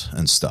balls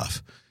and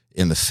stuff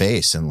in the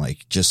face and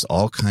like just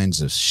all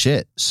kinds of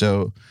shit.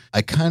 So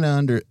I kind of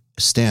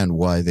understand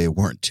why they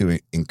weren't too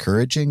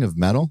encouraging of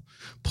metal.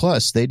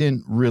 Plus, they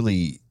didn't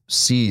really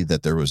see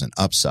that there was an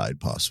upside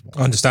possible.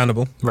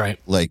 Understandable. Right.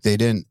 Like they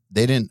didn't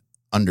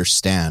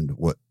understand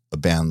what a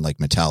band like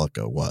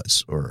Metallica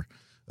was or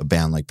a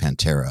band like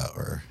Pantera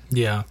or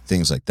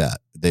things like that.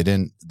 They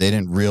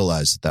didn't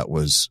realize that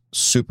was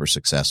super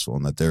successful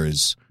and that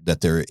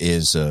there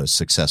is a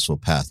successful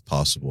path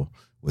possible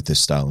with this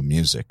style of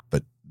music.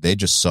 But they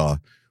just saw,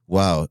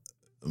 wow,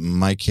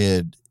 my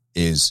kid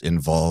is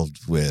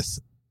involved with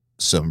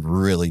some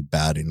really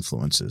bad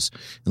influences.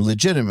 And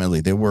legitimately,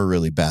 they were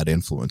really bad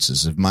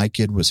influences. If my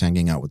kid was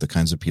hanging out with the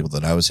kinds of people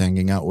that I was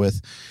hanging out with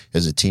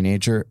as a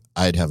teenager,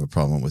 I'd have a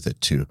problem with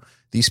it too.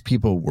 These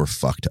people were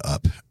fucked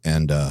up.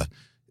 And a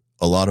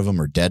lot of them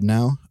are dead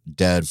now.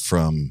 Dead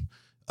from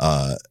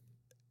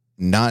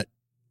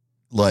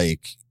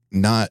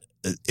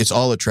it's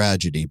all a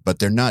tragedy, but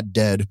they're not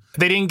dead.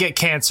 They didn't get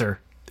cancer,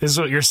 is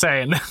what you're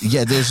saying.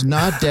 Yeah, there's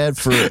not dead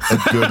for a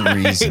good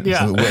reason.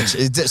 Yeah.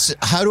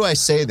 How do I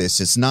say this?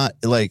 It's not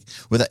like,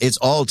 it's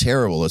all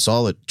terrible. It's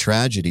all a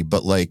tragedy,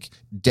 but like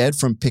dead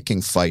from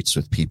picking fights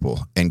with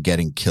people and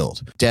getting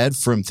killed. Dead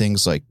from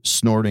things like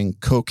snorting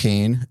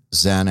cocaine,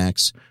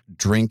 Xanax,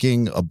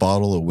 drinking a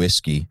bottle of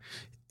whiskey,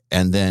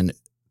 and then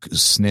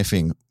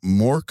sniffing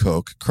more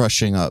coke,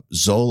 crushing up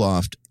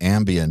Zoloft,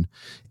 Ambien,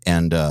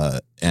 and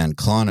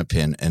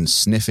Klonopin, and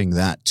sniffing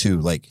that too,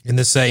 like in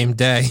the same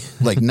day.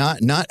 Like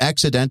not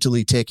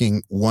accidentally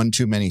taking one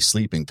too many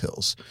sleeping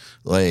pills,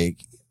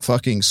 like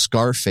fucking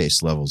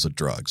Scarface levels of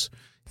drugs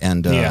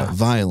and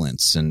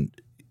violence and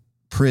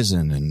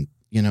prison, and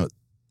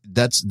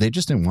they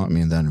just didn't want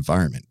me in that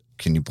environment.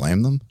 Can you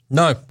blame them?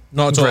 No,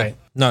 not at all. Right.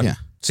 No. Yeah.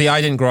 See,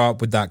 I didn't grow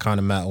up with that kind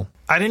of metal.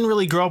 I didn't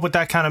really grow up with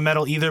that kind of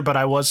metal either, but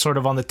I was sort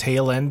of on the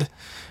tail end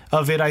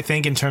of it, I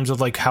think, in terms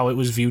of like how it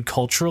was viewed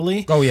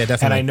culturally. Oh yeah,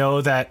 definitely. And I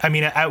know that, I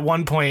mean, at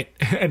one point,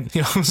 and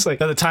it's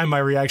like at the time my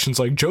reaction's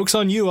like, joke's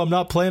on you, I'm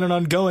not planning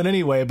on going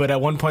anyway. But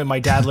at one point my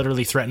dad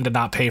literally threatened to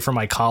not pay for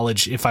my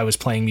college if I was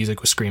playing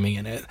music with screaming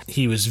in it.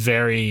 He was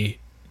very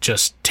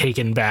just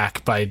taken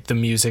back by the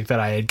music that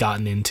I had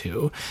gotten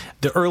into.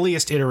 The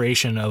earliest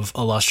iteration of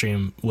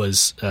Alustrium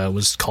was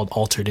called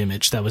Altered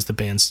Image. That was the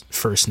band's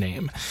first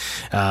name,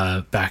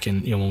 back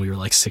in, when we were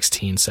like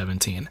 16,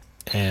 17.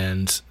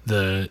 And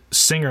the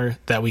singer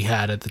that we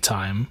had at the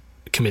time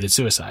committed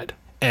suicide.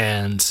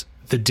 And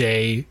the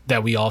day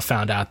that we all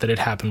found out that it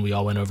happened, we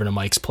all went over to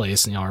Mike's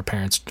place, and our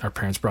parents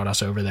brought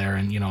us over there,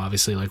 and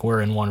obviously like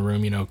we're in one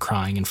room,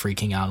 crying and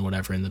freaking out and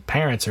whatever, and the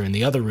parents are in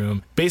the other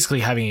room basically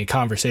having a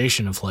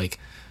conversation of like,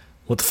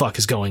 what the fuck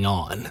is going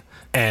on?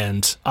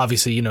 And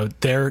obviously,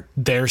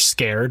 they're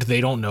scared, they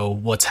don't know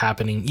what's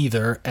happening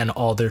either, and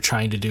all they're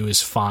trying to do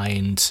is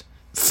find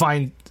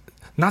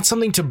not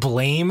something to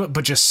blame,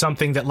 but just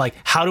something that like,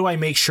 how do I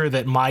make sure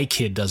that my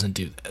kid doesn't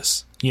do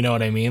this? You know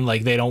what I mean?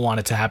 Like, they don't want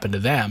it to happen to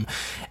them.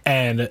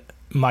 And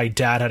my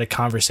dad had a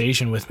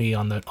conversation with me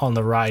on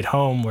the ride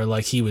home where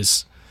like he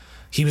was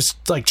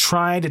like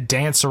trying to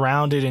dance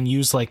around it and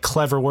use like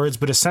clever words,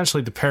 but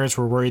essentially the parents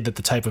were worried that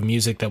the type of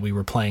music that we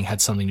were playing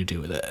had something to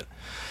do with it.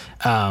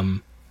 I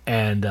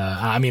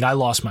mean, I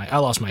lost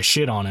my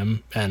shit on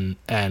him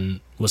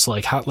and was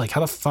like, how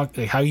the fuck,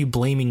 like, how are you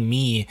blaming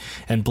me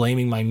and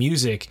blaming my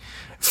music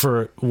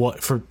for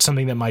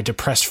something that my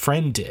depressed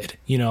friend did,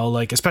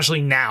 like,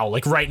 especially now,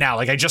 like right now,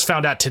 like I just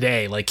found out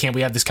today, like, can't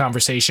we have this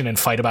conversation and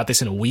fight about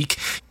this in a week?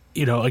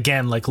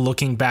 Again, like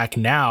looking back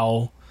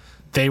now,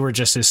 they were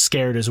just as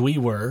scared as we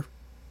were,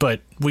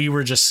 but we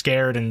were just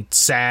scared and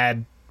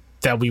sad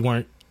that we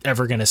weren't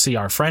ever going to see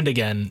our friend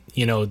again.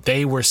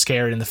 They were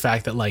scared in the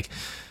fact that like,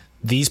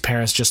 these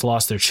parents just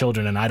lost their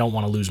children and I don't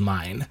want to lose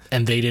mine.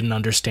 And they didn't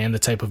understand the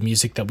type of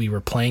music that we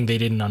were playing. They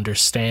didn't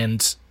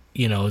understand,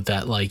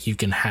 that like you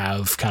can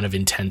have kind of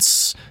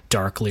intense,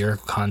 dark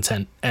lyrical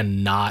content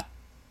and not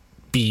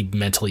be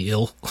mentally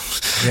ill,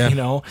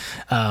 yeah.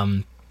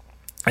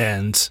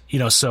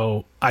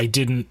 So I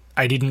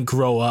didn't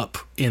grow up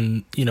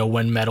in,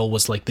 when metal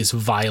was like this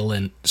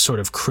violent sort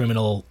of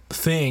criminal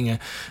thing,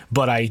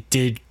 but I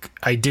did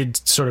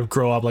sort of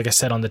grow up, like I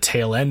said, on the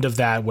tail end of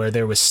that, where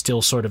there was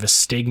still sort of a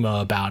stigma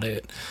about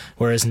it.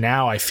 Whereas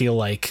now I feel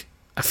like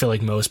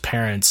most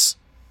parents,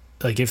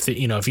 like if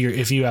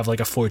you have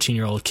like a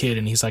 14-year-old kid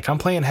and he's like, I'm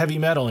playing heavy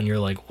metal, and you're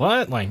like,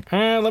 what? Like,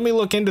 let me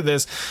look into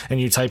this. And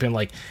you type in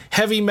like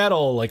heavy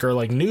metal, like, or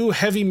like new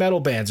heavy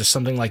metal bands or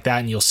something like that.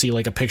 And you'll see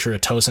like a picture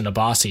of Tosin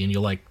Abasi and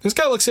you're like, this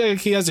guy looks like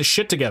he has his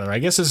shit together. I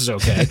guess this is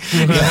okay.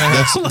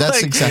 That's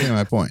like, exactly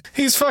my point.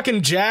 He's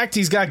fucking jacked.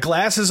 He's got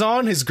glasses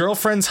on. His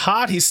girlfriend's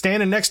hot. He's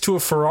standing next to a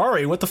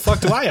Ferrari. What the fuck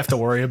do I have to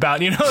worry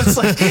about? It's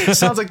like, it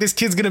sounds like this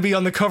kid's going to be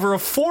on the cover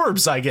of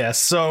Forbes, I guess.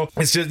 So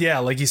it's just, yeah,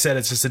 like you said,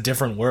 it's just a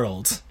different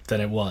world than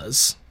it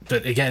was.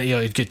 But again,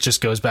 it just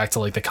goes back to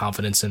like the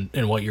confidence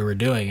in what you were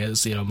doing.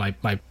 Is my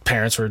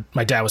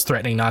dad was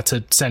threatening not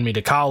to send me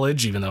to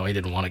college, even though I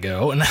didn't want to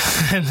go,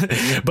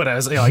 but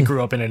I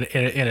grew up in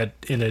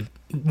a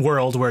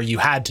world where you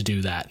had to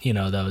do that.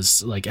 That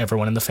was like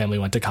everyone in the family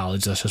went to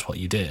college. That's just what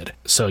you did.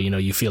 So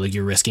you feel like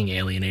you're risking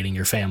alienating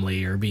your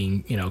family or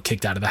being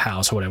kicked out of the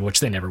house or whatever, which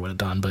they never would have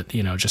done. But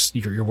just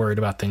you're worried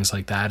about things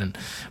like that,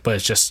 but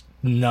it's just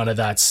none of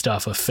that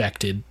stuff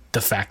affected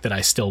the fact that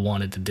I still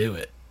wanted to do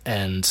it.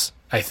 And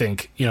I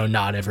think,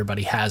 not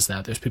everybody has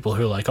that. There's people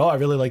who are like, oh, I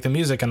really like the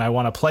music and I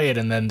want to play it.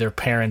 And then their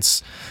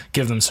parents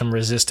give them some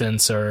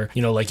resistance, or,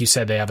 like you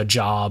said, they have a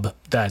job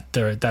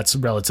that's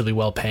relatively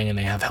well paying and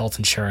they have health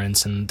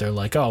insurance. And they're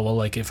like, oh, well,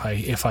 like if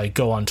I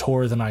go on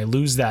tour, then I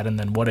lose that. And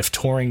then what if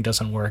touring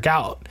doesn't work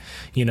out?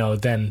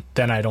 Then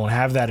I don't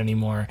have that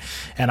anymore.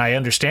 And I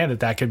understand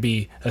that could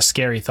be a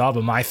scary thought.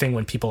 But my thing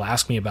when people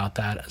ask me about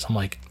that is I'm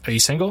like, are you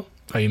single?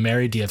 Are you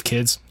married? Do you have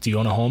kids? Do you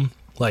own a home?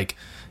 Like,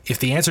 if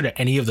the answer to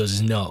any of those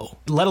is no,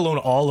 let alone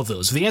all of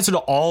those, if the answer to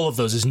all of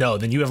those is no,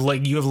 then you have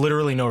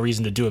literally no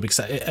reason to do it, because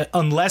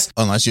unless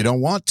you don't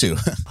want to,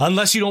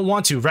 unless you don't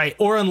want to, right?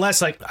 Or unless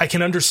like I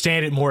can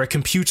understand it more, it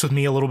computes with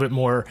me a little bit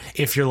more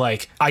if you're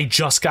like, I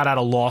just got out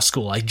of law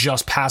school, I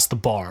just passed the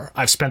bar,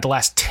 I've spent the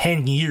last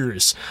 10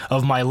 years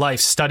of my life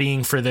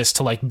studying for this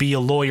to like be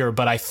a lawyer,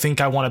 but I think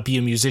I want to be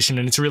a musician,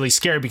 and it's really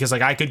scary because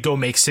like I could go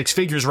make 6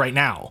 figures right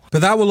now. But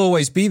that will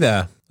always be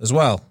there as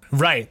well.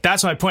 Right.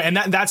 That's my point. And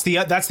that's the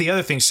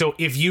other thing. So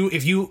if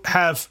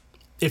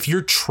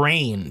you're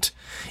trained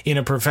in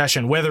a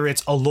profession, whether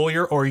it's a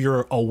lawyer or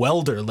you're a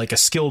welder, like a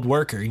skilled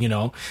worker,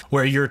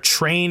 where you're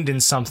trained in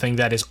something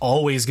that is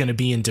always going to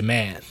be in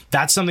demand,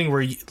 that's something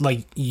where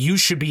you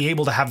should be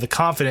able to have the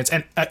confidence.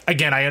 And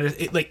again,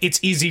 it's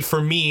easy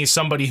for me,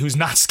 somebody who's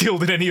not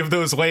skilled in any of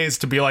those ways,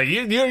 to be like,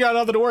 you got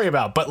nothing to worry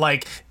about. But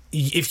like,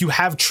 if you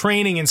have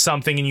training in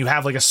something and you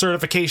have like a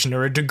certification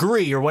or a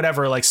degree or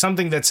whatever, like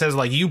something that says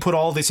like you put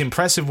all this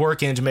impressive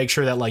work in to make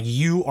sure that like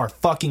you are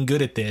fucking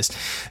good at this,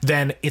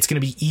 then it's going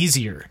to be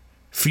easier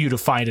for you to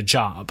find a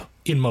job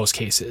in most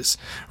cases,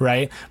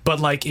 right? But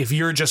like if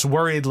you're just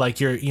worried, like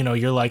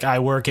you're like, I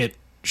work at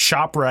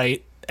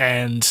ShopRite,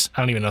 and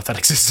I don't even know if that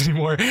exists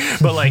anymore,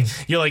 but like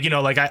you're like, you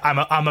know, like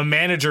I'm a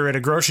manager at a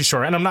grocery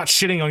store, and I'm not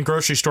shitting on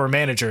grocery store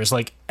managers.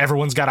 Like,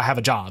 everyone's got to have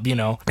a job, you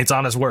know, it's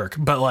honest work.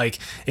 But like,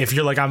 if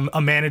you're like, I'm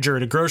a manager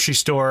at a grocery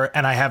store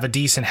and I have a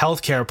decent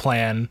healthcare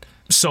plan,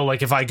 so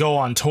like if I go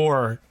on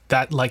tour,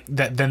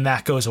 then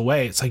that goes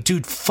away. It's like,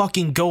 dude,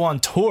 fucking go on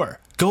tour.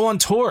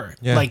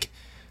 Yeah. Like,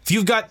 if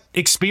you've got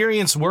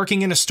experience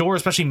working in a store,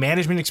 especially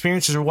management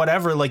experiences or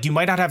whatever, like, you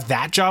might not have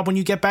that job when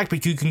you get back,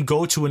 but you can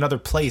go to another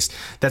place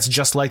that's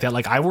just like that.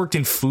 Like, I worked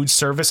in food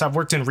service, I've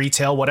worked in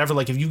retail, whatever.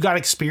 Like, if you've got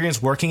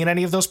experience working in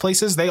any of those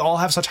places, they all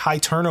have such high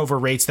turnover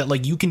rates that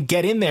like you can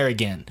get in there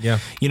again. Yeah.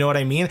 You know what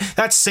I mean?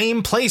 That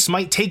same place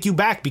might take you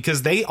back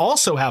because they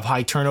also have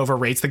high turnover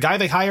rates. The guy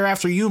they hire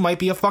after you might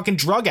be a fucking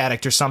drug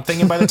addict or something,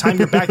 and by the time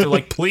you're back, they're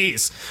like,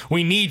 please,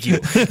 we need you,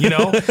 you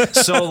know?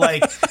 So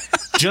like,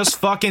 just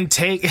fucking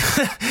take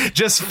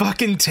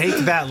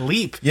that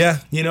leap. Yeah.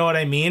 You know what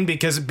I mean?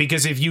 Because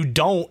if you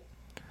don't,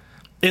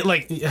 it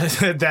like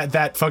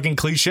that fucking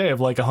cliche of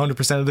like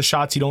 100% of the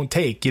shots you don't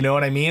take. You know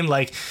what I mean?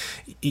 Like,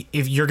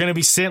 if you're going to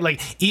be sitting, like,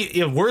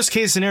 worst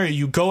case scenario,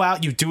 you go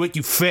out, you do it,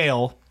 you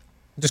fail.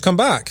 Just come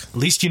back. At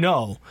least you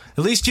know.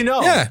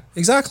 Yeah,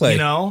 exactly. You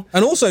know?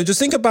 And also, just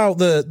think about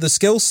the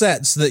skill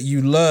sets that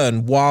you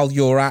learn while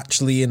you're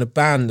actually in a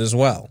band as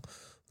well,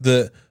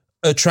 that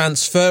are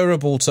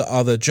transferable to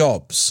other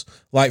jobs.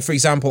 Like, for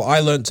example,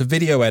 I learned to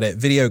video edit,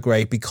 video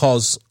grade,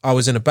 because I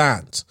was in a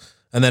band.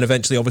 And then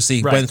eventually,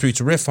 obviously, went through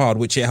to Riffhard,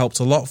 which it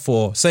helped a lot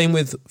for. Same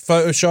with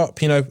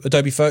Photoshop, you know,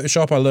 Adobe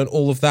Photoshop. I learned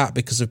all of that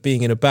because of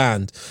being in a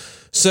band.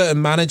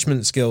 Certain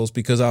management skills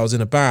because I was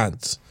in a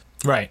band.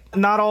 Right.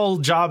 Not all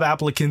job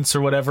applicants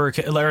or whatever,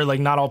 or like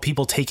not all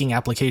people taking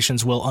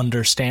applications will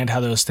understand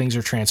how those things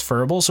are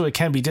transferable. So it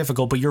can be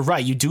difficult, but you're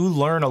right. You do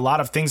learn a lot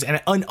of things,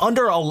 and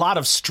under a lot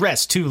of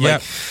stress too.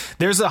 Like,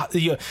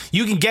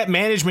 you can get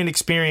management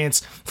experience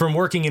from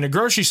working in a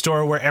grocery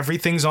store where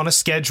everything's on a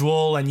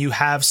schedule and you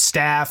have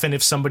staff. And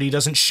if somebody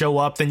doesn't show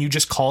up, then you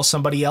just call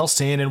somebody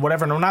else in and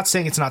whatever. And I'm not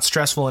saying it's not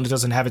stressful and it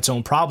doesn't have its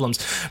own problems,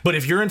 but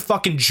if you're in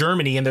fucking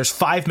Germany and there's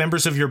 5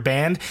 members of your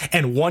band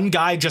and one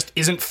guy just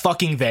isn't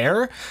fucking there,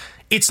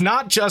 it's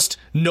not just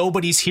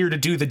nobody's here to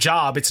do the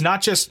job. It's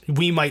not just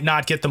we might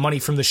not get the money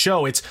from the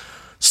show. It's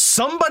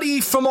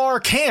somebody from our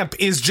camp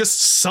is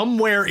just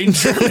somewhere in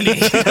Germany.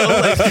 You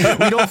know? Like,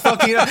 we don't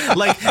fucking know.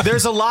 Like,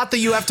 there's a lot that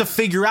you have to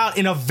figure out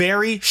in a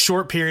very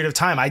short period of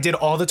time. I did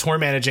all the tour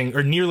managing,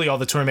 or nearly all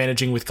the tour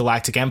managing, with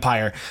Galactic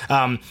Empire,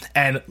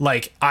 and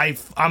like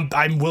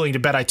I'm willing to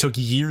bet I took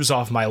years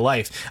off my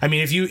life. I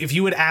mean, if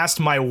you had asked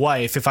my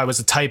wife if I was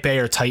a Type A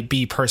or Type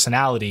B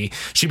personality,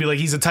 she'd be like,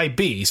 he's a Type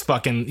B.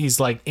 He's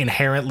like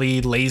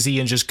inherently lazy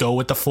and just go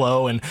with the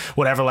flow and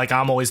whatever. Like,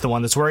 I'm always the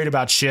one that's worried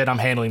about shit. I'm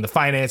handling the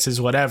finances,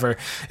 whatever,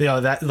 you know,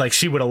 that, like,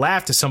 she would have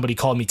laughed if somebody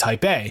called me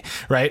Type A,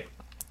 right?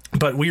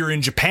 But we were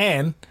in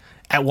Japan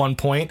at one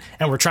point,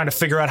 and we're trying to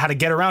figure out how to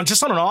get around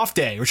just on an off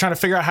day. We're trying to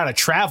figure out how to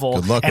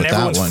travel. Good luck and with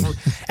that one.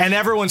 And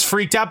everyone's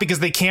freaked out because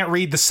they can't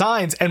read the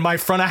signs. And my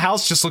front of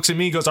house just looks at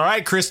me and goes, "All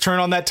right, Chris, turn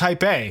on that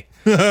Type A."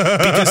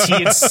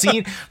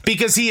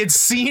 because he had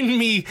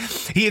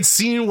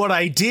seen what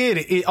I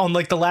did on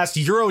like the last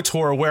Euro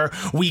tour, where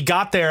we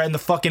got there and the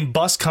fucking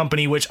bus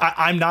company, which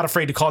I'm not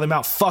afraid to call them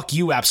out, fuck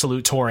you,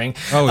 Absolute Touring,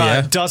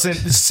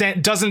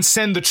 doesn't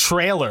send the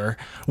trailer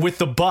with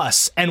the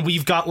bus, and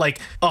we've got like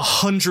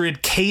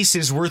 100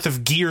 cases worth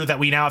of gear that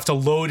we now have to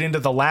load into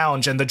the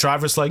lounge, and the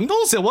driver's like,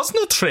 "No, there was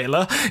no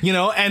trailer," you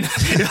know, and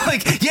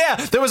like, yeah,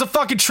 there was a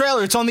fucking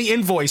trailer, it's on the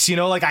invoice, you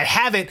know, like I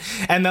have it.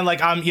 And then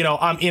like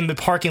I'm in the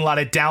parking lot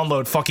at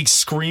Download fucking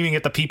screaming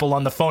at the people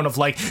on the phone of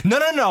like,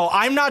 no,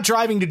 I'm not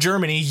driving to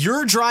Germany,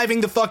 you're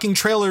driving the fucking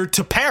trailer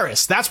to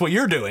Paris, that's what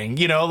you're doing,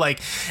 you know, like.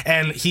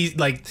 And he,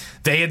 like,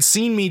 they had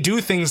seen me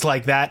do things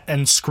like that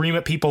and scream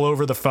at people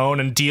over the phone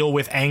and deal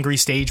with angry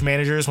stage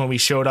managers when we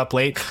showed up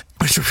late.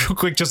 Which, real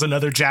quick, just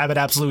another jab at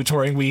Absolute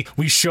Touring.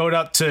 We showed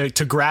up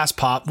to Grass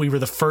Pop. We were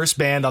the first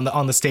band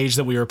on the stage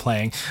that we were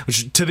playing,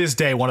 which to this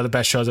day one of the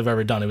best shows I've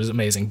ever done. It was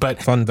amazing.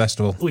 But fun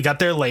festival. We got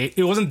there late.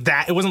 It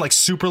wasn't like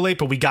super late,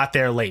 but we got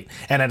there late.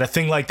 And at a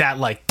thing like that,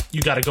 like,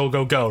 you gotta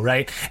go,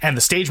 right? And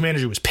the stage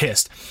manager was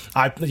pissed.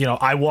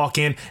 I walk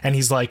in and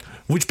he's like,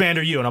 "Which band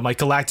are you?" And I'm like,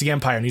 "Galactic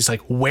Empire." And he's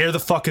like, "Where the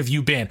fuck have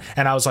you been?"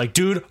 And I was like,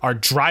 "Dude, our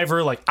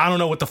driver, like, I don't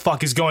know what the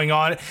fuck is going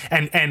on."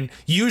 And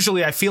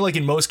usually I feel like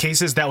in most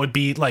cases that would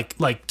be like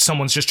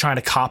someone's just trying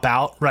to cop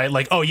out, right?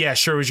 Like, "Oh yeah,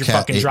 sure, it was your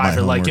fucking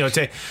driver." Like, you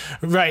know,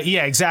 right,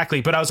 yeah,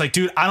 exactly. But I was like,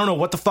 "Dude, I don't know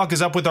what the fuck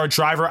is up with our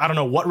driver. I don't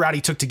know what route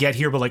he took to get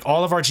here, but like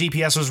all of our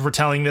GPSs were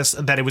telling us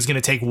that it was going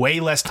to take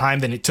way less time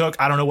than it took.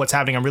 I don't know what's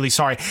happening. I'm really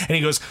sorry." And he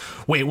goes,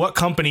 "Wait, what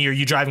company are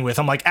you driving with?"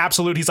 I'm like,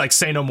 "Absolute." He's like,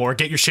 "Say no more.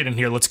 Get your shit in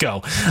here. Let's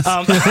go."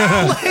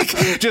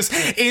 Like, just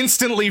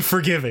instantly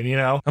forgiven, you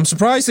know? I'm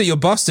surprised that your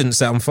bus didn't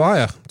set on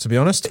fire, to be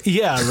honest.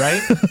 Yeah,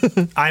 right?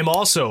 I'm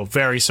also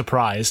very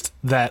surprised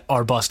that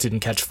our bus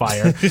didn't catch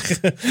fire.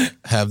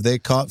 Have they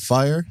caught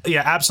fire?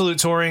 Yeah, Absolute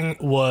Touring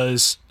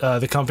was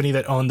the company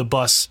that owned the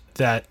bus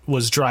that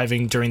was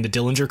driving during the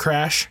Dillinger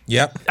crash.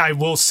 Yep. I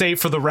will say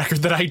for the record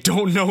that I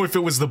don't know if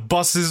it was the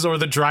buses or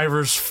the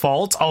driver's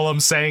fault. All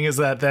I'm saying is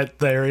that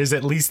there is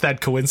at least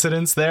that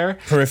coincidence there.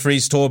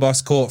 Periphery's tour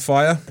bus caught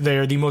fire.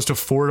 They're the most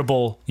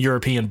affordable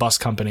European bus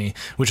company,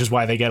 which is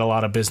why they get a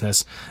lot of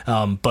business.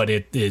 But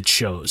it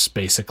shows,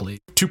 basically.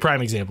 2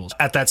 prime examples.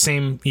 At that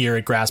same year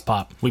at Grass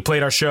Pop, we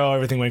played our show.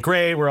 Everything went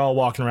great. We're all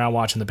walking around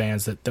watching the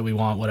bands that we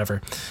want,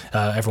 whatever.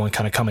 Everyone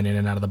kind of coming in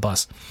and out of the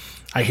bus.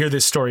 I hear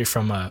this story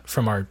from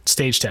our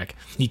stage tech.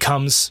 He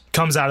comes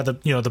out of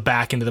the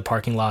back into the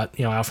parking lot,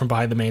 out from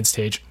behind the main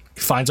stage.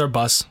 He finds our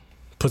bus,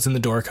 puts in the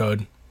door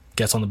code,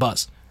 gets on the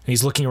bus. And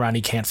he's looking around,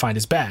 he can't find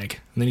his bag.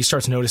 And then he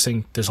starts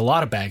noticing there's a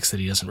lot of bags that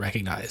he doesn't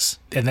recognize.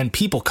 And then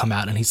people come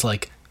out and he's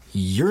like,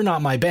 "You're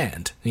not my band."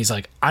 And he's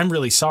like, "I'm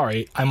really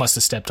sorry. I must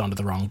have stepped onto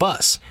the wrong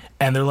bus."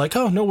 And they're like,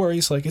 "Oh, no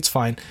worries. Like, it's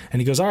fine."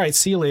 And he goes, "All right,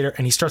 see you later."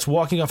 And he starts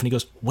walking off and he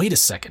goes, "Wait a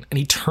second." And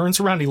he turns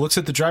around, he looks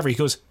at the driver. He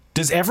goes,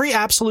 "Does every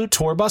Absolute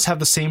tour bus have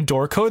the same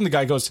door code?" And the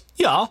guy goes,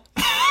 "Yeah."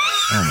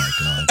 Oh my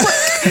God.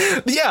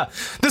 Yeah,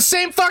 the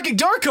same fucking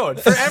door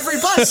code for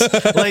every bus.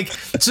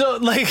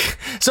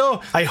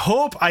 So I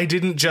hope I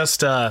didn't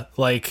just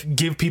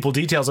give people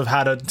details of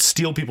how to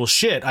steal people's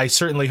shit. I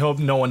certainly hope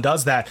no one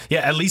does that.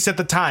 Yeah, at least at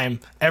the time,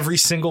 every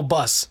single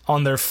bus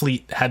on their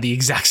fleet had the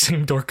exact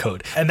same door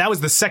code. And that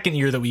was the second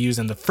year that we used.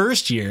 In the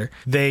first year,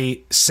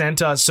 they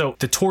sent us, so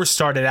the tour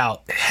started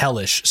out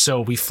hellish.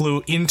 So we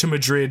flew into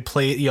Madrid,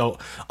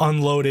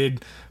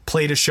 unloaded,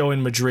 played a show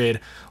in Madrid,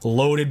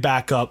 loaded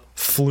back up,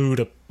 flew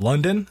to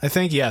London, I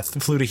think. Yeah,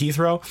 flew to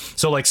Heathrow.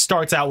 So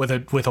starts out with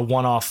a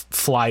one-off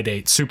fly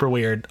date. Super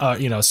weird.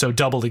 So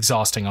double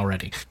exhausting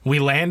already. We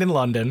land in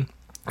London.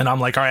 And I'm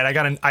like, all right,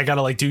 I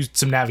gotta do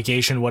some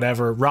navigation,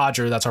 whatever.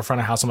 Roger, that's our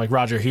front of house. I'm like,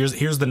 Roger,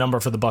 here's the number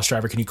for the bus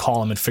driver. Can you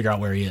call him and figure out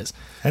where he is?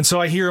 And so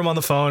I hear him on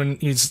the phone,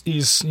 and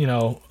he's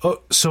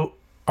 "Oh, so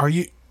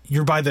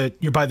you're by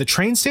the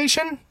train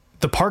station,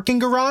 the parking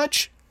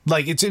garage?"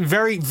 It's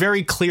very,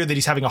 very clear that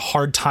he's having a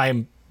hard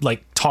time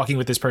talking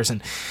with this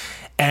person.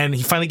 And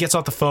he finally gets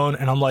off the phone,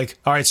 and I'm like,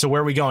 all right, so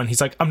where are we going?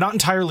 He's like, I'm not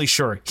entirely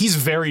sure. He's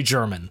very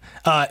German.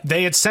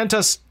 They had sent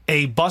us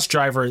a bus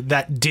driver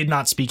that did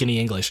not speak any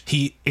English.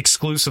 He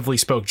exclusively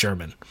spoke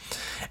German.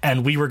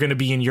 And we were going to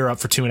be in Europe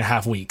for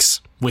 2.5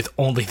 weeks with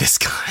only this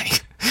guy.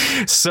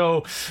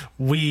 So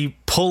we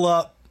pull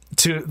up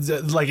to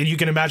and you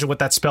can imagine what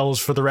that spells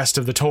for the rest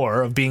of the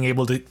tour of being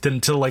able to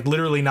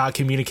literally not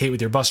communicate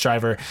with your bus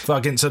driver.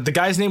 So the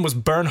guy's name was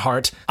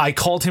Bernhardt. I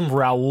called him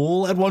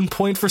Raoul at one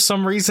point for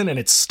some reason, and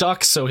it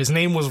stuck. So his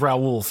name was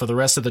Raoul for the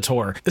rest of the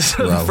tour.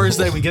 So the first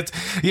day we get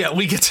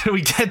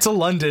to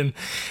London,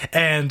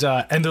 and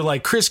they're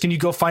like, "Chris, can you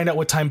go find out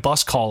what time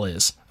bus call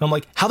is?" And I'm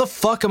like, how the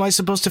fuck am I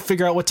supposed to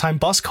figure out what time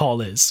bus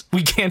call is?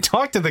 We can't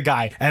talk to the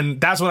guy.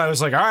 And that's when I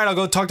was like, all right, I'll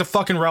go talk to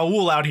fucking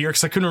Raoul out here,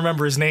 because I couldn't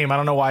remember his name. I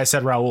don't know why I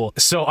said Raoul.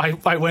 So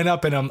I went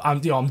up, and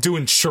I'm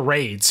doing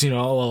charades,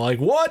 like,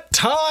 what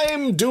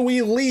time do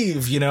we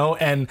leave?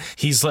 And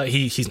he's like,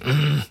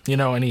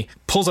 and he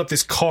pulls up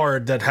this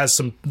card that has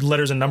some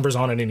letters and numbers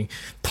on it, and he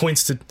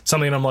points to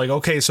something, and I'm like,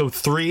 okay, so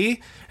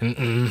 3,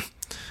 and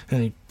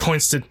he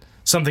points to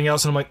something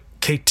else, and I'm like,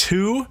 okay,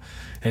 2.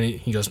 And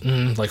he goes,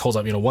 holds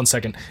up, 1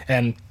 second,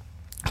 and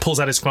pulls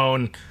out his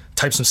phone,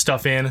 types some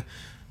stuff in,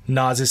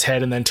 nods his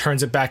head, and then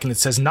turns it back, and it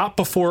says, "Not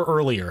before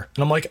earlier."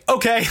 And I'm like,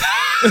 okay. so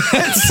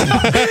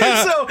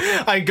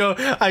I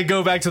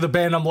go back to the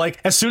band. I'm like,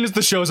 as soon as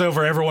the show's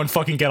over, everyone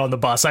fucking get on the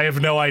bus. I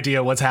have no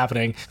idea what's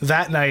happening.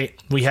 That night,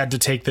 we had to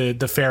take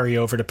the ferry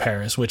over to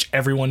Paris, which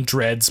everyone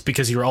dreads,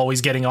 because you're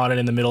always getting on it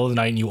in the middle of the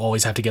night, and you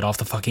always have to get off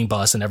the fucking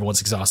bus, and everyone's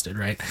exhausted,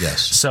 right?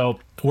 Yes. So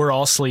we're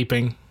all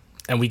sleeping.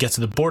 And we get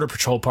to the border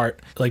patrol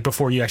part,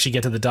 before you actually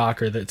get to the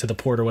dock or to the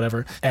port or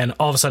whatever. And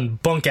all of a sudden,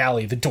 Bunk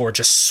Alley, the door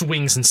just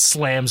swings and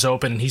slams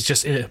open. And he's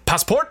just,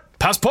 passport?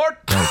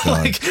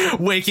 Oh,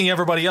 waking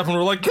everybody up. And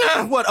we're like,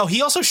 what? Oh,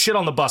 he also shit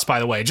on the bus, by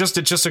the way. Just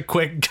a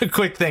quick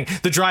thing.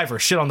 The driver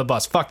shit on the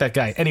bus. Fuck that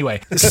guy. Anyway,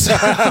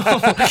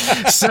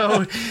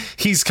 so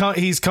he's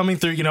coming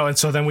through, and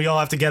so then we all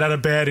have to get out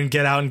of bed and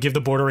get out and give the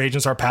border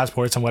agents our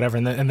passports and whatever.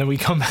 And then we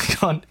come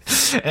back on,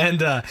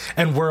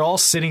 and we're all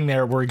sitting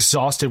there. We're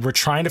exhausted. We're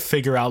trying to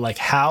figure out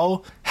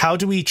how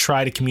do we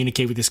try to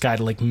communicate with this guy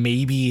to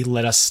maybe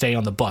let us stay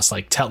on the bus?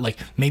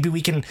 Maybe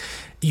we can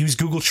use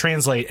Google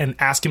Translate and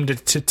ask him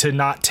to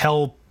not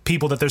tell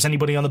people that there's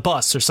anybody on the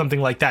bus or something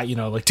like that,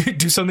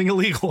 do something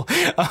illegal.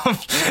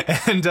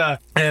 And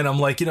I'm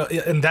like,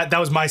 and that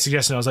was my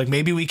suggestion. I was like,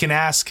 maybe we can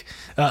ask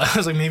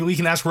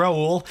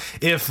Raoul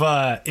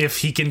if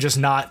he can just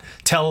not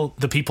tell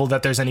the people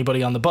that there's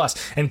anybody on the bus.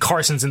 And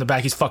Carson's in the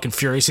back. He's fucking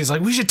furious. He's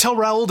like, we should tell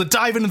Raoul to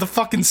dive into the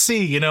fucking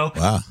sea,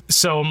 Wow.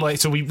 So I'm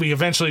like, we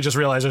eventually just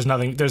realized there's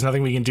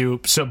nothing we can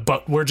do. So,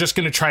 but we're just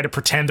going to try to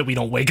pretend that we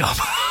don't wake up.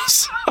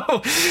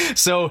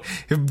 so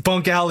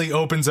Bunk Alley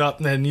opens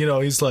up, and,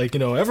 he's like, I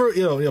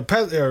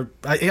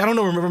don't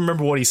know,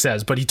 remember what he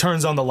says, but he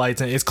turns on the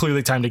lights, and it's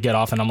clearly time to get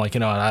off. And I'm like,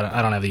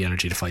 I don't have the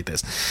energy to fight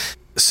this.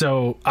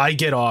 So I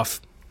get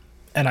off,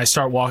 and I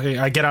start walking.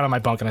 I get out of my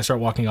bunk, and I start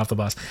walking off the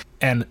bus.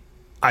 And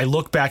I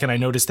look back and I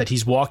notice that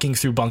he's walking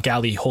through Bunk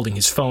Alley holding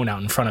his phone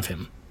out in front of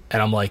him.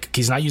 And I'm like,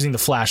 he's not using the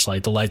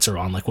flashlight. The lights are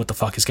on. Like, what the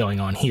fuck is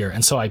going on here?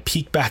 And so I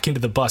peek back into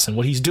the bus, and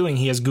what he's doing,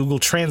 he has Google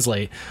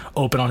Translate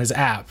open on his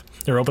app,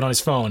 or open on his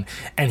phone,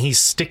 and he's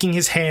sticking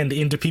his hand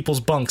into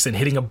people's bunks and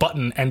hitting a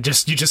button, and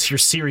you just hear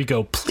Siri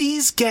go,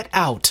 "Please get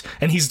out."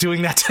 And he's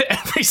doing that to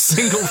every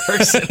single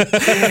person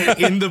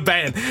in the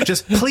band.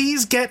 Just,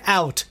 "Please get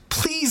out.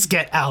 Please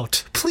get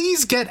out.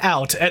 Please get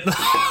out." And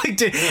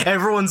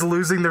everyone's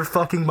losing their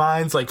fucking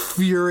minds, like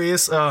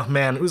furious. Oh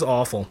man, it was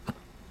awful.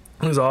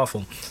 It was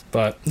awful.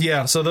 But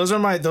yeah, so those are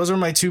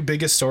my two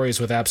biggest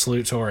stories with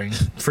Absolute touring.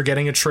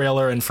 Forgetting a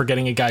trailer and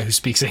forgetting a guy who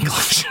speaks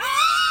English.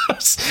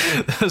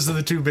 Those are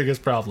the two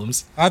biggest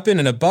problems. I've been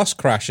in a bus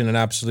crash in an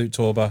Absolute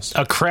tour bus.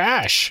 A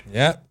crash?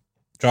 Yeah.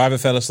 Driver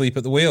fell asleep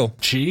at the wheel.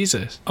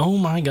 Jesus. Oh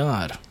my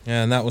God.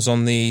 Yeah, and that was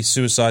on the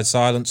Suicide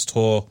Silence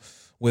tour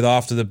with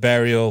After the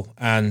Burial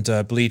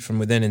and Bleed From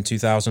Within in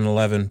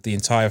 2011. The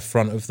entire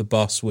front of the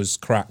bus was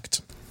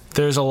cracked.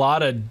 There's a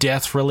lot of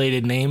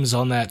death-related names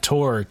on that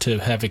tour to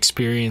have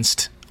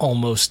experienced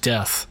almost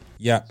death.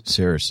 Yeah.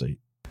 Seriously.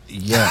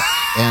 Yeah.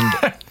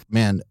 And,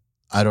 man,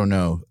 I don't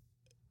know.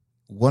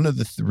 One of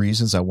the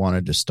reasons I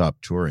wanted to stop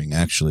touring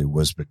actually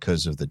was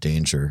because of the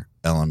danger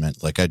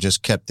element. Like, I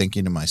just kept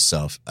thinking to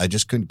myself, I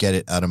just couldn't get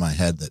it out of my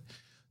head that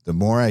the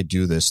more I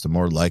do this, the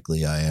more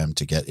likely I am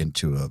to get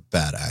into a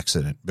bad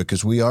accident,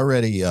 because we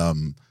already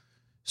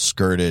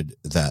skirted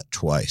that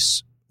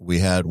twice. We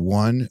had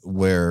one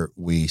where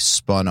we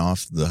spun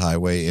off the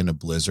highway in a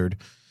blizzard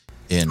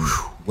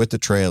with the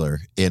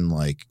trailer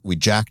we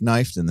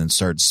jackknifed and then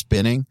started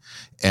spinning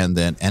and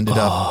then ended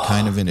up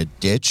kind of in a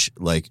ditch,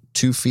 like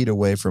 2 feet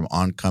away from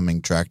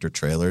oncoming tractor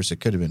trailers.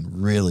 It could have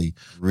been really,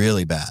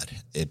 really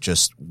bad. It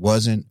just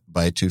wasn't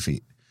by 2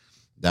 feet.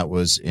 That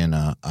was in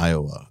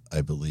Iowa,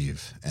 I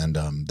believe. And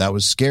that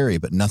was scary,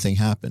 but nothing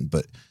happened.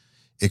 But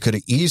it could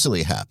have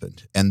easily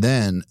happened. And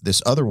then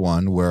this other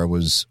one where I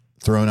was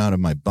thrown out of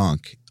my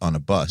bunk on a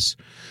bus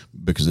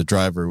because the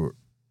driver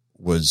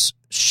was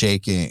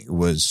shaking,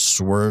 was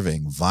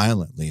swerving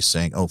violently,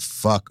 saying, "Oh,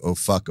 fuck, oh,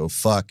 fuck, oh,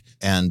 fuck."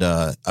 And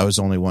I was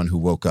the only one who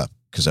woke up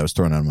because I was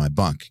thrown out of my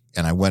bunk.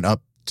 And I went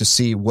up to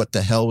see what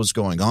the hell was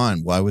going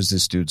on. Why was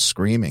this dude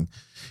screaming?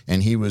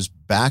 And he was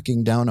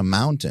backing down a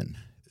mountain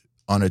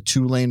on a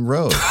 2-lane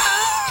road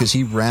because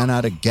he ran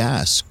out of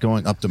gas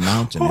going up the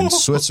mountain in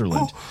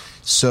Switzerland.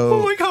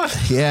 So, oh my God.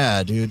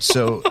 Yeah, dude.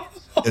 So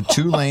a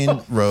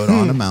 2-lane road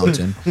on a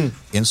mountain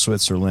in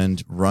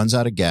Switzerland, runs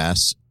out of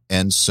gas,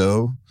 and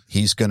so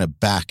he's going to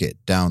back it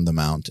down the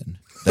mountain.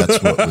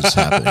 That's what was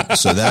happening.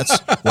 So that's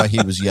why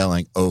he was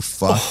yelling, "Oh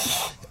fuck!"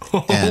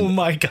 And oh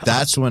my God!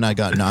 That's when I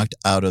got knocked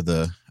out of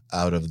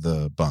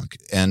the bunk,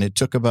 and it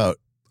took about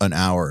an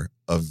hour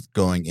of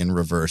going in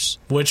reverse.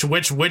 Which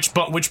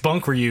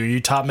bunk were you? You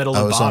top, middle, or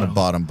bottom? I was on a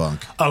bottom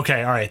bunk.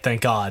 Okay, all right,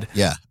 thank God.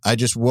 Yeah, I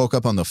just woke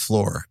up on the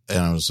floor, and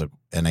I was like,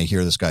 and I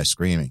hear this guy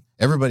screaming.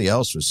 Everybody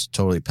else was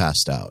totally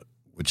passed out,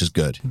 which is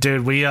good.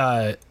 Dude, we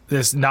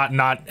this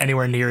not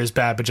anywhere near as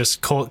bad, but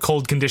just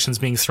cold conditions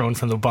being thrown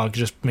from the bunk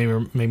just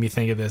made me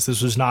think of this.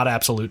 This was not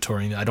Absolute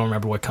touring. I don't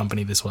remember what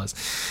company this was,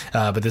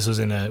 but this was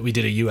we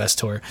did a U.S.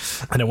 tour,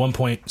 and at one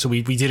point, so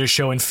we did a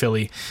show in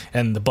Philly,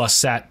 and the bus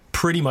sat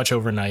pretty much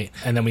overnight,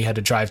 and then we had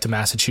to drive to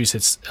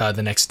Massachusetts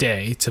the next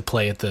day to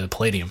play at the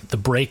Palladium. The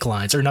brake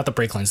lines, or not the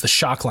brake lines, the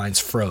shock lines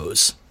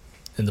froze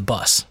in the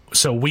bus,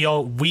 so we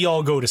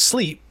all go to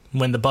sleep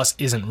when the bus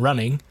isn't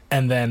running,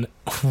 and then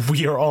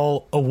we are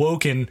all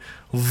awoken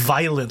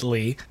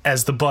violently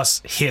as the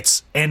bus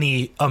hits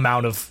any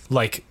amount of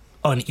like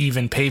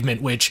uneven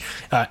pavement, which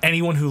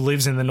anyone who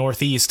lives in the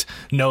Northeast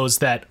knows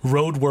that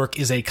road work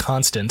is a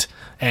constant,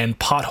 and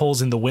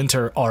potholes in the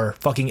winter are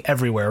fucking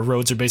everywhere.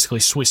 Roads are basically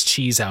Swiss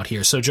cheese out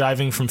here. So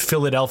driving from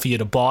Philadelphia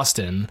to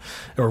Boston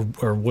or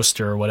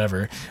Worcester or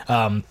whatever,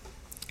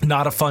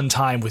 not a fun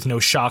time with no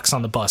shocks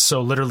on the bus.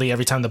 So literally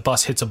every time the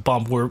bus hits a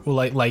bump, we're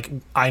like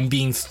I'm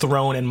being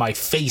thrown and my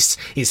face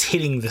is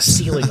hitting the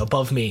ceiling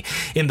above me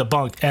in the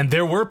bunk. And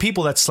there were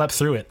people that slept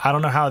through it. I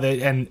don't know how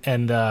they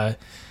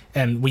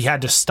and we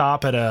had to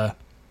stop at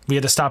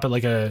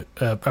like a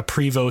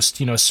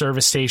Prevost,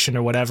 service station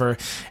or whatever,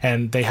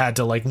 and they had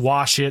to like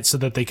wash it so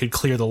that they could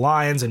clear the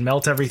lines and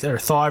melt everything or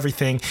thaw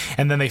everything.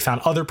 And then they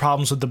found other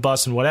problems with the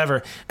bus and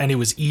whatever, and it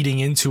was eating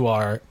into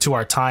our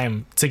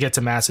time to get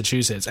to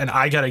Massachusetts. And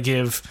I gotta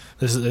give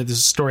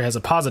this story has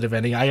a positive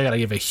ending. I gotta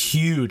give a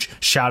huge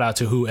shout out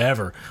to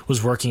whoever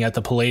was working at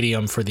the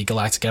Palladium for the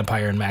Galactic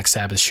Empire and Max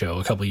Sabbath show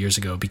a couple years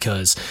ago,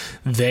 because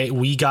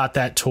we got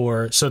that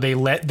tour. So they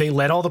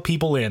let all the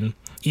people in,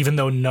 even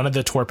though none of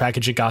the tour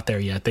package had got there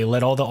yet. They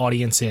let all the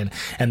audience in,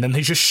 and then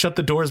they just shut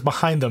the doors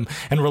behind them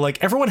and were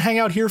like, "Everyone hang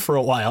out here for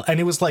a while." And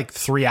it was like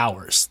 3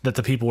 hours that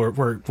the people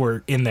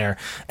were in there,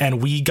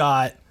 and we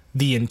got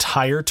the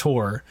entire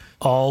tour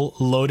all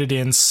loaded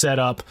in, set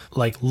up,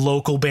 like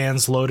local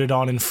bands loaded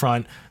on in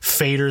front,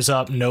 faders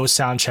up, no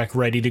sound check,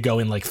 ready to go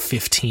in like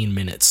 15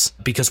 minutes,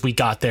 because we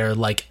got there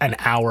like an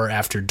hour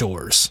after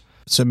doors.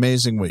 It's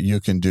amazing what you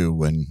can do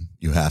when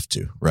you have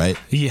to, right?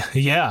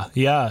 Yeah.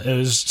 It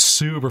was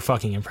super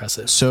fucking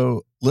impressive.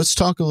 So let's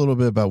talk a little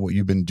bit about what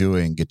you've been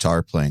doing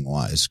guitar playing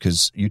wise,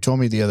 because you told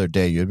me the other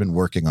day you had been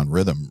working on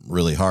rhythm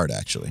really hard,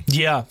 actually.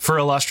 Yeah, for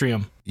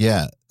Alustrium.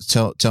 Yeah.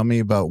 Tell me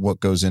about what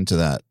goes into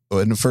that.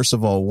 And first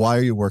of all, why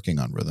are you working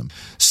on rhythm?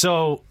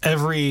 So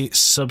every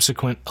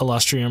subsequent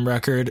Alustrium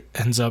record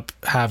ends up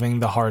having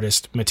the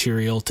hardest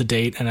material to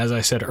date. And as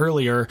I said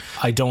earlier,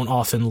 I don't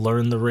often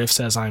learn the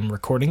riffs as I'm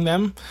recording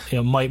them.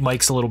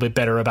 Mike's a little bit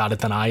better about it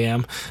than I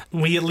am.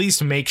 We at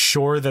least make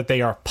sure that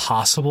they are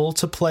possible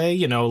to play,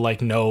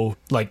 no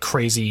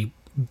crazy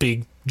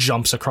big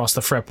jumps across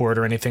the fretboard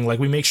or anything. Like,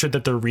 we make sure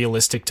that they're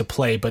realistic to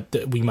play, but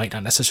we might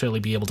not necessarily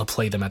be able to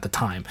play them at the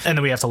time. And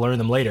then we have to learn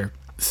them later.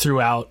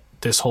 Throughout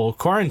this whole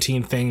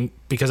quarantine thing,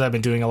 because I've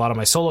been doing a lot of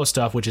my solo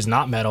stuff, which is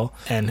not metal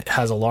and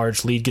has a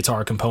large lead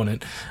guitar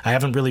component, I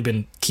haven't really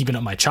been keeping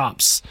up my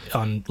chops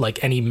on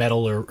like any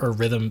metal or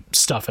rhythm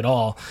stuff at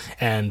all.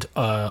 And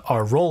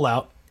our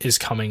rollout is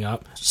coming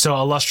up. So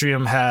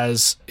Alustrium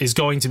is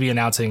going to be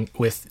announcing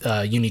with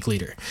Unique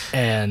Leader,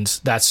 and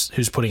that's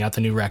who's putting out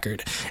the new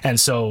record. And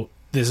so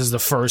this is the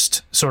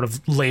first sort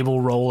of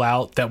label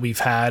rollout that we've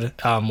had,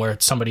 where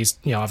somebody's,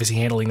 obviously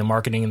handling the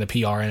marketing and the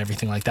PR and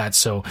everything like that.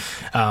 So,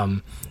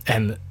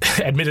 and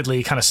admittedly,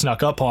 it kind of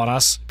snuck up on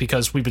us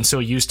because we've been so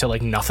used to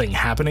like nothing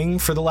happening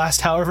for the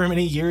last however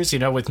many years,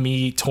 with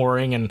me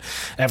touring and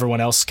everyone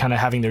else kind of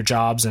having their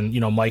jobs. And,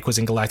 Mike was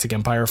in Galactic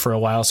Empire for a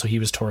while, so he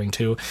was touring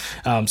too.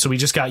 So we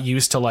just got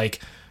used to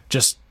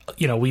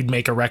we'd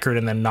make a record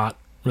and then not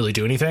really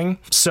do anything.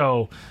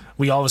 So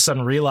we all of a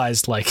sudden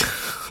realized,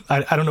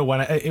 I don't know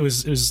when, it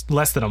was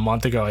less than a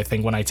month ago, I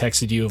think, when I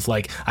texted you of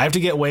I have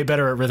to get way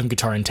better at rhythm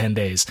guitar in 10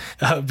 days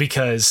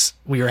because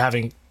we were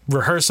having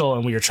rehearsal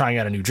and we were trying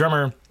out a new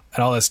drummer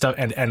and all that stuff.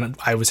 And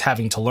I was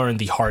having to learn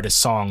the hardest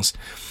songs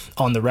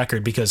on the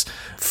record because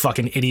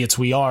fucking idiots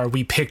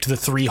we picked the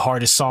 3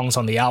 hardest songs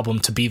on the album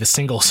to be the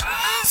singles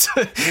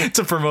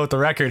to promote the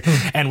record.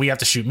 And we have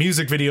to shoot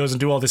music videos and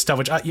do all this stuff,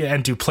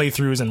 and do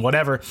playthroughs and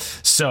whatever.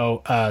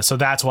 So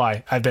that's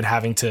why I've been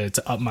having to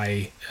up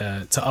my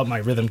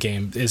rhythm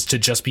game, is to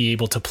just be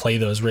able to play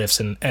those riffs.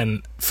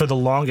 And for the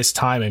longest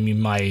time, I mean,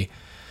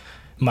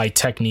 my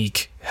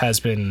technique has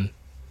been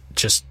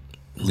just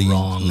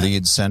wrong.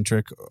 Lead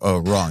centric. Oh,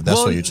 wrong. That's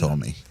what you told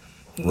me.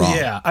 Wrong.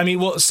 Yeah, I mean,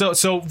 well,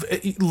 so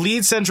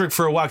lead centric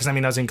for a while, because I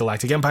was in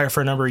Galactic Empire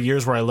for a number of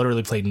years where I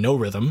literally played no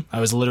rhythm.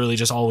 I was literally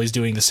just always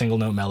doing the single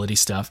note melody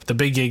stuff. The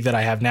big gig that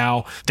I have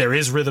now, there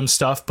is rhythm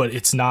stuff, but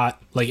it's not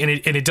and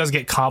it does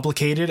get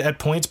complicated at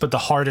points. But the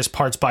hardest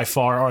parts by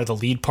far are the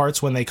lead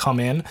parts when they come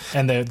in,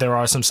 and there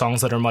are some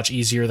songs that are much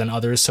easier than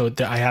others. So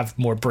I have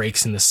more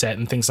breaks in the set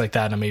and things like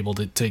that, and I'm able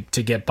to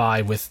get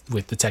by with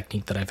the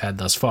technique that I've had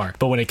thus far.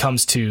 But when it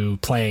comes to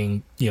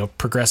playing,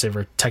 progressive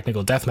or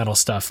technical death metal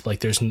stuff,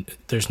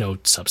 there's no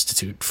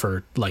substitute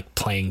for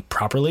playing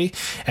properly.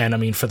 And I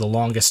mean, for the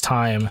longest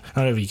time, I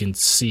don't know if you can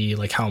see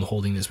how I'm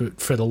holding this, but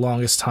for the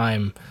longest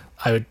time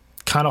I would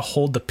kind of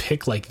hold the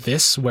pick like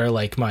this, where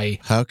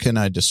how can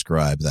I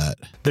describe that?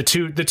 The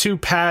two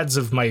pads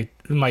of my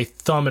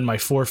thumb and my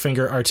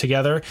forefinger are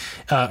together,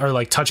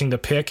 or touching the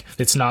pick.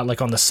 It's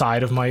not on the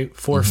side of my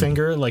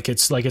forefinger,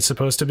 it's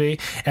supposed to be.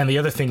 And the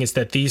other thing is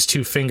that these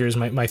two fingers,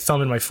 my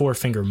thumb and my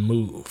forefinger,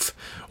 move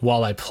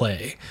while I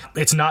play.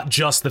 It's not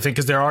just the thing,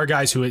 because there are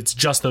guys who it's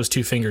just those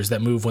two fingers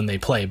that move when they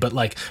play. But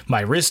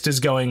my wrist is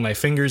going, my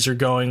fingers are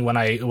going. When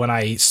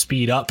I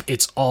speed up,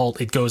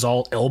 it goes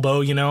all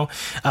elbow,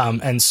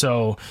 and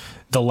so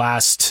the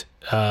last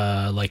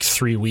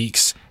 3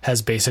 weeks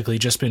has basically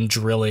just been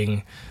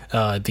drilling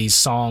these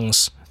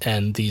songs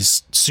and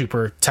these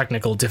super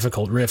technical,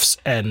 difficult riffs,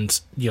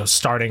 and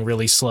starting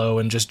really slow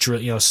and just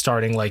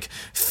starting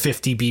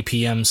 50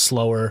 BPM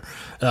slower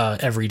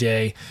every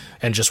day,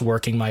 and just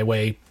working my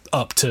way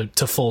up to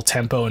full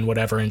tempo and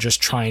whatever, and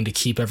just trying to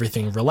keep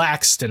everything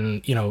relaxed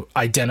and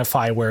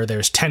identify where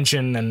there's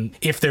tension, and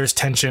if there's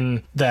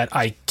tension that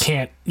I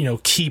can't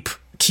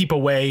keep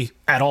away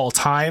at all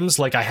times,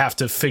 I have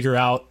to figure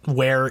out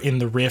where in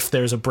the riff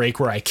there's a break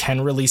where I can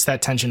release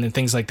that tension and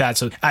things like that.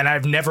 So, and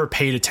I've never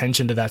paid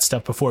attention to that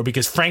stuff before,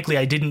 because frankly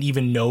I didn't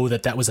even know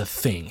that was a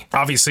thing.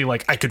 Obviously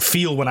I could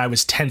feel when I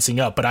was tensing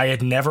up, but I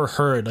had never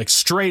heard,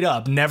 straight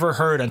up never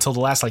heard until the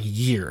last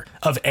year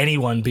of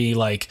anyone be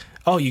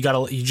oh, you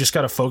just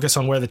gotta focus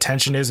on where the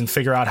tension is and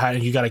figure out how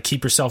you gotta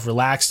keep yourself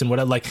relaxed and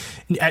whatever.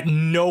 At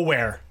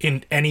nowhere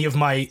in any of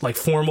my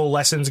formal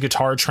lessons,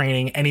 guitar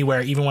training,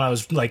 anywhere, even when I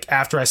was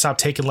after I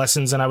stopped taking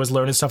lessons and I was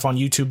learning stuff on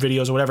YouTube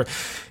videos or whatever,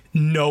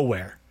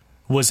 nowhere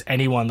was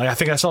anyone I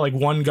think I saw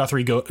one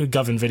Guthrie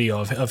Govan video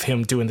of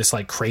him doing this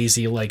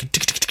crazy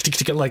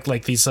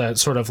these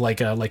sort of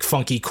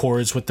funky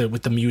chords with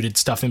the muted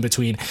stuff in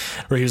between,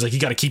 where he was you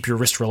got to keep your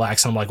wrist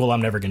relaxed. And I'm well,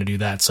 I'm never gonna do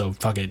that, so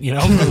fuck it,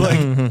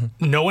 But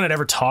no one had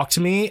ever talked to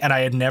me, and I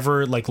had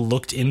never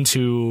looked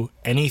into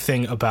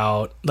anything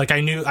about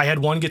I knew I had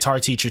one guitar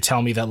teacher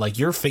tell me that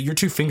your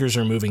two fingers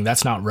are moving,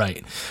 that's not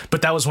right.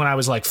 But that was when I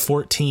was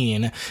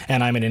 14,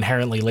 and I'm an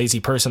inherently lazy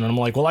person, and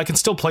I'm well, I can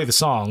still play the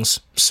songs,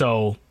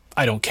 so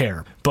I don't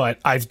care. But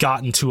I've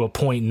gotten to a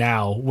point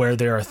now where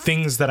there are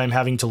things that I'm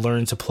having to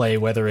learn to play,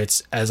 whether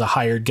it's as a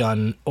hired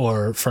gun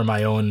or for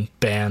my own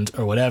band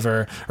or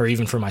whatever, or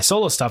even for my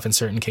solo stuff in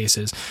certain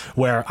cases,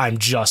 where I'm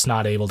just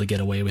not able to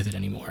get away with it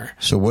anymore.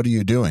 So what are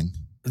you doing?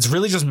 It's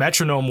really just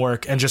metronome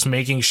work and just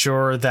making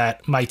sure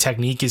that my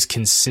technique is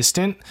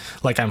consistent.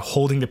 Like I'm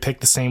holding the pick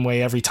the same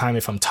way every time.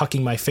 If I'm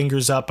tucking my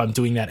fingers up, I'm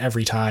doing that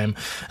every time.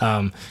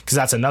 Because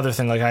that's another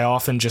thing. Like I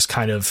often just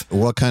kind of...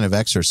 What kind of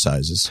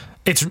exercises?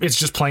 It's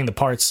just playing the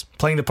parts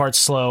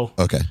slow.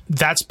 Okay.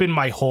 That's been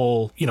my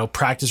whole,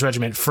 practice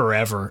regimen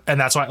forever. And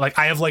that's why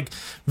I have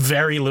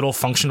very little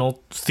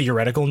functional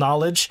theoretical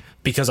knowledge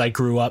because I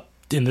grew up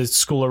in the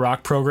School of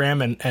Rock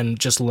program and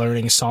just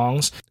learning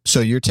songs. So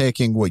you're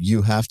taking what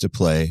you have to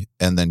play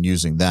and then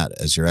using that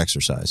as your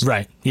exercise.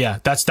 Right. Yeah.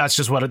 That's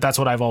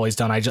what I've always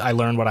done. I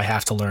learn what I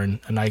have to learn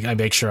and I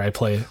make sure I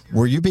play.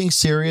 Were you being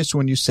serious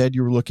when you said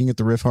you were looking at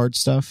the Riffhard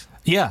stuff?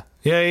 Yeah.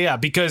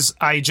 Because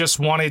I just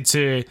wanted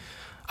to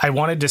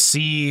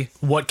see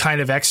what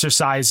kind of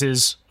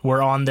exercises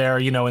were on there,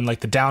 in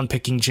the down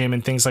picking gym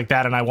and things like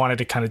that. And I wanted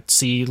to kind of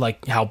see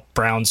how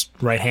Brown's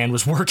right hand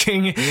was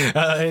working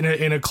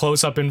in a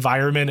close up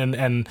environment.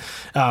 And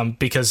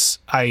because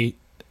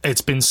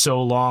it's been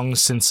so long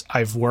since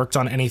I've worked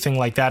on anything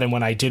like that. And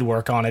when I did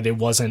work on it, it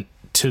wasn't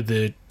to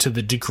the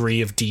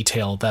degree of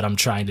detail that I'm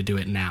trying to do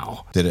it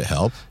now. Did it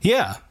help?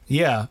 Yeah.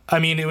 I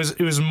mean, it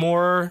was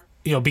more,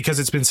 because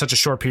it's been such a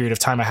short period of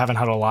time, I haven't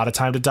had a lot of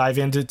time to dive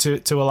into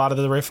a lot of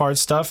the Riffhard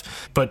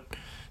stuff, but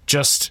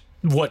just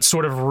what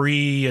sort of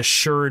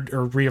reassured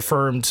or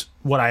reaffirmed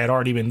what I had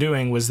already been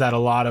doing was that a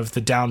lot of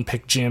the down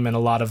pick gym and a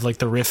lot of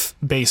the riff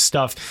based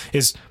stuff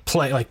is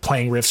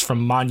playing riffs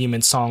from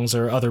Monument songs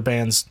or other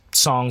bands'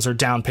 songs or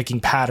down picking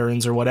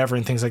patterns or whatever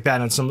and things like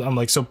that. And so I'm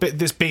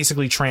this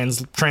basically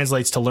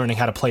translates to learning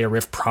how to play a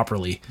riff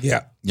properly.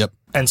 Yeah. Yep.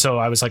 And so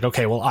I was like,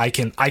 okay, well, I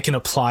can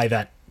apply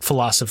that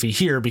philosophy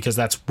here because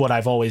that's what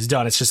I've always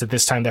done. It's just at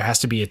this time there has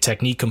to be a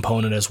technique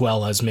component as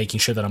well as making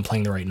sure that I'm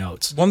playing the right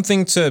notes. One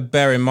thing to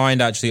bear in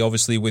mind, actually,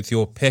 obviously with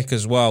your pick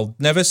as well,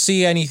 never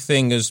see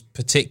anything as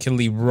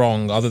particularly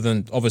wrong other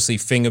than obviously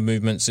finger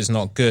movements is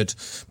not good.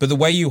 But the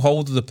way you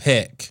hold the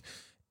pick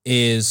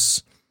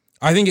is,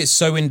 I think it's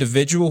so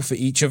individual for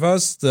each of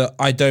us that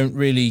I don't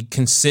really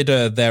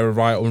consider there a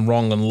right or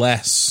wrong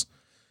unless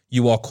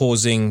you are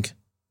causing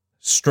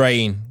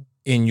strain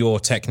in your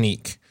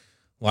technique.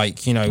 Right.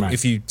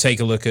 If you take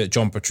a look at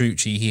John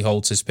Petrucci, he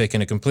holds his pick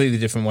in a completely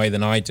different way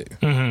than I do.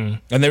 Mm-hmm.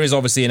 And there is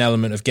obviously an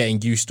element of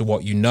getting used to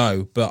what you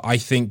know, but I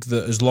think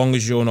that as long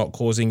as you're not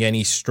causing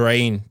any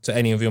strain to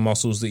any of your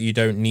muscles that you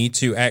don't need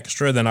to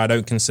extra, then I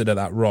don't consider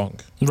that wrong.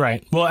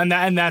 Right. Well, and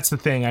that's the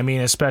thing. I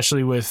mean,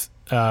 especially with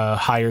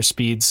higher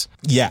speeds.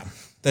 Yeah.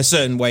 There's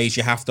certain ways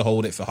you have to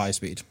hold it for high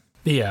speed.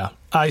 Yeah.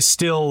 I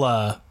still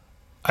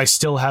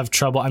have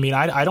trouble. I mean,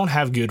 I don't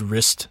have good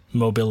wrist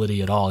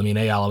mobility at all. I mean,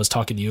 Eyal, I was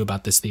talking to you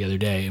about this the other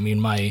day. I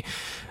mean,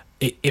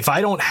 if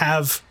I don't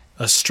have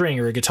a string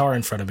or a guitar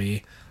in front of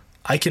me,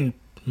 I can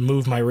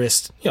move my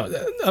wrist,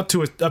 up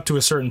to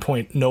a certain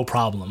point, no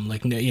problem.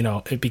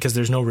 Because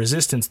there's no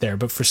resistance there.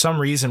 But for some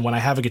reason, when I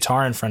have a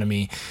guitar in front of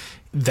me,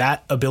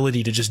 that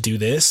ability to just do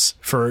this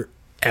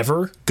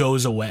forever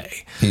goes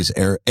away. He's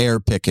air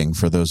picking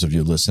for those of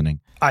you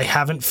listening. I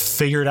haven't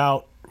figured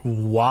out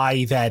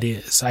why that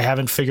is. I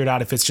haven't figured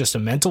out if it's just a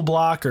mental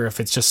block or if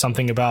it's just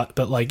something about,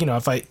 but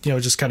if I,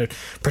 just kind of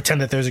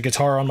pretend that there's a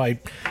guitar on my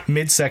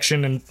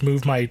midsection and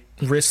move my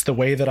wrist the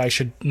way that I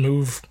should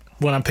move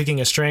when I'm picking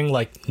a string,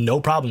 no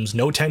problems,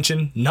 no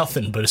tension,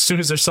 nothing. But as soon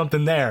as there's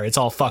something there, it's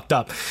all fucked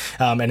up.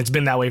 And it's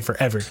been that way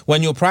forever.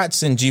 When you're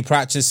practicing, do you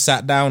practice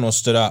sat down or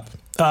stood up?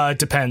 It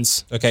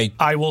depends. Okay.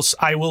 I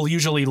will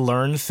usually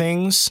learn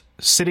things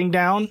sitting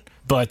down.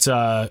 But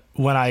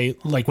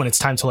when it's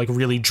time to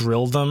really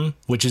drill them,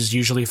 which is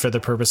usually for the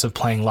purpose of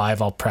playing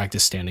live, I'll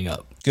practice standing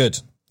up. Good.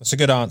 That's a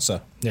good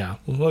answer. Yeah.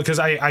 Well, because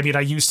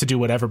I used to do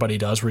what everybody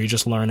does, where you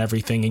just learn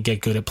everything and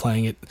get good at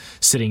playing it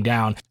sitting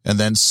down. And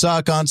then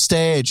suck on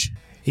stage.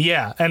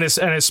 Yeah. And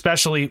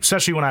especially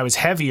when I was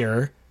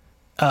heavier,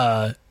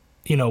 when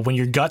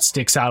your gut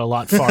sticks out a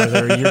lot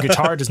farther, your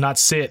guitar does not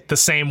sit the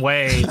same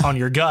way on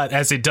your gut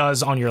as it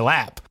does on your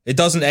lap. It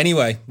doesn't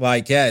anyway.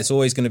 It's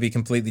always going to be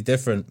completely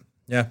different.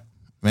 Yeah.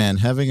 Man,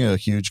 having a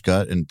huge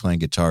gut and playing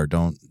guitar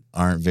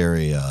aren't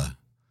very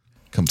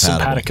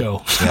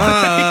compatible.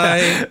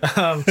 Simpatico.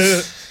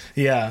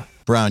 Yeah.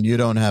 Brown, you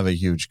don't have a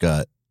huge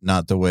gut.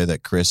 Not the way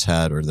that Chris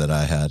had or that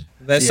I had.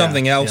 There's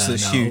something else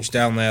that's huge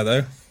down there,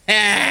 though.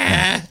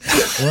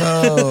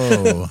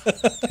 Whoa.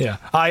 Yeah.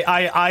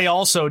 I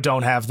also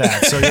don't have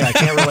that, so I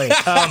can't relate.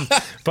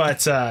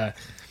 But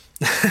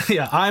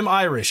I'm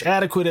Irish,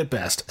 adequate at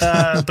best.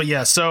 But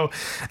yeah, so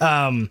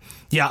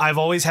I've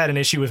always had an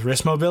issue with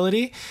wrist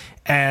mobility,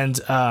 and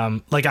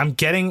I'm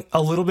getting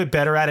a little bit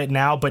better at it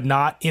now, but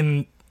not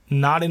in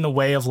the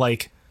way of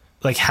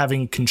like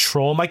having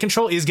control. My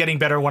control is getting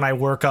better when I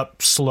work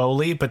up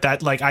slowly, but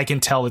that like I can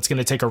tell it's going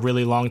to take a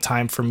really long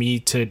time for me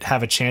to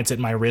have a chance at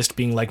my wrist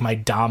being like my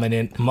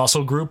dominant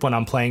muscle group when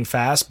I'm playing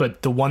fast.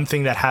 But the one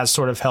thing that has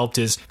sort of helped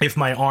is if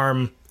my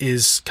arm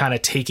is kind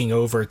of taking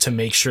over, to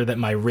make sure that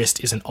my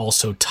wrist isn't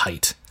also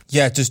tight.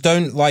 Yeah, just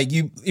don't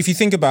if you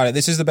think about it,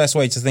 this is the best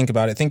way to think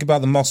about it. Think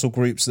about the muscle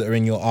groups that are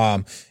in your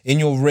arm. In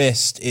your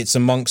wrist, it's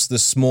amongst the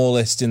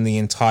smallest in the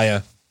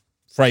entire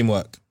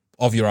framework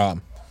of your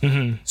arm.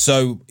 Mm-hmm.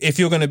 So if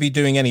you're going to be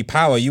doing any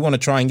power, you want to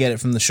try and get it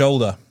from the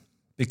shoulder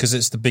because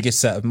it's the biggest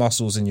set of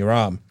muscles in your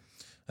arm.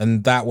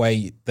 And that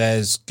way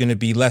there's going to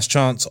be less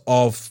chance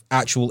of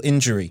actual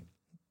injury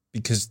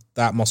because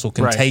that muscle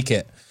can take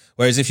it.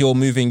 Whereas if you're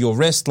moving your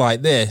wrist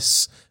like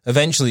this,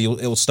 eventually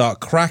it'll start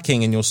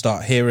cracking and you'll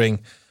start hearing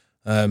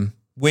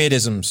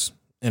weirdisms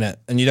in it.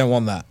 And you don't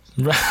want that.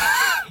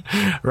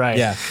 Right.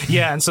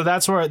 Yeah. And so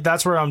that's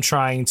where I'm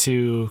trying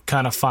to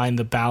kind of find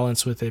the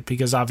balance with it,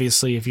 because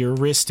obviously if your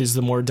wrist is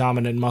the more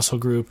dominant muscle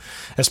group,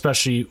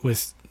 especially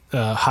with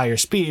higher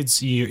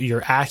speeds,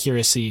 your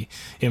accuracy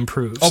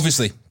improves.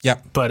 Obviously. Yeah.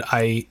 But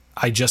I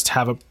just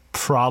have a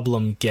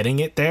problem getting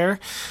it there.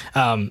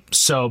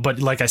 But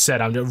like I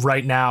said,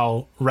 right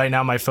now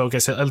my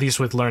focus, at least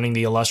with learning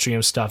the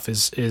Alustrium stuff,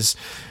 is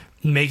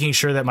making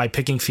sure that my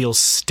picking feels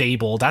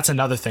stable. That's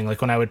another thing.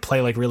 Like when I would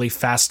play like really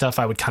fast stuff,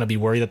 I would kind of be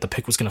worried that the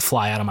pick was going to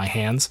fly out of my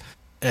hands.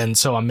 And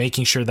so I'm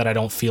making sure that I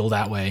don't feel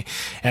that way.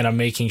 And I'm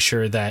making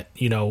sure that,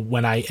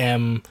 when I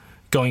am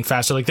going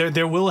faster, like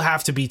there will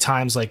have to be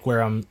times like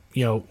where I'm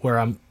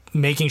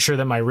making sure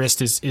that my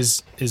wrist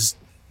is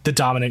the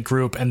dominant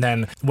group. And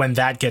then when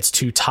that gets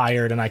too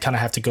tired and I kind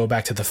of have to go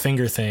back to the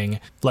finger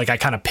thing, like I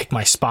kind of pick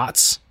my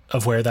spots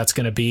of where that's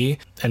going to be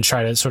and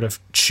try to sort of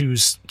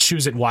choose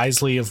it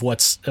wisely of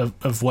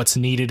what's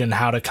needed and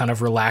how to kind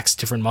of relax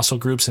different muscle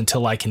groups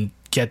until I can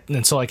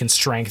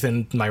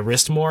strengthen my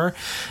wrist more.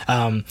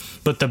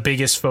 But the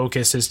biggest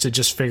focus is to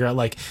just figure out,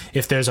 like,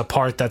 if there's a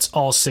part that's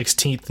all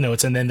 16th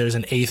notes and then there's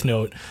an 8th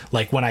note,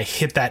 like when I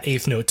hit that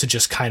 8th note, to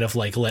just kind of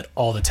like let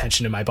all the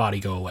tension in my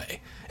body go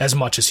away as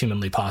much as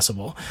humanly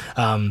possible.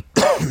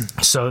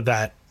 So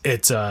that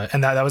it's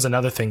and that was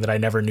another thing that I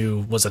never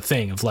knew was a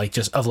thing of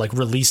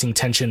releasing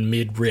tension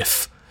mid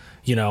riff.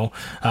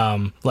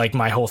 Like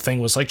my whole thing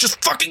was like,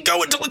 just fucking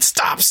go until it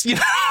stops, and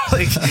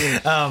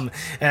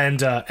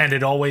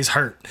it always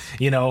hurt,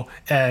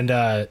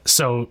 and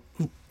so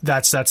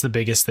that's the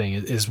biggest thing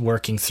is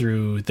working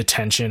through the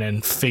tension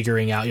and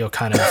figuring out,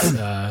 kind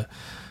of,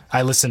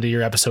 I listened to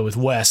your episode with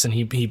Wes, and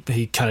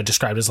he kind of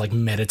described it as like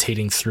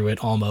meditating through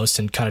it almost,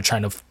 and kind of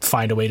trying to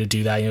find a way to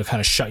do that, kind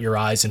of shut your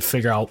eyes and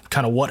figure out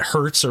kind of what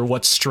hurts or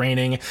what's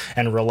straining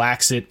and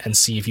relax it and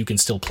see if you can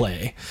still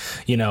play,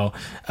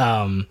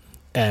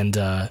 and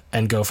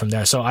go from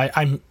there. So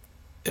I'm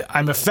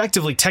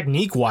effectively,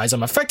 technique wise,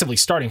 I'm effectively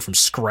starting from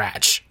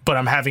scratch, but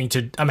I'm having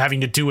to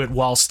do it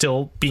while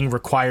still being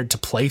required to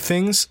play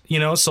things,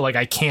 so like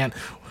I can't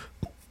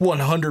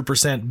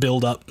 100%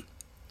 build up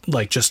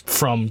like just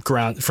from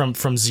ground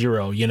from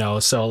zero,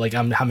 so like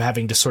I'm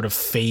having to sort of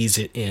phase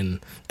it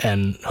in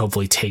and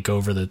hopefully take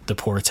over the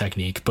pour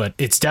technique. But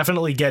it's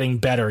definitely getting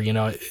better.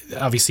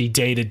 Obviously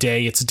day to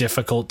day it's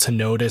difficult to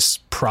notice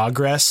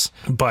progress,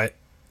 but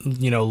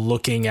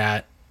looking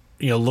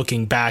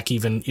back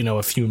even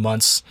a few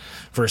months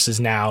versus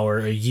now, or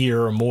a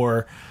year or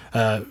more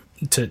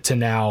to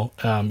now,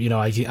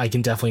 I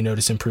can definitely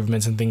notice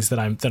improvements and things that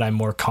I'm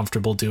more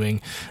comfortable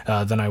doing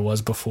than I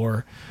was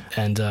before.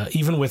 And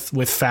even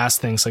with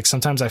fast things, like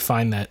sometimes I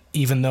find that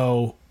even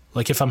though,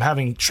 like if I'm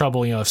having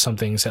trouble, if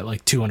something's at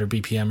like 200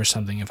 BPM or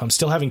something, if I'm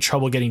still having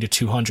trouble getting to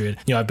 200,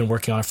 I've been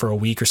working on it for a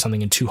week or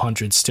something, and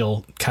 200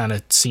 still kind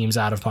of seems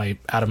out of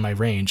my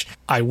range,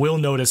 I will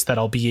notice that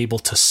I'll be able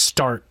to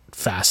start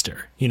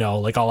faster,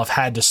 like I'll have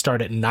had to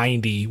start at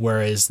 90,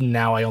 whereas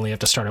now I only have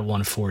to start at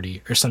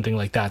 140 or something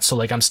like that. So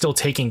like I'm still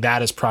taking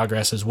that as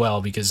progress as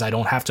well, because I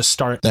don't have to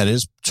start. That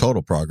is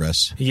total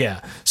progress.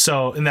 Yeah.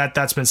 So, and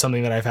that's been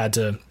something that I've had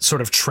to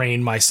sort of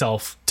train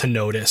myself to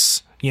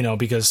notice,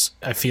 because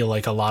I feel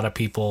like a lot of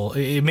people,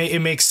 it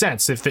makes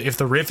sense. If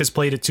the riff is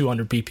played at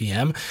 200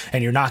 BPM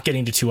and you're not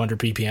getting to 200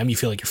 BPM, you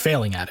feel like you're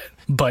failing at it.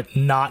 But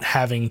not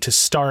having to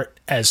start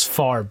as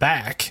far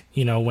back,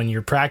 when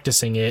you're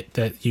practicing it,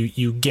 that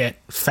you get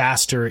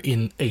faster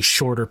in a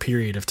shorter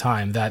period of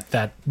time,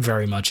 that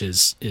very much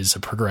is a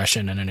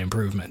progression and an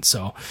improvement.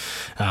 So,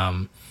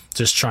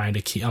 just trying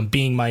to I'm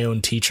being my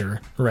own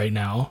teacher right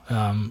now.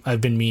 I've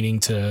been meaning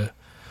to,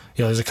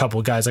 there's a couple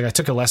of guys, like I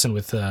took a lesson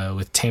with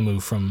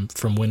Temu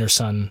from Winter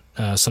Sun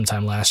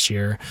sometime last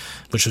year,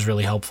 which was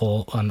really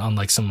helpful on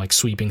like some like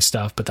sweeping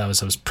stuff. But I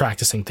was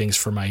practicing things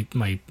for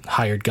my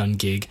hired gun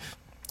gig,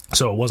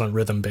 so it wasn't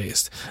rhythm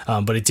based.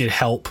 But it did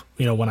help,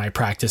 when I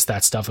practiced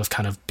that stuff of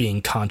kind of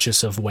being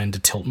conscious of when to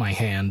tilt my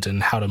hand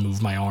and how to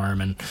move my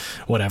arm and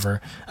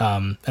whatever.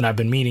 And I've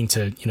been meaning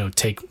to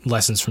take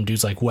lessons from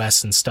dudes like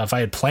Wes and stuff. I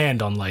had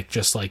planned on like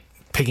just like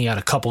picking out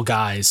a couple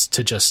guys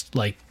to just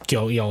like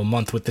go, a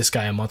month with this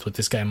guy, a month with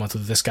this guy, a month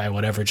with this guy,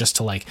 whatever, just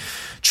to like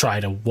try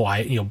to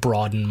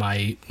broaden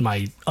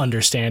my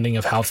understanding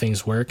of how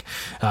things work.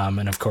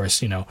 And of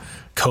course,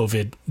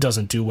 COVID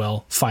doesn't do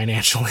well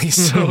financially,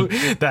 so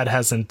that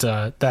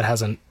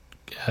hasn't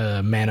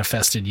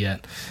manifested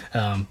yet.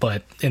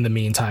 But in the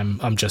meantime,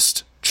 I'm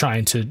just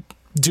trying to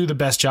do the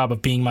best job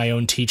of being my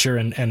own teacher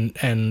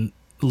and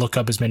look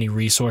up as many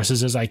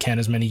resources as I can,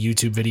 as many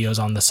YouTube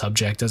videos on the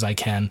subject as I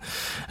can.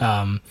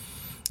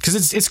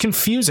 Because it's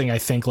confusing, I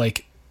think,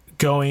 like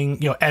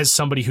going, as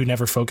somebody who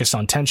never focused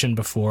on tension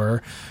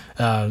before,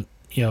 I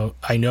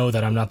know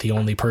that I'm not the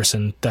only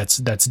person that's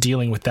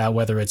dealing with that,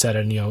 whether it's at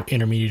an,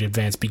 intermediate,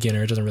 advanced,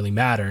 beginner, it doesn't really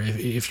matter.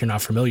 If you're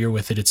not familiar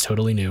with it, it's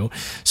totally new.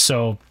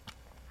 So,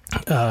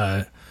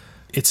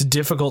 it's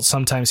difficult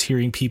sometimes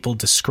hearing people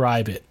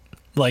describe it.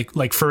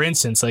 Like for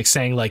instance, like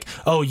saying like,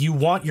 oh, you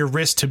want your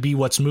wrist to be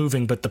what's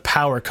moving, but the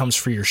power comes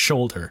for your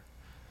shoulder.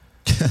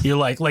 You're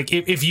like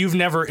if you've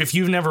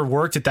never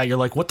worked at that, you're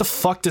like, what the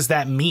fuck does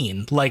that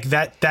mean? Like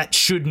that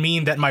should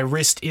mean that my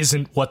wrist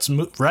isn't what's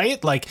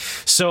right? Like,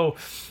 so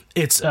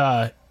it's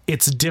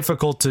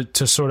difficult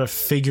to sort of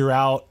figure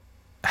out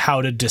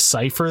how to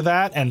decipher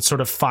that and sort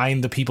of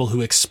find the people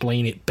who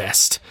explain it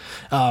best.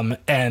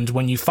 And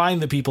when you find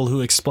the people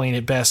who explain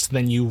it best,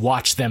 then you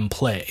watch them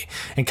play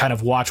and kind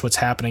of watch what's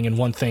happening. And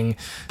one thing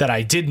that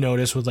I did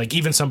notice was like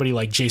even somebody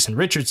like Jason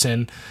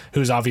Richardson,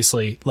 who's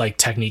obviously like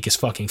technique is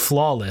fucking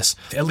flawless,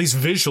 at least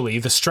visually,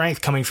 the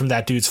strength coming from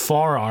that dude's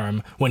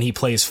forearm when he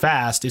plays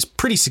fast is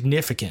pretty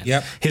significant.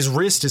 Yep. His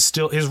wrist is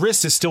still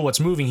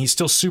what's moving. He's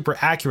still super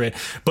accurate,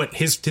 but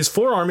his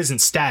forearm isn't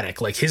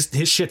static. Like his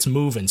shit's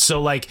moving.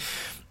 So like,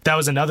 that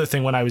was another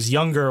thing when I was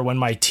younger, when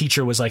my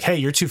teacher was like, hey,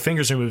 your two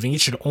fingers are moving. It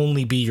should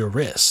only be your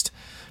wrist.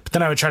 But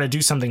then I would try to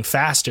do something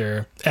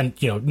faster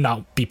and,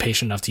 not be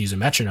patient enough to use a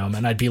metronome.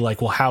 And I'd be like,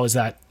 well, how is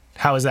that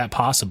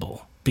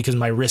possible? Because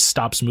my wrist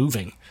stops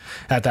moving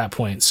at that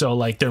point. So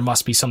like there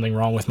must be something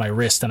wrong with my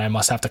wrist and I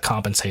must have to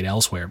compensate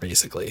elsewhere,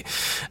 basically.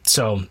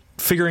 So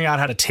figuring out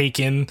how to take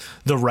in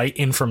the right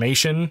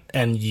information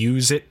and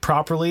use it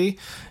properly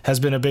has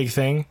been a big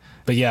thing.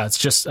 But yeah, it's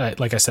just,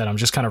 like I said, I'm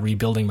just kind of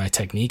rebuilding my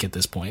technique at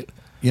this point.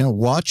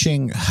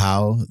 Watching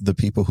how the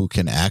people who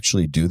can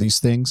actually do these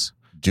things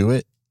do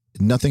it,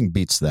 nothing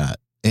beats that.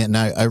 And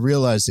I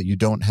realize that you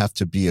don't have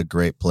to be a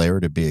great player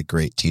to be a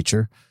great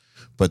teacher,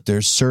 but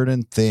there's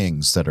certain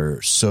things that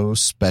are so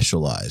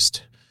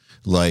specialized,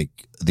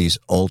 like these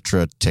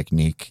ultra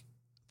technique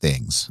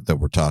things that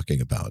we're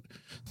talking about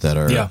that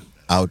are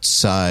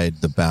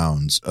outside the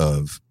bounds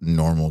of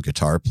normal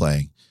guitar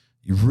playing.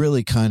 You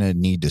really kind of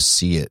need to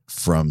see it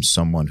from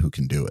someone who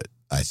can do it,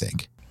 I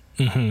think.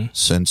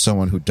 Mm-hmm. And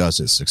someone who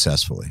does it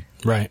successfully.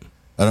 Right.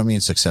 I don't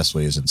mean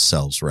successfully as in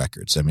sells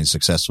records. I mean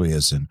successfully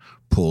as in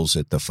pulls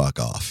it the fuck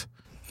off.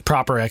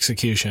 Proper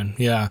execution,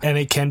 yeah. And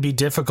it can be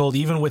difficult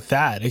even with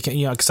that. It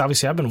can, because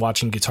obviously I've been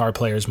watching guitar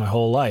players my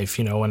whole life.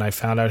 When I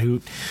found out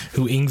who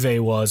Yngwie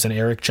was and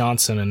Eric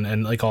Johnson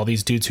and like all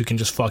these dudes who can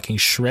just fucking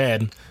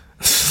shred.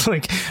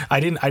 Like I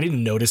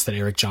didn't notice that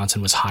Eric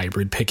Johnson was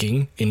hybrid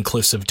picking in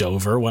Cliffs of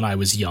Dover when I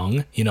was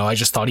young. I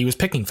just thought he was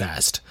picking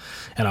fast,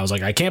 and I was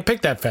like, I can't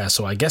pick that fast,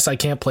 so I guess I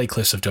can't play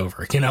Cliffs of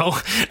Dover.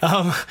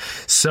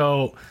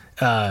 So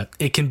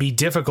it can be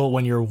difficult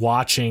when you're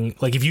watching.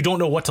 Like if you don't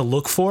know what to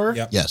look for.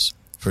 Yep. Yes.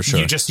 For sure.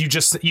 You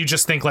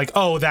just think like,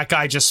 oh, that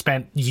guy just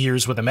spent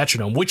years with a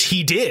metronome, which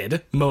he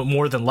did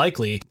more than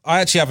likely.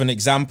 I actually have an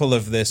example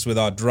of this with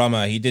our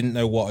drummer. He didn't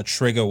know what a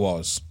trigger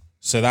was.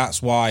 So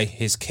that's why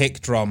his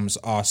kick drums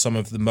are some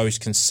of the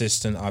most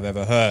consistent I've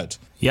ever heard.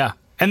 Yeah.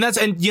 And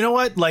you know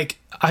what? Like,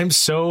 I'm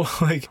so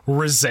like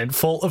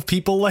resentful of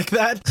people like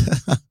that.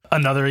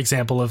 Another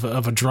example of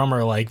a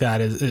drummer like that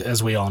is,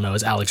 as we all know,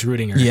 is Alex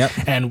Rudinger. Yep.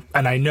 And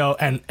I know,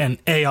 and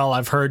Eyal,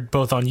 I've heard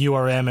both on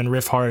URM and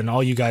Riffhard and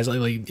all you guys,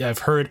 like I've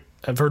heard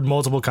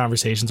multiple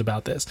conversations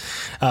about this,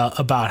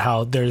 about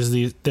how there's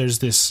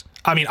this,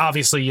 I mean,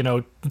 obviously,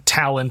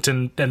 talent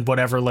and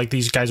whatever, like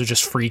these guys are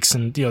just freaks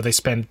and, they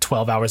spend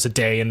 12 hours a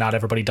day and not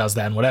everybody does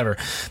that and whatever.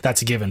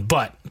 That's a given.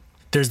 But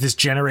there's this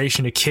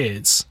generation of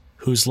kids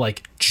who's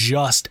like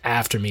just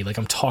after me, like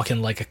I'm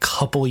talking like a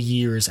couple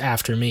years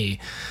after me,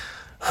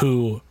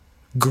 who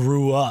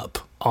grew up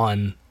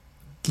on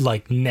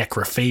like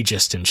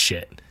Necrophagist and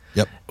shit.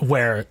 Yep.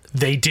 Where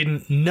they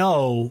didn't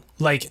know,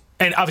 like,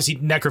 and obviously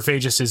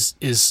Necrophagist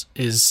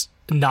is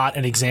not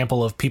an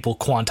example of people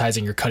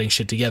quantizing or cutting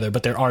shit together,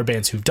 but there are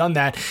bands who've done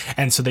that,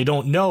 and so they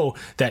don't know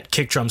that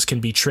kick drums can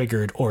be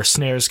triggered or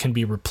snares can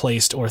be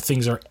replaced or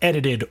things are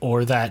edited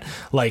or that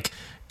like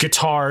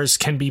guitars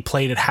can be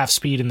played at half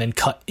speed and then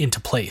cut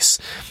into place,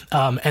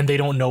 and they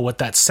don't know what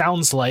that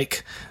sounds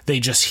like. They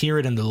just hear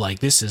it and they're like,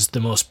 this is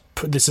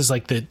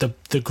like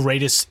the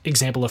greatest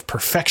example of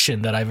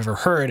perfection that I've ever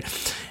heard.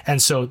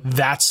 And so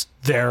that's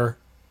their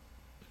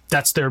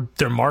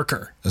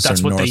marker.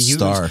 That's what they use.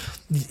 Star.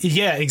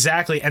 Yeah,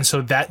 exactly. And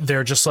so that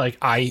they're just like,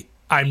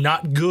 I'm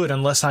not good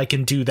unless I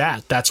can do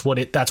that. That's what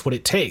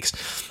it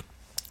takes.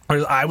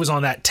 I was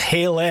on that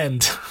tail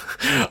end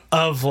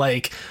of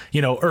like,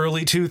 you know,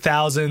 early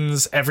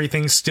 2000s,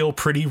 everything's still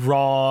pretty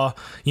raw,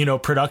 you know,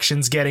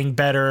 production's getting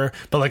better.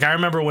 But like, I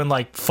remember when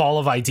like Fall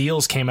of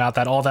Ideals came out,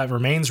 that All That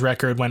Remains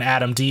record, when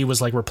Adam D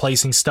was like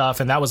replacing stuff,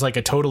 and that was like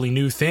a totally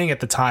new thing at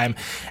the time.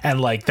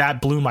 And like,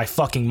 that blew my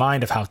fucking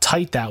mind of how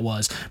tight that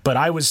was. But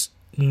I was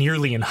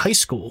nearly in high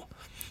school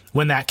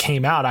when that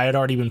came out. I had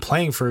already been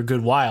playing for a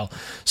good while.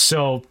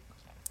 So,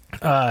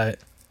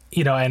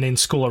 you know, and in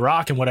School of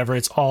Rock and whatever,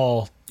 it's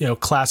all, you know,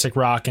 classic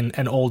rock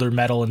and older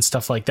metal and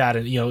stuff like that,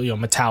 and you know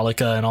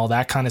Metallica and all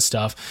that kind of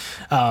stuff.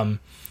 And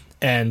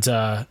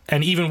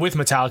even with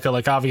Metallica,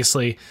 like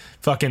obviously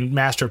fucking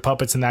Master of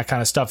Puppets and that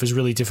kind of stuff is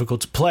really difficult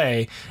to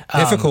play.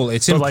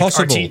 It's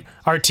impossible. Like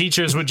our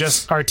teachers would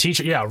just,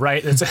 yeah,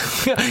 right.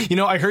 It's, you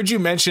know, I heard you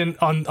mention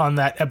on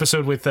that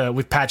episode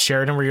with Pat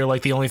Sheridan where you're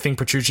like, the only thing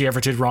Petrucci ever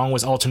did wrong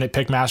was alternate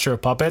pick Master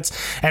of Puppets,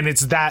 and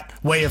it's that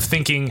way of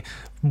thinking.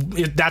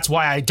 That's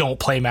why I don't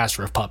play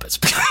Master of Puppets,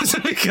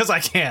 because I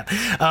can't.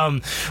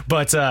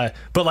 But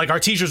like our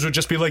teachers would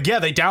just be like, yeah,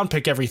 they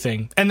downpick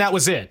everything, and that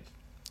was it.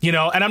 You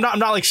know, and I'm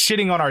not like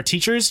shitting on our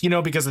teachers, you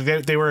know, because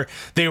they were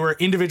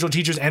individual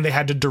teachers and they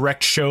had to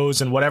direct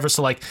shows and whatever.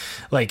 So like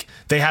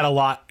they had a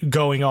lot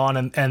going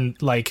on, and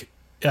like,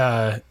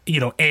 you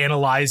know,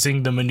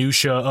 analyzing the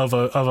minutia of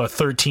a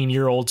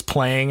 13-year-old's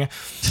playing,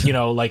 you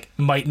know, like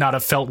might not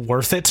have felt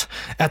worth it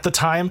at the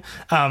time.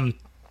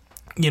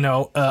 You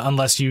know,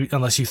 unless you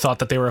thought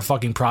that they were a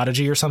fucking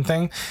prodigy or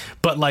something.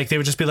 But like, they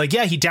would just be like,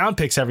 yeah, he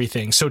downpicks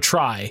everything, so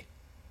try.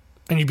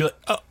 And you'd be like,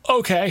 oh,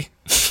 okay.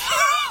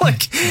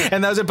 Like,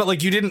 and that was it. But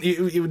like,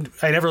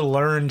 I never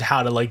learned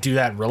how to like do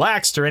that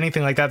relaxed or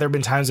anything like that. There have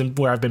been times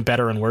where I've been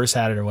better and worse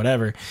at it or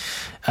whatever.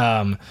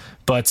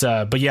 But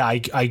yeah,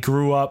 I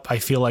grew up, I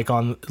feel like,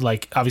 on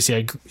like, obviously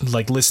I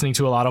like listening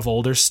to a lot of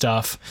older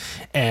stuff,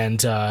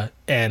 and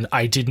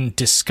I didn't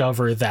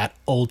discover that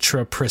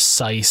ultra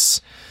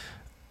precise,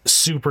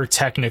 super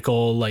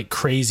technical, like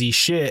crazy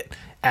shit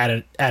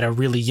at a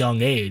really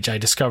young age. I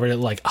discovered it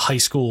like high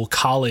school,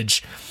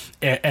 college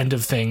end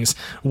of things,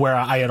 where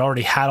I had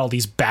already had all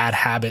these bad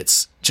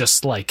habits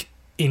just like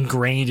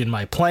ingrained in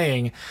my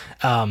playing,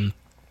 and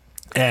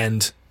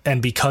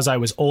because I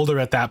was older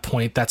at that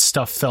point, that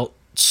stuff felt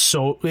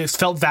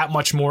that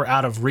much more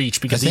out of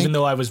reach, because even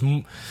though I was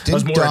more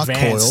Doc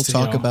advanced.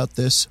 Coyle talk about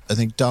this? I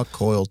think Doc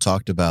Coyle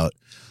talked about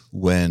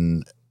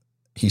when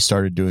he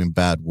started doing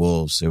Bad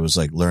Wolves, it was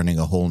like learning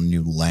a whole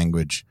new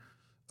language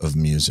of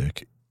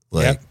music,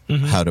 like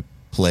how to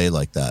play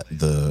like that.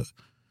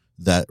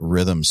 That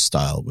rhythm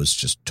style was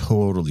just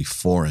totally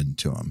foreign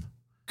to him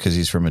because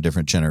he's from a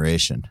different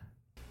generation.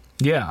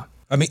 Yeah.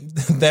 I mean,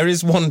 there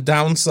is one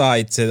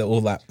downside to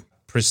all that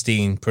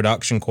pristine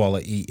production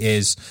quality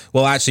is,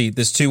 well, actually,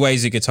 there's two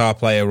ways a guitar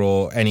player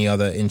or any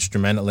other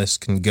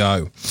instrumentalist can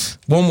go.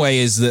 One way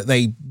is that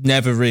they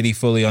never really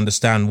fully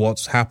understand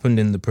what's happened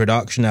in the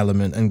production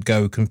element and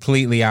go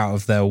completely out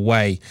of their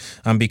way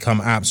and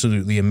become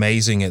absolutely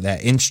amazing at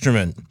their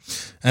instrument.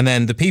 And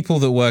then the people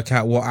that work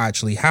out what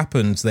actually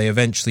happened, they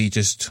eventually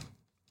just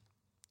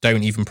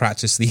don't even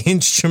practice the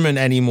instrument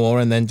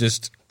anymore and then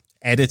just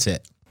edit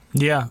it.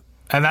 Yeah.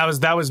 And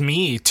that was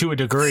me to a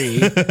degree.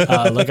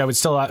 Like I would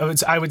still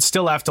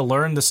have to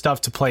learn the stuff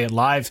to play it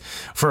live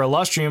for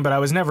Alustrium, but I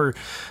was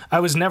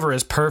never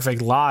as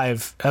perfect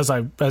live as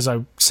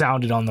I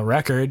sounded on the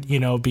record,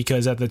 you know,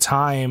 because at the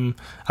time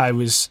I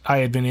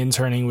had been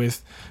interning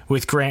with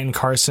Grant and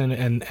Carson,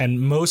 and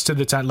most of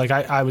the time, like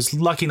I was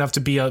lucky enough to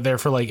be out there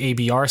for like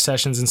ABR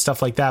sessions and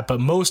stuff like that,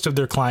 but most of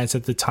their clients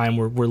at the time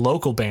were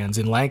local bands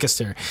in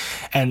Lancaster,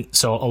 and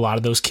so a lot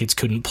of those kids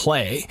couldn't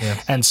play,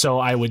 and so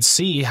I would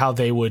see how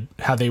they would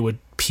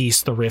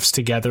piece the riffs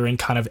together and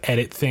kind of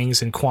edit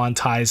things and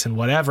quantize and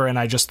whatever, and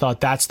I just thought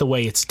that's the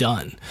way it's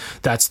done.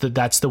 That's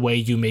the way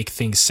you make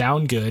things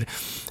sound good,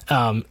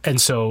 and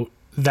so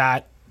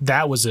that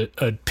was a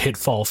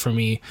pitfall for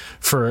me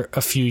for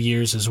a few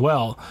years as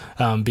well,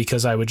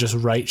 because I would just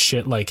write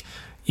shit like,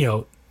 you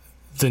know,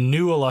 the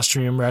new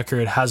Alustrium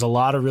record has a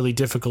lot of really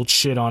difficult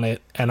shit on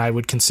it, and I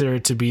would consider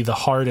it to be the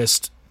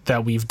hardest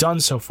that we've done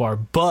so far,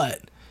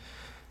 but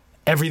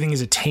everything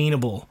is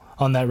attainable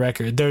on that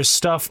record. There's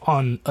stuff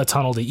on A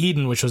Tunnel to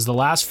Eden, which was the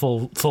last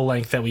full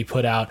length that we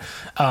put out,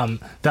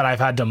 that I've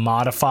had to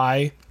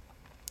modify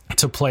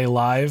to play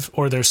live,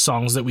 or there's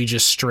songs that we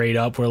just straight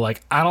up were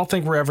like, I don't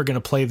think we're ever going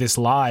to play this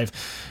live,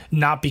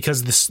 not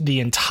because the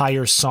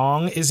entire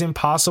song is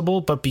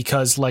impossible, but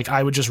because like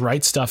I would just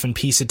write stuff and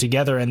piece it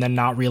together and then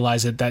not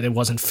realize that it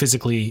wasn't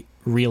physically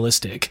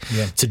realistic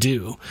to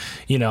do,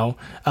 you know,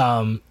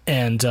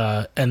 and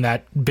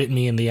that bit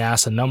me in the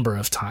ass a number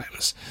of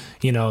times,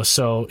 you know,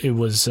 so it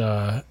was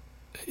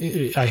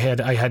I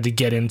had to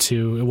get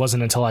into, it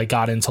wasn't until I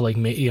got into like,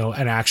 you know,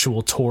 an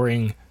actual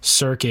touring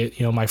circuit.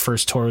 You know, my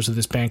first tour was with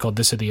this band called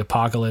This of the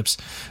Apocalypse.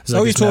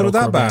 Oh, you toured with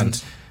that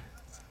band?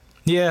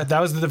 Yeah, that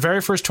was the very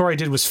first tour I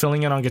did, was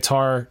filling in on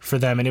guitar for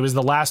them, and it was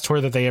the last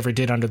tour that they ever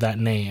did under that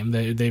name.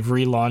 They've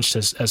relaunched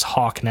as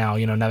Hawk now,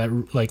 now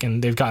that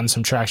and they've gotten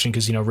some traction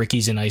because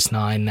Ricky's in Ice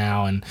Nine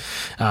now, and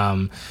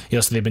so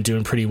they've been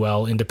doing pretty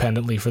well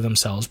independently for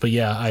themselves. But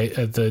yeah,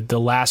 the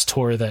last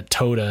tour that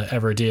Toda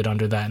ever did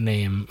under that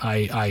name,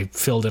 I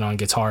filled in on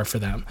guitar for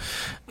them.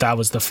 That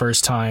was the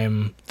first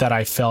time that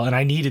I felt, and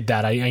I needed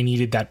that. I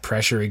needed that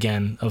pressure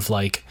again of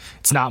like,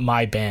 it's not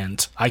my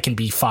band. I can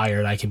be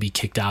fired. I can be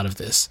kicked out of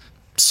this.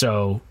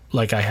 So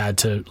like I had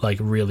to like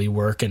really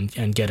work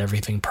and get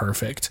everything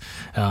perfect.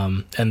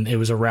 And it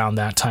was around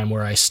that time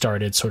where I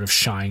started sort of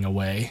shying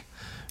away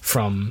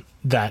from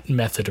that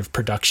method of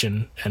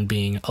production and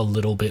being a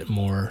little bit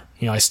more,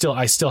 I still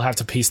have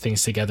to piece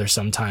things together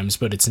sometimes,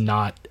 but it's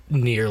not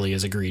nearly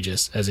as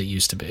egregious as it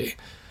used to be.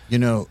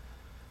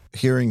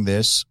 Hearing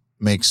this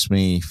makes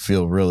me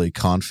feel really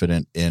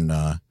confident in,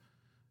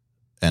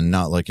 and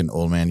not like an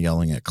old man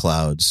yelling at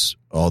clouds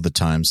all the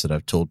times that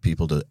I've told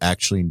people to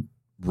actually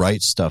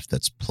write stuff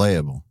that's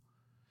playable.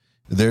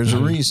 There's a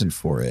reason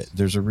for it.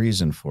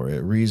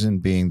 Reason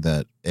being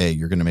that A,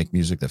 you're going to make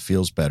music that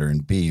feels better,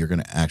 and B, you're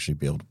going to actually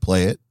be able to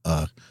play it.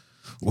 In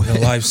a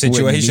live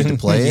situation, to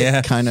play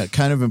it, kind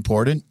of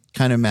important,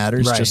 kind of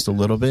matters just a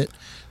little bit.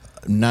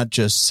 Not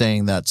just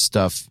saying that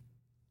stuff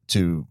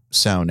to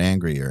sound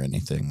angry or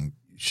anything.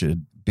 You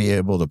should be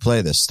able to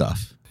play this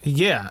stuff.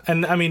 Yeah,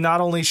 and I mean,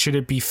 not only should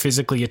it be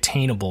physically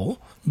attainable,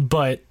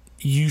 but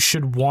you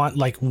should want,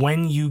 like,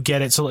 when you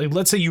get it, so like,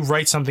 let's say you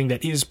write something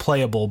that is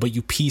playable, but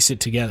you piece it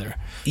together.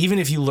 Even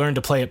if you learn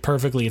to play it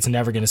perfectly, it's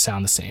never going to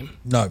sound the same.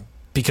 No.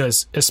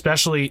 Because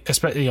especially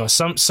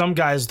some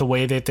guys, the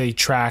way that they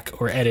track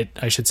or edit,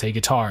 I should say,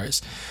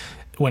 guitars,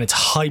 when it's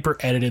hyper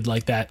edited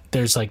like that,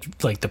 there's like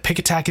the pick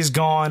attack is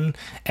gone,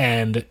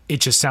 and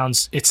it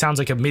sounds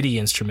like a MIDI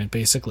instrument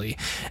basically.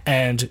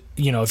 And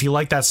if you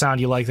like that sound,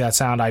 you like that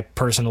sound. I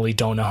personally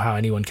don't know how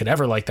anyone could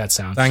ever like that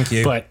sound. Thank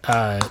you. But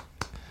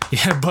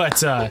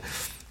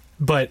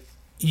but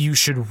you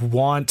should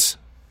want,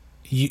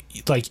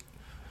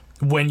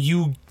 when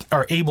you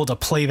are able to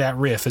play that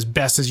riff as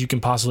best as you can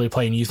possibly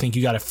play, and you think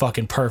you got it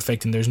fucking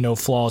perfect and there's no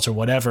flaws or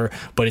whatever,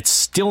 but it's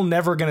still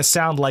never going to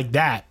sound like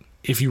that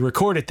if you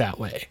record it that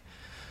way.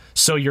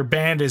 So your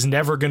band is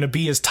never going to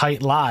be as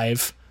tight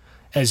live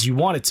as you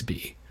want it to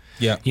be.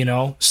 Yeah.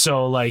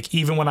 So like,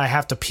 even when I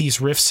have to piece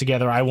riffs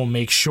together, I will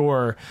make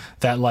sure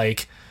that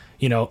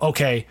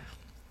okay,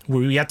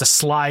 we have to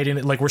slide in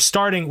it. Like we're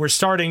starting,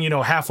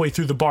 halfway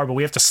through the bar, but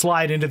we have to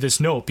slide into this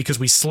note because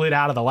we slid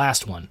out of the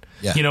last one.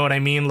 Yeah. You know what I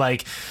mean?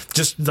 Like,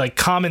 just like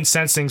common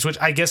sense things, which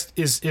I guess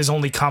is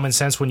only common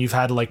sense when you've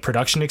had like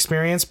production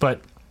experience, but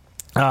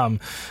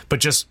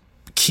just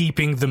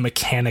keeping the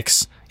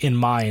mechanics in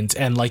mind,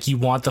 and like you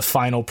want the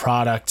final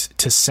product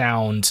to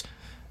sound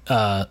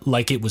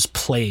like it was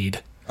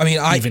played. I mean,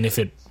 even if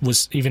it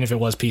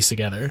was pieced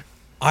together.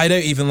 I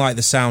don't even like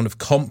the sound of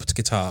comped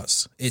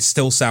guitars. It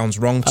still sounds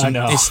wrong to me.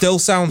 It still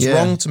sounds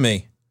wrong to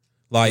me.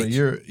 Like,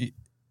 well,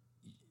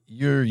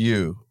 you're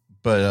you,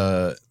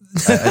 but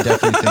I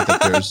definitely think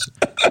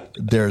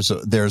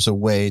that there's a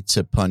way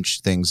to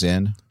punch things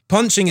in.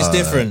 Punching is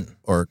different,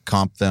 or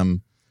comp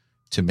them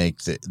to make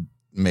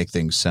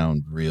things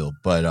sound real.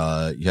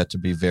 But you have to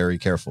be very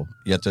careful.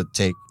 You have to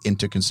take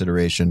into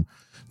consideration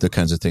the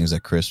kinds of things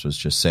that Chris was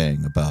just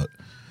saying about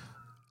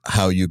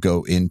how you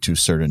go into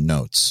certain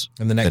notes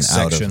and the next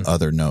and section out of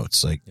other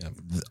notes. Like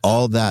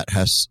all that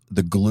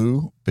the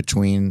glue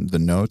between the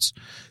notes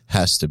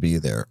has to be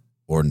there,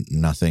 or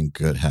nothing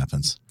good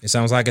happens. It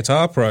sounds like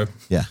Guitar Pro.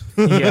 Yeah.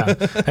 Yeah.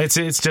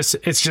 It's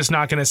just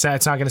not going to sound,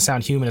 it's not going to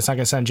sound human. It's not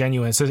going to sound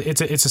genuine.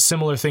 It's a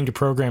similar thing to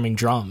programming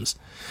drums.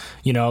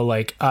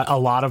 Like a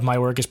lot of my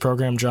work is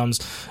programmed drums.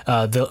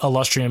 The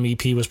Alustrium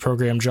EP was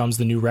programmed drums.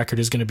 The new record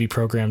is going to be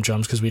programmed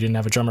drums because we didn't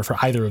have a drummer for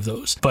either of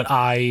those. But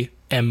I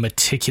am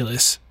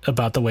meticulous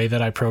about the way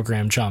that I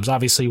program drums.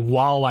 Obviously,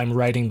 while I'm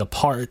writing the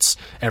parts,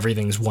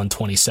 everything's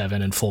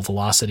 127 and full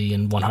velocity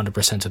and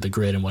 100% of the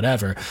grid and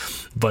whatever.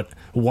 But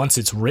once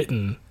it's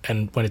written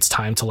and when it's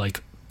time to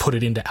like put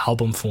it into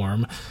album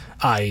form,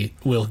 I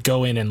will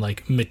go in and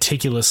like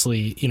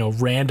meticulously,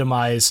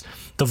 randomize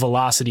the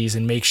velocities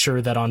and make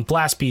sure that on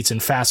blast beats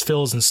and fast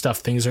fills and stuff,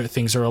 things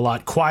are a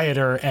lot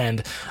quieter,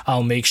 and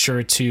I'll make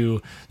sure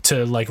to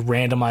like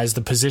randomize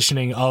the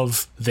positioning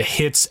of the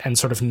hits and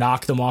sort of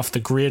knock them off the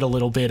grid a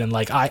little bit. And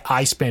like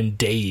I spend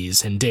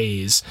days and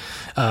days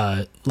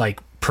like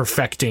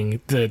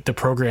perfecting the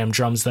program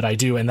drums that I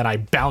do, and then I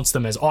bounce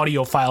them as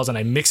audio files and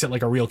I mix it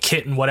like a real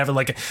kit and whatever,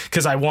 like,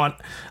 because I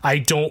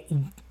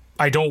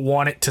don't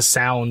want it to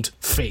sound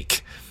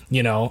fake.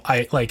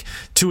 I like,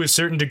 to a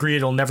certain degree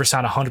it'll never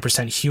sound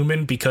 100%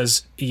 human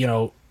because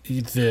you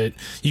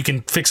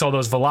can fix all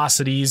those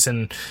velocities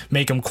and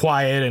make them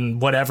quiet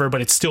and whatever,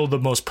 but it's still the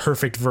most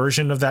perfect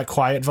version of that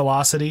quiet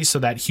velocity, so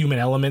that human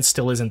element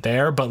still isn't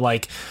there. But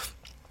like,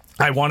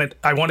 I want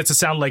it to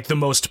sound like the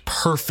most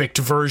perfect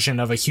version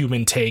of a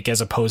human take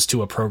as opposed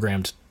to a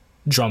programmed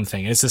drum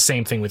thing. And it's the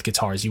same thing with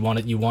guitars. You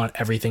want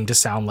everything to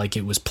sound like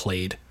it was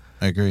played.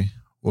 I agree.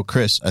 Well,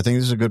 Chris, I think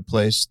this is a good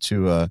place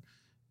to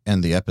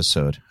end the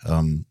episode,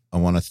 I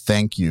want to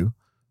thank you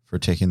for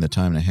taking the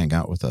time to hang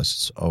out with us.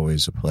 It's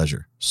always a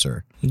pleasure,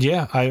 sir.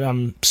 Yeah,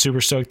 I'm super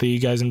stoked that you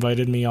guys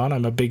invited me on.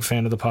 I'm a big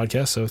fan of the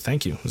podcast, so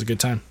thank you. It was a good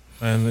time.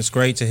 It's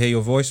great to hear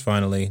your voice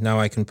finally. Now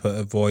I can put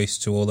a voice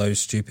to all those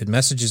stupid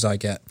messages I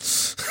get.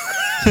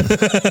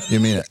 You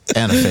mean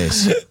and a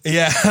face?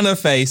 Yeah, and a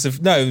face.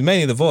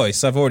 Mainly the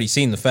voice. I've already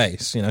seen the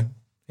face,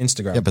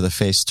 Instagram. Yeah, but the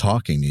face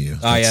talking to you.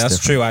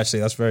 That's true, actually.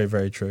 That's very,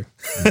 very true.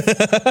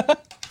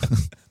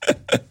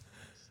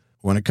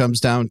 When it comes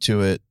down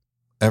to it,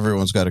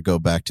 everyone's got to go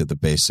back to the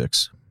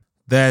basics.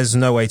 There's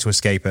no way to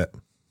escape it.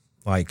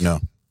 No.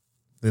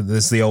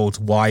 There's the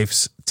old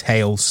wives'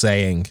 tale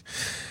saying,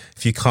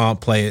 if you can't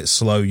play it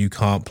slow, you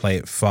can't play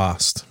it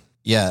fast.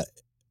 Yeah.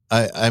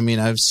 I mean,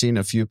 I've seen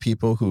a few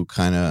people who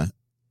kind of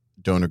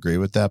don't agree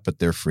with that, but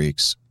they're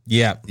freaks.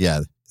 Yeah.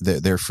 Yeah,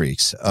 they're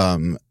freaks.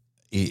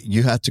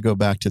 You have to go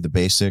back to the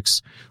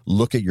basics,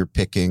 look at your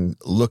picking,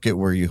 look at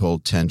where you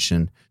hold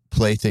tension,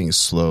 play things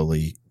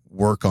slowly,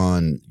 work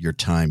on your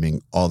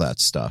timing, all that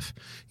stuff.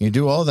 You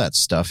do all that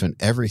stuff and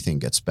everything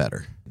gets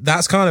better.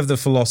 That's kind of the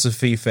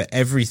philosophy for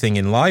everything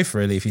in life,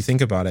 really, if you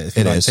think about it.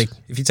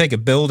 If you take a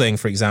building,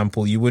 for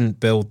example, you wouldn't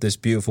build this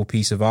beautiful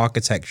piece of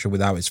architecture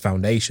without its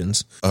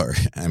foundations. Or,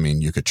 I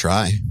mean, you could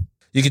try.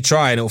 You could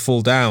try and it'll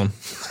fall down.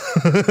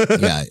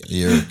 Yeah,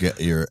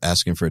 you're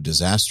asking for a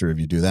disaster if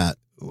you do that.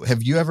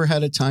 Have you ever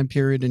had a time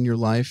period in your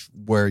life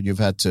where you've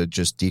had to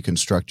just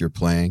deconstruct your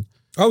playing?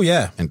 Oh,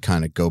 yeah. And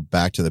kind of go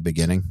back to the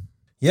beginning?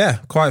 Yeah,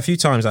 quite a few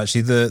times,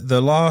 actually.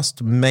 The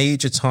last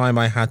major time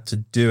I had to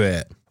do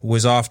it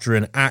was after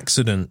an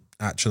accident,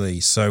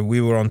 actually. So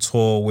we were on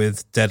tour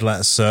with Dead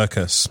Letter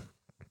Circus,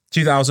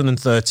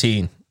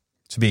 2013,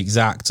 to be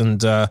exact.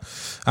 And at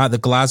the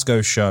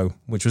Glasgow show,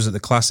 which was at the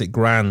Classic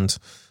Grand,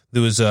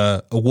 there was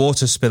a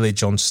water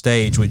spillage on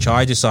stage, which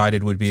I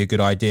decided would be a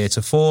good idea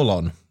to fall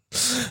on.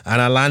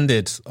 And I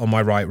landed on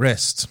my right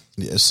wrist.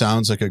 It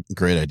sounds like a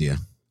great idea.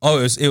 Oh,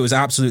 it was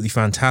absolutely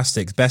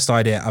fantastic. Best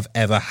idea I've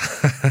ever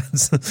had.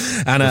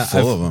 And You're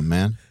full of them,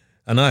 man.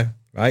 I know,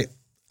 right?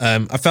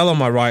 I fell on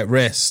my right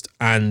wrist,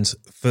 and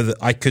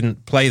I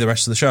couldn't play the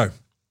rest of the show.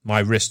 My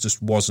wrist just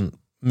wasn't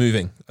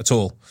moving at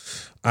all.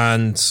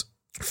 And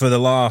for the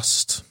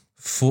last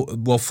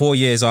 4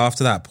 years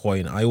after that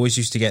point, I always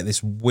used to get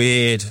this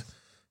weird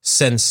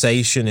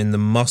sensation in the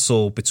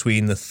muscle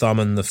between the thumb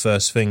and the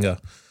first finger,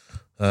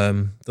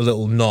 the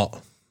little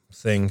knot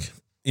thing.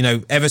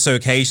 Ever so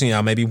occasionally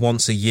now, maybe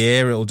once a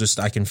year,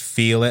 I can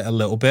feel it a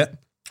little bit.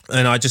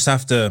 And I just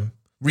have to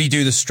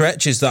redo the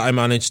stretches that I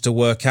managed to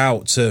work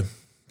out to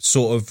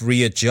sort of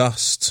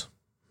readjust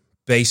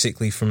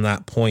basically from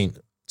that point.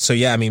 So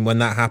yeah, I mean, when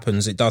that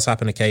happens, it does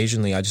happen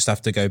occasionally. I just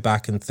have to go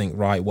back and think,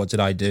 right, what did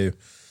I do?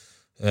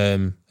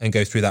 And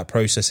go through that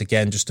process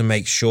again, just to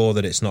make sure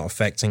that it's not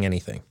affecting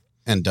anything.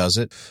 And does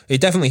it?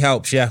 It definitely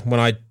helps, yeah, when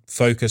I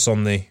focus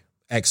on the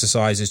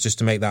exercises just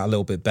to make that a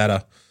little bit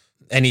better.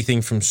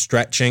 Anything from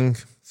stretching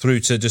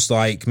through to just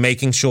like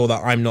making sure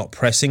that I'm not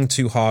pressing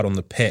too hard on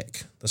the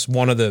pick. That's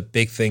one of the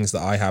big things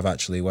that I have,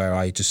 actually, where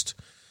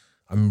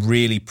I'm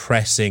really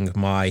pressing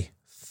my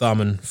thumb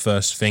and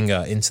first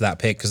finger into that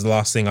pick, because the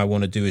last thing I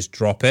want to do is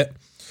drop it.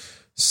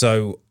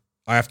 So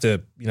I have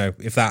to,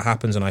 if that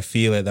happens and I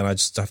feel it, then I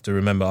just have to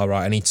remember, all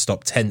right, I need to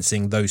stop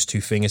tensing those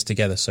two fingers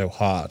together so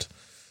hard.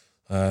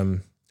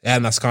 And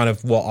that's kind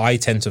of what I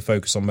tend to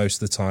focus on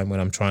most of the time when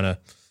I'm trying to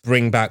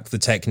bring back the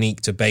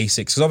technique to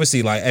basics. Because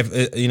obviously,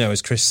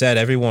 as Chris said,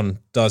 everyone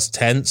does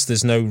tense.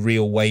 There's no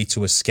real way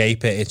to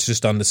escape it. It's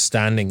just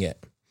understanding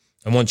it.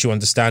 And once you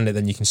understand it,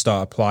 then you can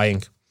start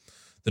applying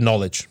the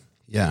knowledge.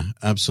 Yeah,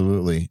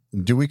 absolutely.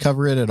 Do we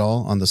cover it at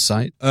all on the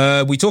site?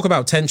 We talk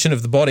about tension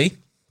of the body,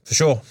 for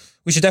sure.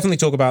 We should definitely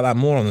talk about that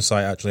more on the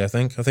site, actually, I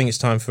think. I think it's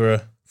time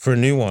for a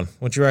new one.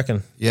 What do you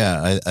reckon?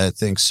 Yeah, I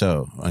think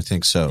so.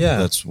 Yeah.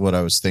 That's what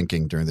I was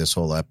thinking during this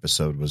whole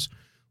episode was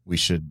we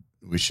should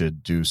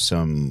do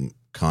some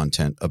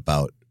content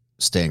about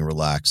staying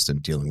relaxed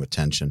and dealing with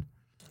tension.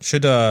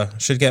 Should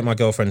get my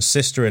girlfriend's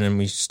sister in and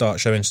we start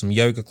showing some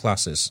yoga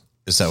classes.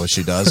 Is that what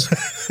she does?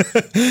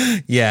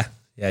 Yeah,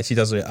 she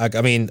does it.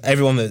 I mean,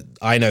 everyone that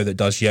I know that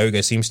does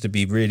yoga seems to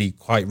be really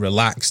quite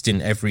relaxed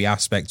in every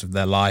aspect of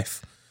their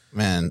life.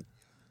 Man,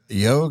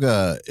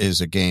 yoga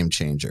is a game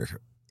changer.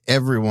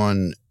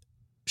 Everyone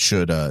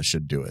should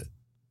do it.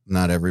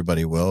 Not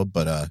everybody will,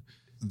 but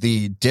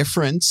the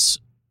difference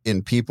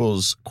in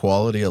people's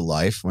quality of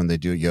life when they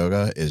do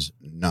yoga is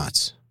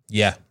nuts.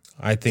 Yeah,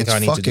 I think I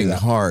need to do that.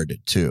 It's fucking hard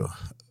too,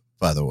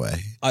 by the way.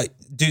 I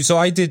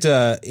did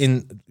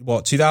in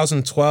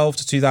 2012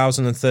 to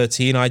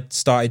 2013. I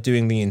started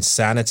doing the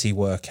insanity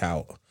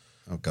workout.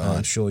 Oh God,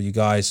 I'm sure you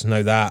guys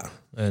know that,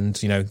 and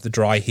the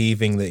dry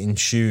heaving that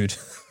ensued.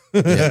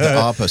 Yeah, the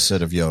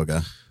opposite of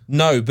yoga.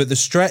 No, but the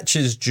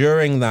stretches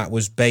during that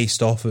was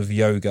based off of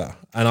yoga,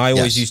 and I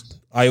always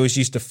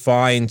used to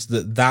find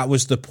that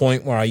was the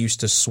point where I used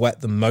to sweat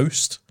the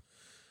most,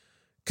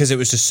 because it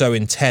was just so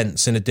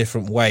intense in a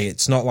different way.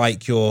 It's not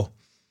like you're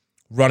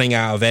running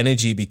out of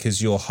energy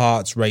because your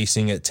heart's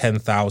racing at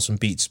 10,000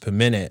 beats per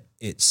minute.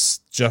 It's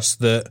just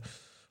that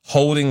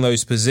holding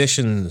those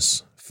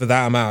positions for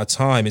that amount of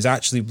time is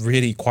actually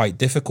really quite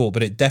difficult.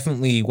 But it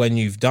definitely, when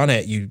you've done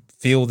it, you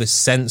feel this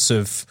sense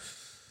of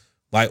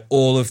like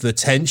all of the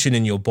tension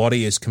in your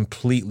body is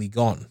completely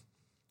gone.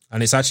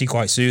 And it's actually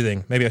quite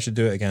soothing. Maybe I should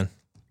do it again.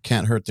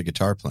 Can't hurt the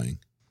guitar playing.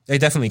 They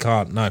definitely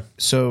can't, no.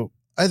 So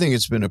I think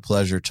it's been a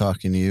pleasure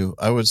talking to you.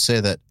 I would say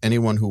that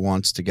anyone who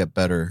wants to get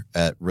better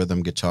at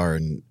rhythm guitar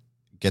and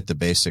get the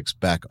basics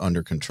back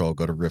under control,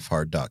 go to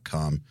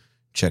riffhard.com.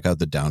 Check out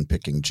the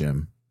downpicking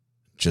gym.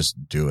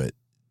 Just do it.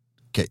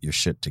 Get your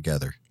shit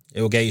together.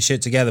 It will get your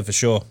shit together for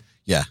sure.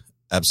 Yeah,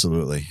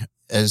 absolutely.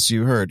 As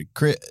you heard,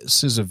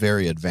 Chris is a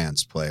very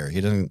advanced player. He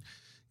doesn't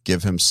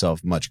give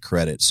himself much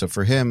credit. So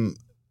for him,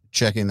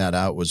 checking that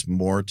out was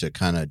more to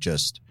kind of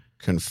just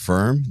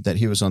confirm that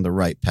he was on the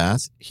right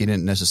path. He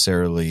didn't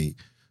necessarily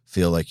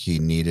feel like he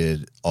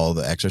needed all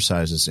the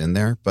exercises in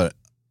there, but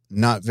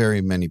not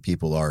very many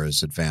people are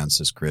as advanced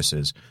as Chris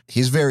is.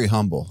 He's very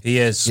humble. He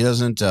is. He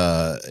doesn't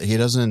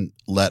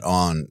let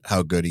on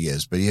how good he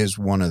is, but he is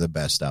one of the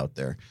best out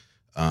there.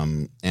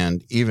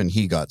 And even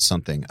he got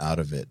something out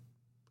of it.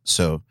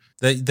 So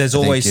there's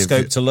always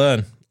scope to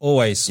learn.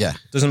 Always. Yeah.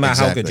 Doesn't matter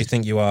exactly. how good you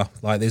think you are.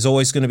 Like, there's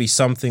always going to be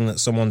something that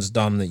someone's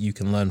done that you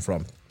can learn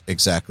from.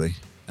 Exactly.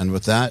 And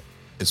with that,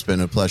 it's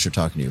been a pleasure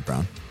talking to you,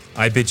 Brown.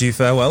 I bid you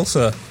farewell,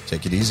 sir.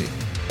 Take it easy.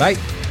 Bye.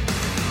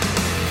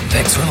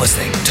 Thanks for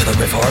listening to the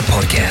Riffhard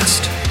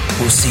Podcast.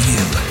 We'll see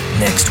you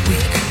next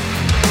week.